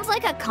sounds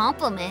like a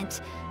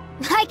compliment.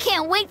 I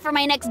can't wait for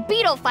my next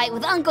beetle fight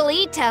with Uncle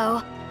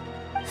Itto.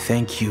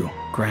 Thank you,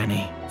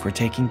 Granny, for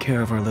taking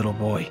care of our little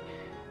boy.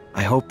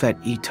 I hope that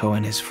Itto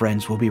and his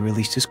friends will be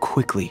released as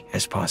quickly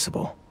as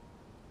possible.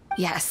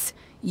 Yes,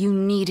 you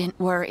needn't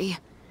worry.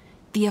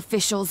 The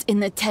officials in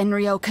the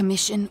Tenryou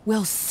Commission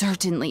will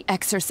certainly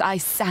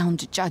exercise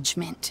sound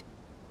judgment.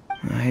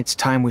 It's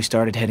time we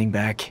started heading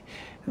back.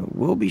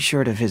 We'll be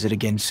sure to visit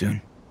again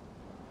soon.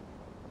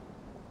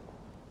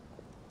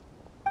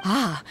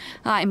 Ah,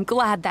 I'm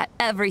glad that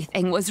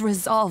everything was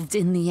resolved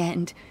in the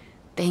end.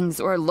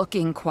 Things were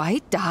looking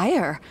quite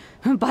dire,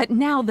 but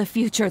now the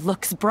future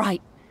looks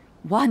bright.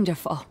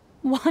 Wonderful,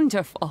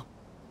 wonderful.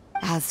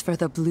 As for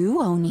the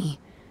Blue Oni,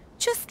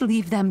 just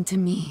leave them to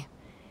me.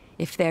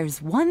 If there's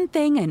one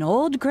thing an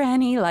old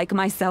granny like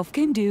myself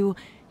can do,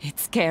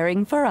 it's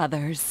caring for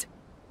others.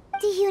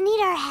 Do you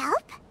need our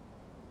help?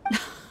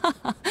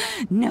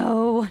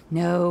 No.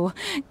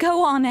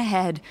 Go on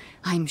ahead.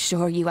 I'm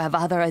sure you have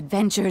other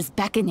adventures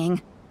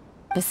beckoning.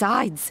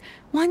 Besides,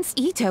 once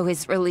Itto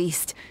is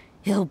released,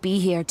 he'll be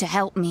here to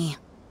help me.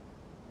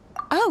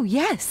 Oh,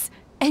 yes.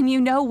 And you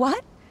know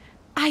what?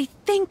 I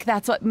think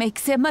that's what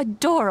makes him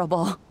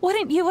adorable.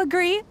 Wouldn't you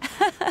agree?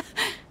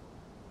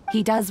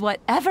 He does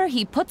whatever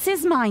he puts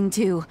his mind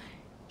to.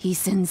 He's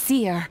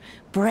sincere,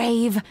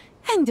 brave,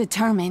 and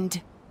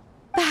determined.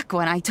 Back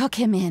when I took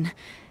him in,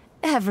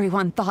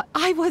 everyone thought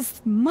I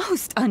was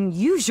most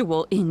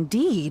unusual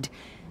indeed.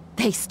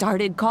 They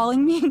started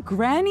calling me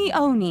Granny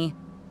Oni.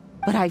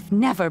 But I've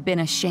never been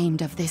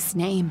ashamed of this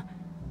name.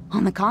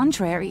 On the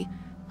contrary,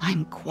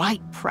 I'm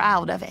quite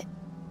proud of it.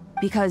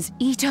 Because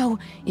Itto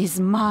is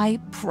my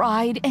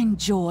pride and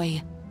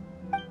joy.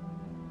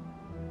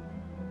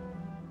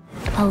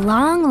 A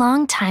long,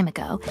 long time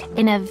ago,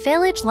 in a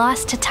village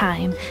lost to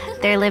time,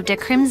 there lived a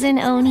Crimson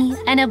Oni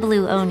and a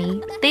Blue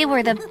Oni. They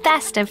were the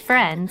best of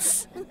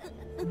friends.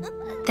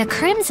 The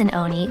Crimson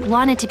Oni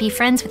wanted to be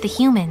friends with the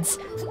humans,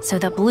 so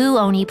the Blue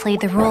Oni played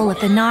the role of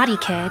the naughty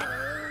kid.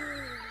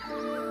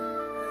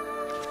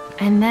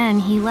 and then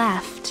he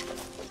left.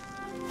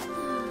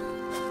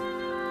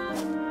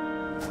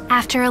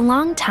 After a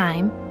long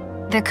time,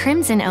 the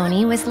Crimson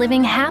Oni was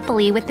living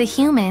happily with the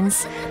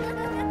humans,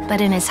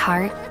 but in his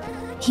heart,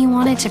 he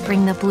wanted to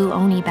bring the Blue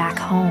Oni back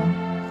home.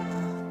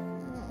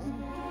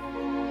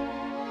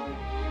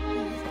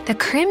 The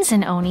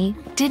Crimson Oni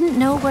didn't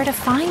know where to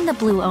find the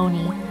Blue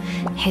Oni.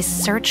 His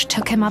search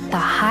took him up the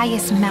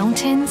highest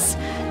mountains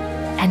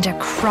and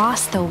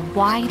across the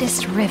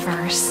widest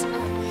rivers.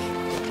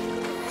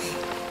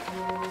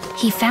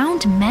 He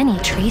found many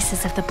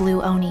traces of the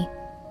Blue Oni,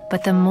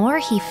 but the more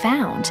he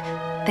found,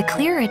 the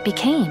clearer it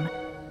became.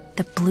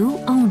 The Blue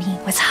Oni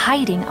was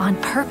hiding on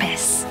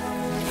purpose.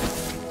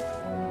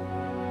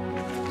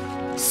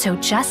 So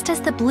just as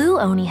the Blue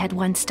Oni had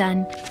once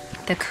done,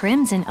 the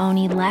Crimson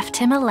Oni left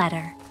him a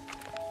letter.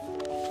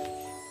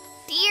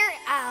 Dear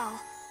Owl,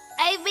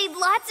 I've made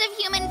lots of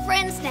human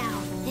friends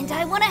now, and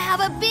I want to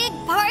have a big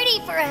party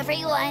for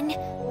everyone.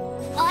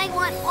 I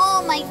want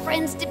all my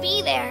friends to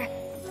be there.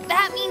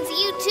 That means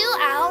you too,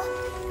 Owl.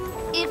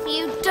 If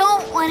you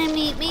don't want to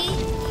meet me,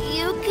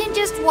 you can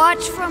just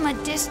watch from a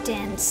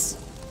distance.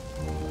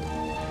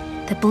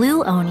 The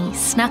Blue Oni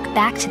snuck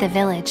back to the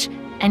village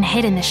and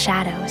hid in the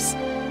shadows.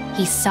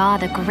 He saw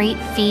the great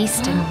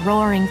feast and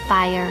roaring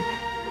fire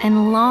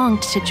and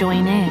longed to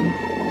join in.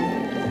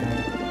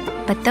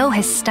 But though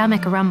his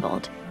stomach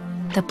rumbled,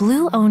 the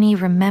Blue Oni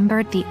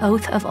remembered the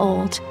oath of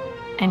old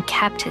and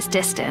kept his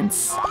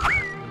distance.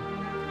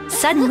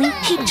 Suddenly,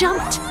 he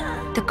jumped.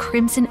 The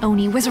Crimson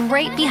Oni was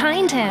right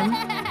behind him.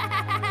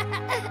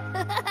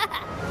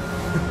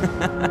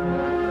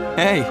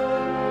 Hey,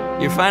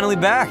 you're finally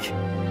back.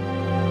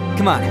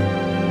 Come on,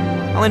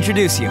 I'll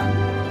introduce you.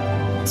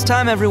 It's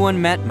time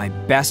everyone met my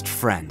best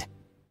friend.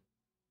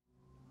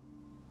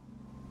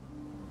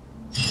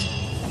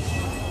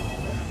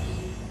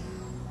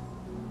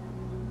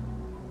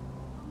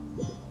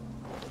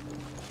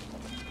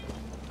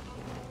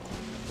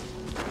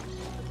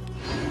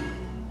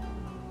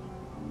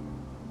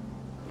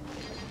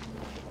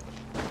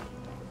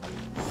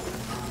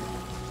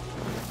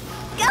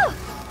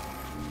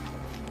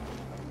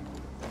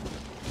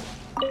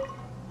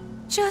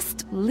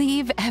 Just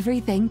leave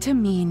everything to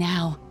me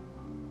now.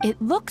 It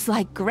looks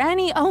like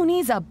Granny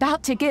Oni's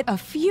about to get a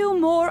few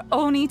more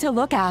Oni to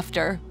look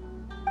after.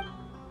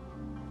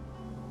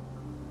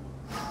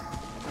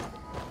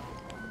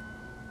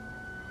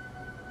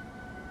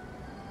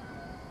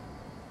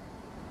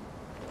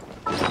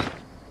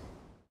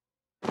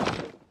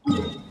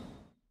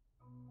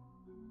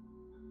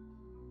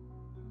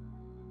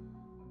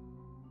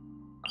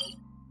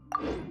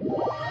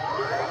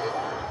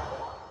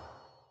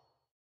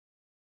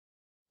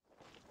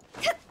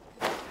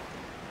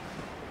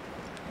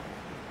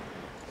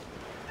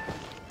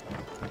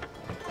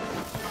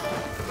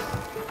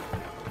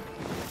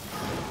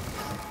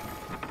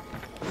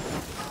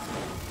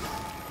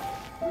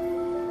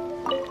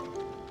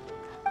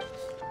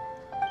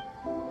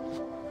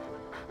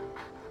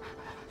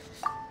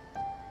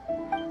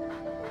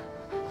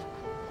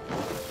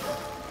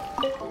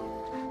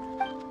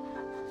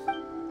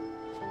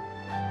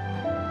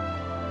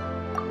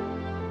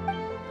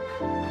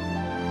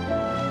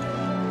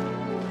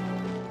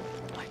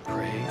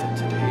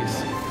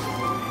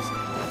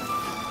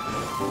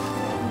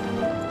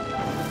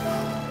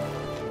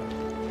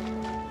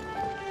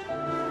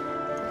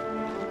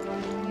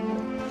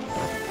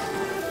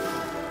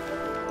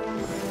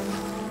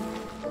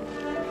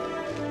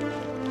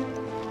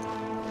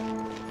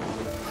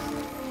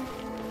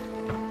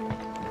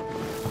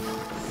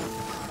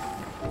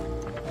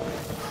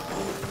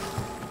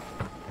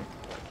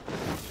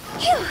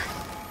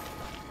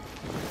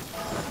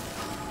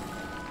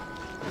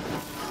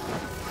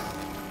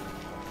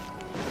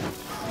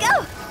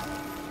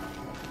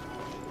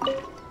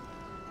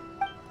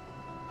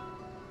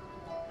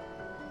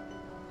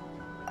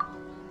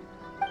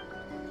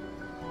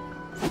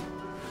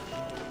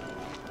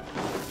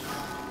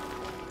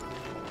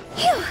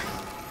 Phew!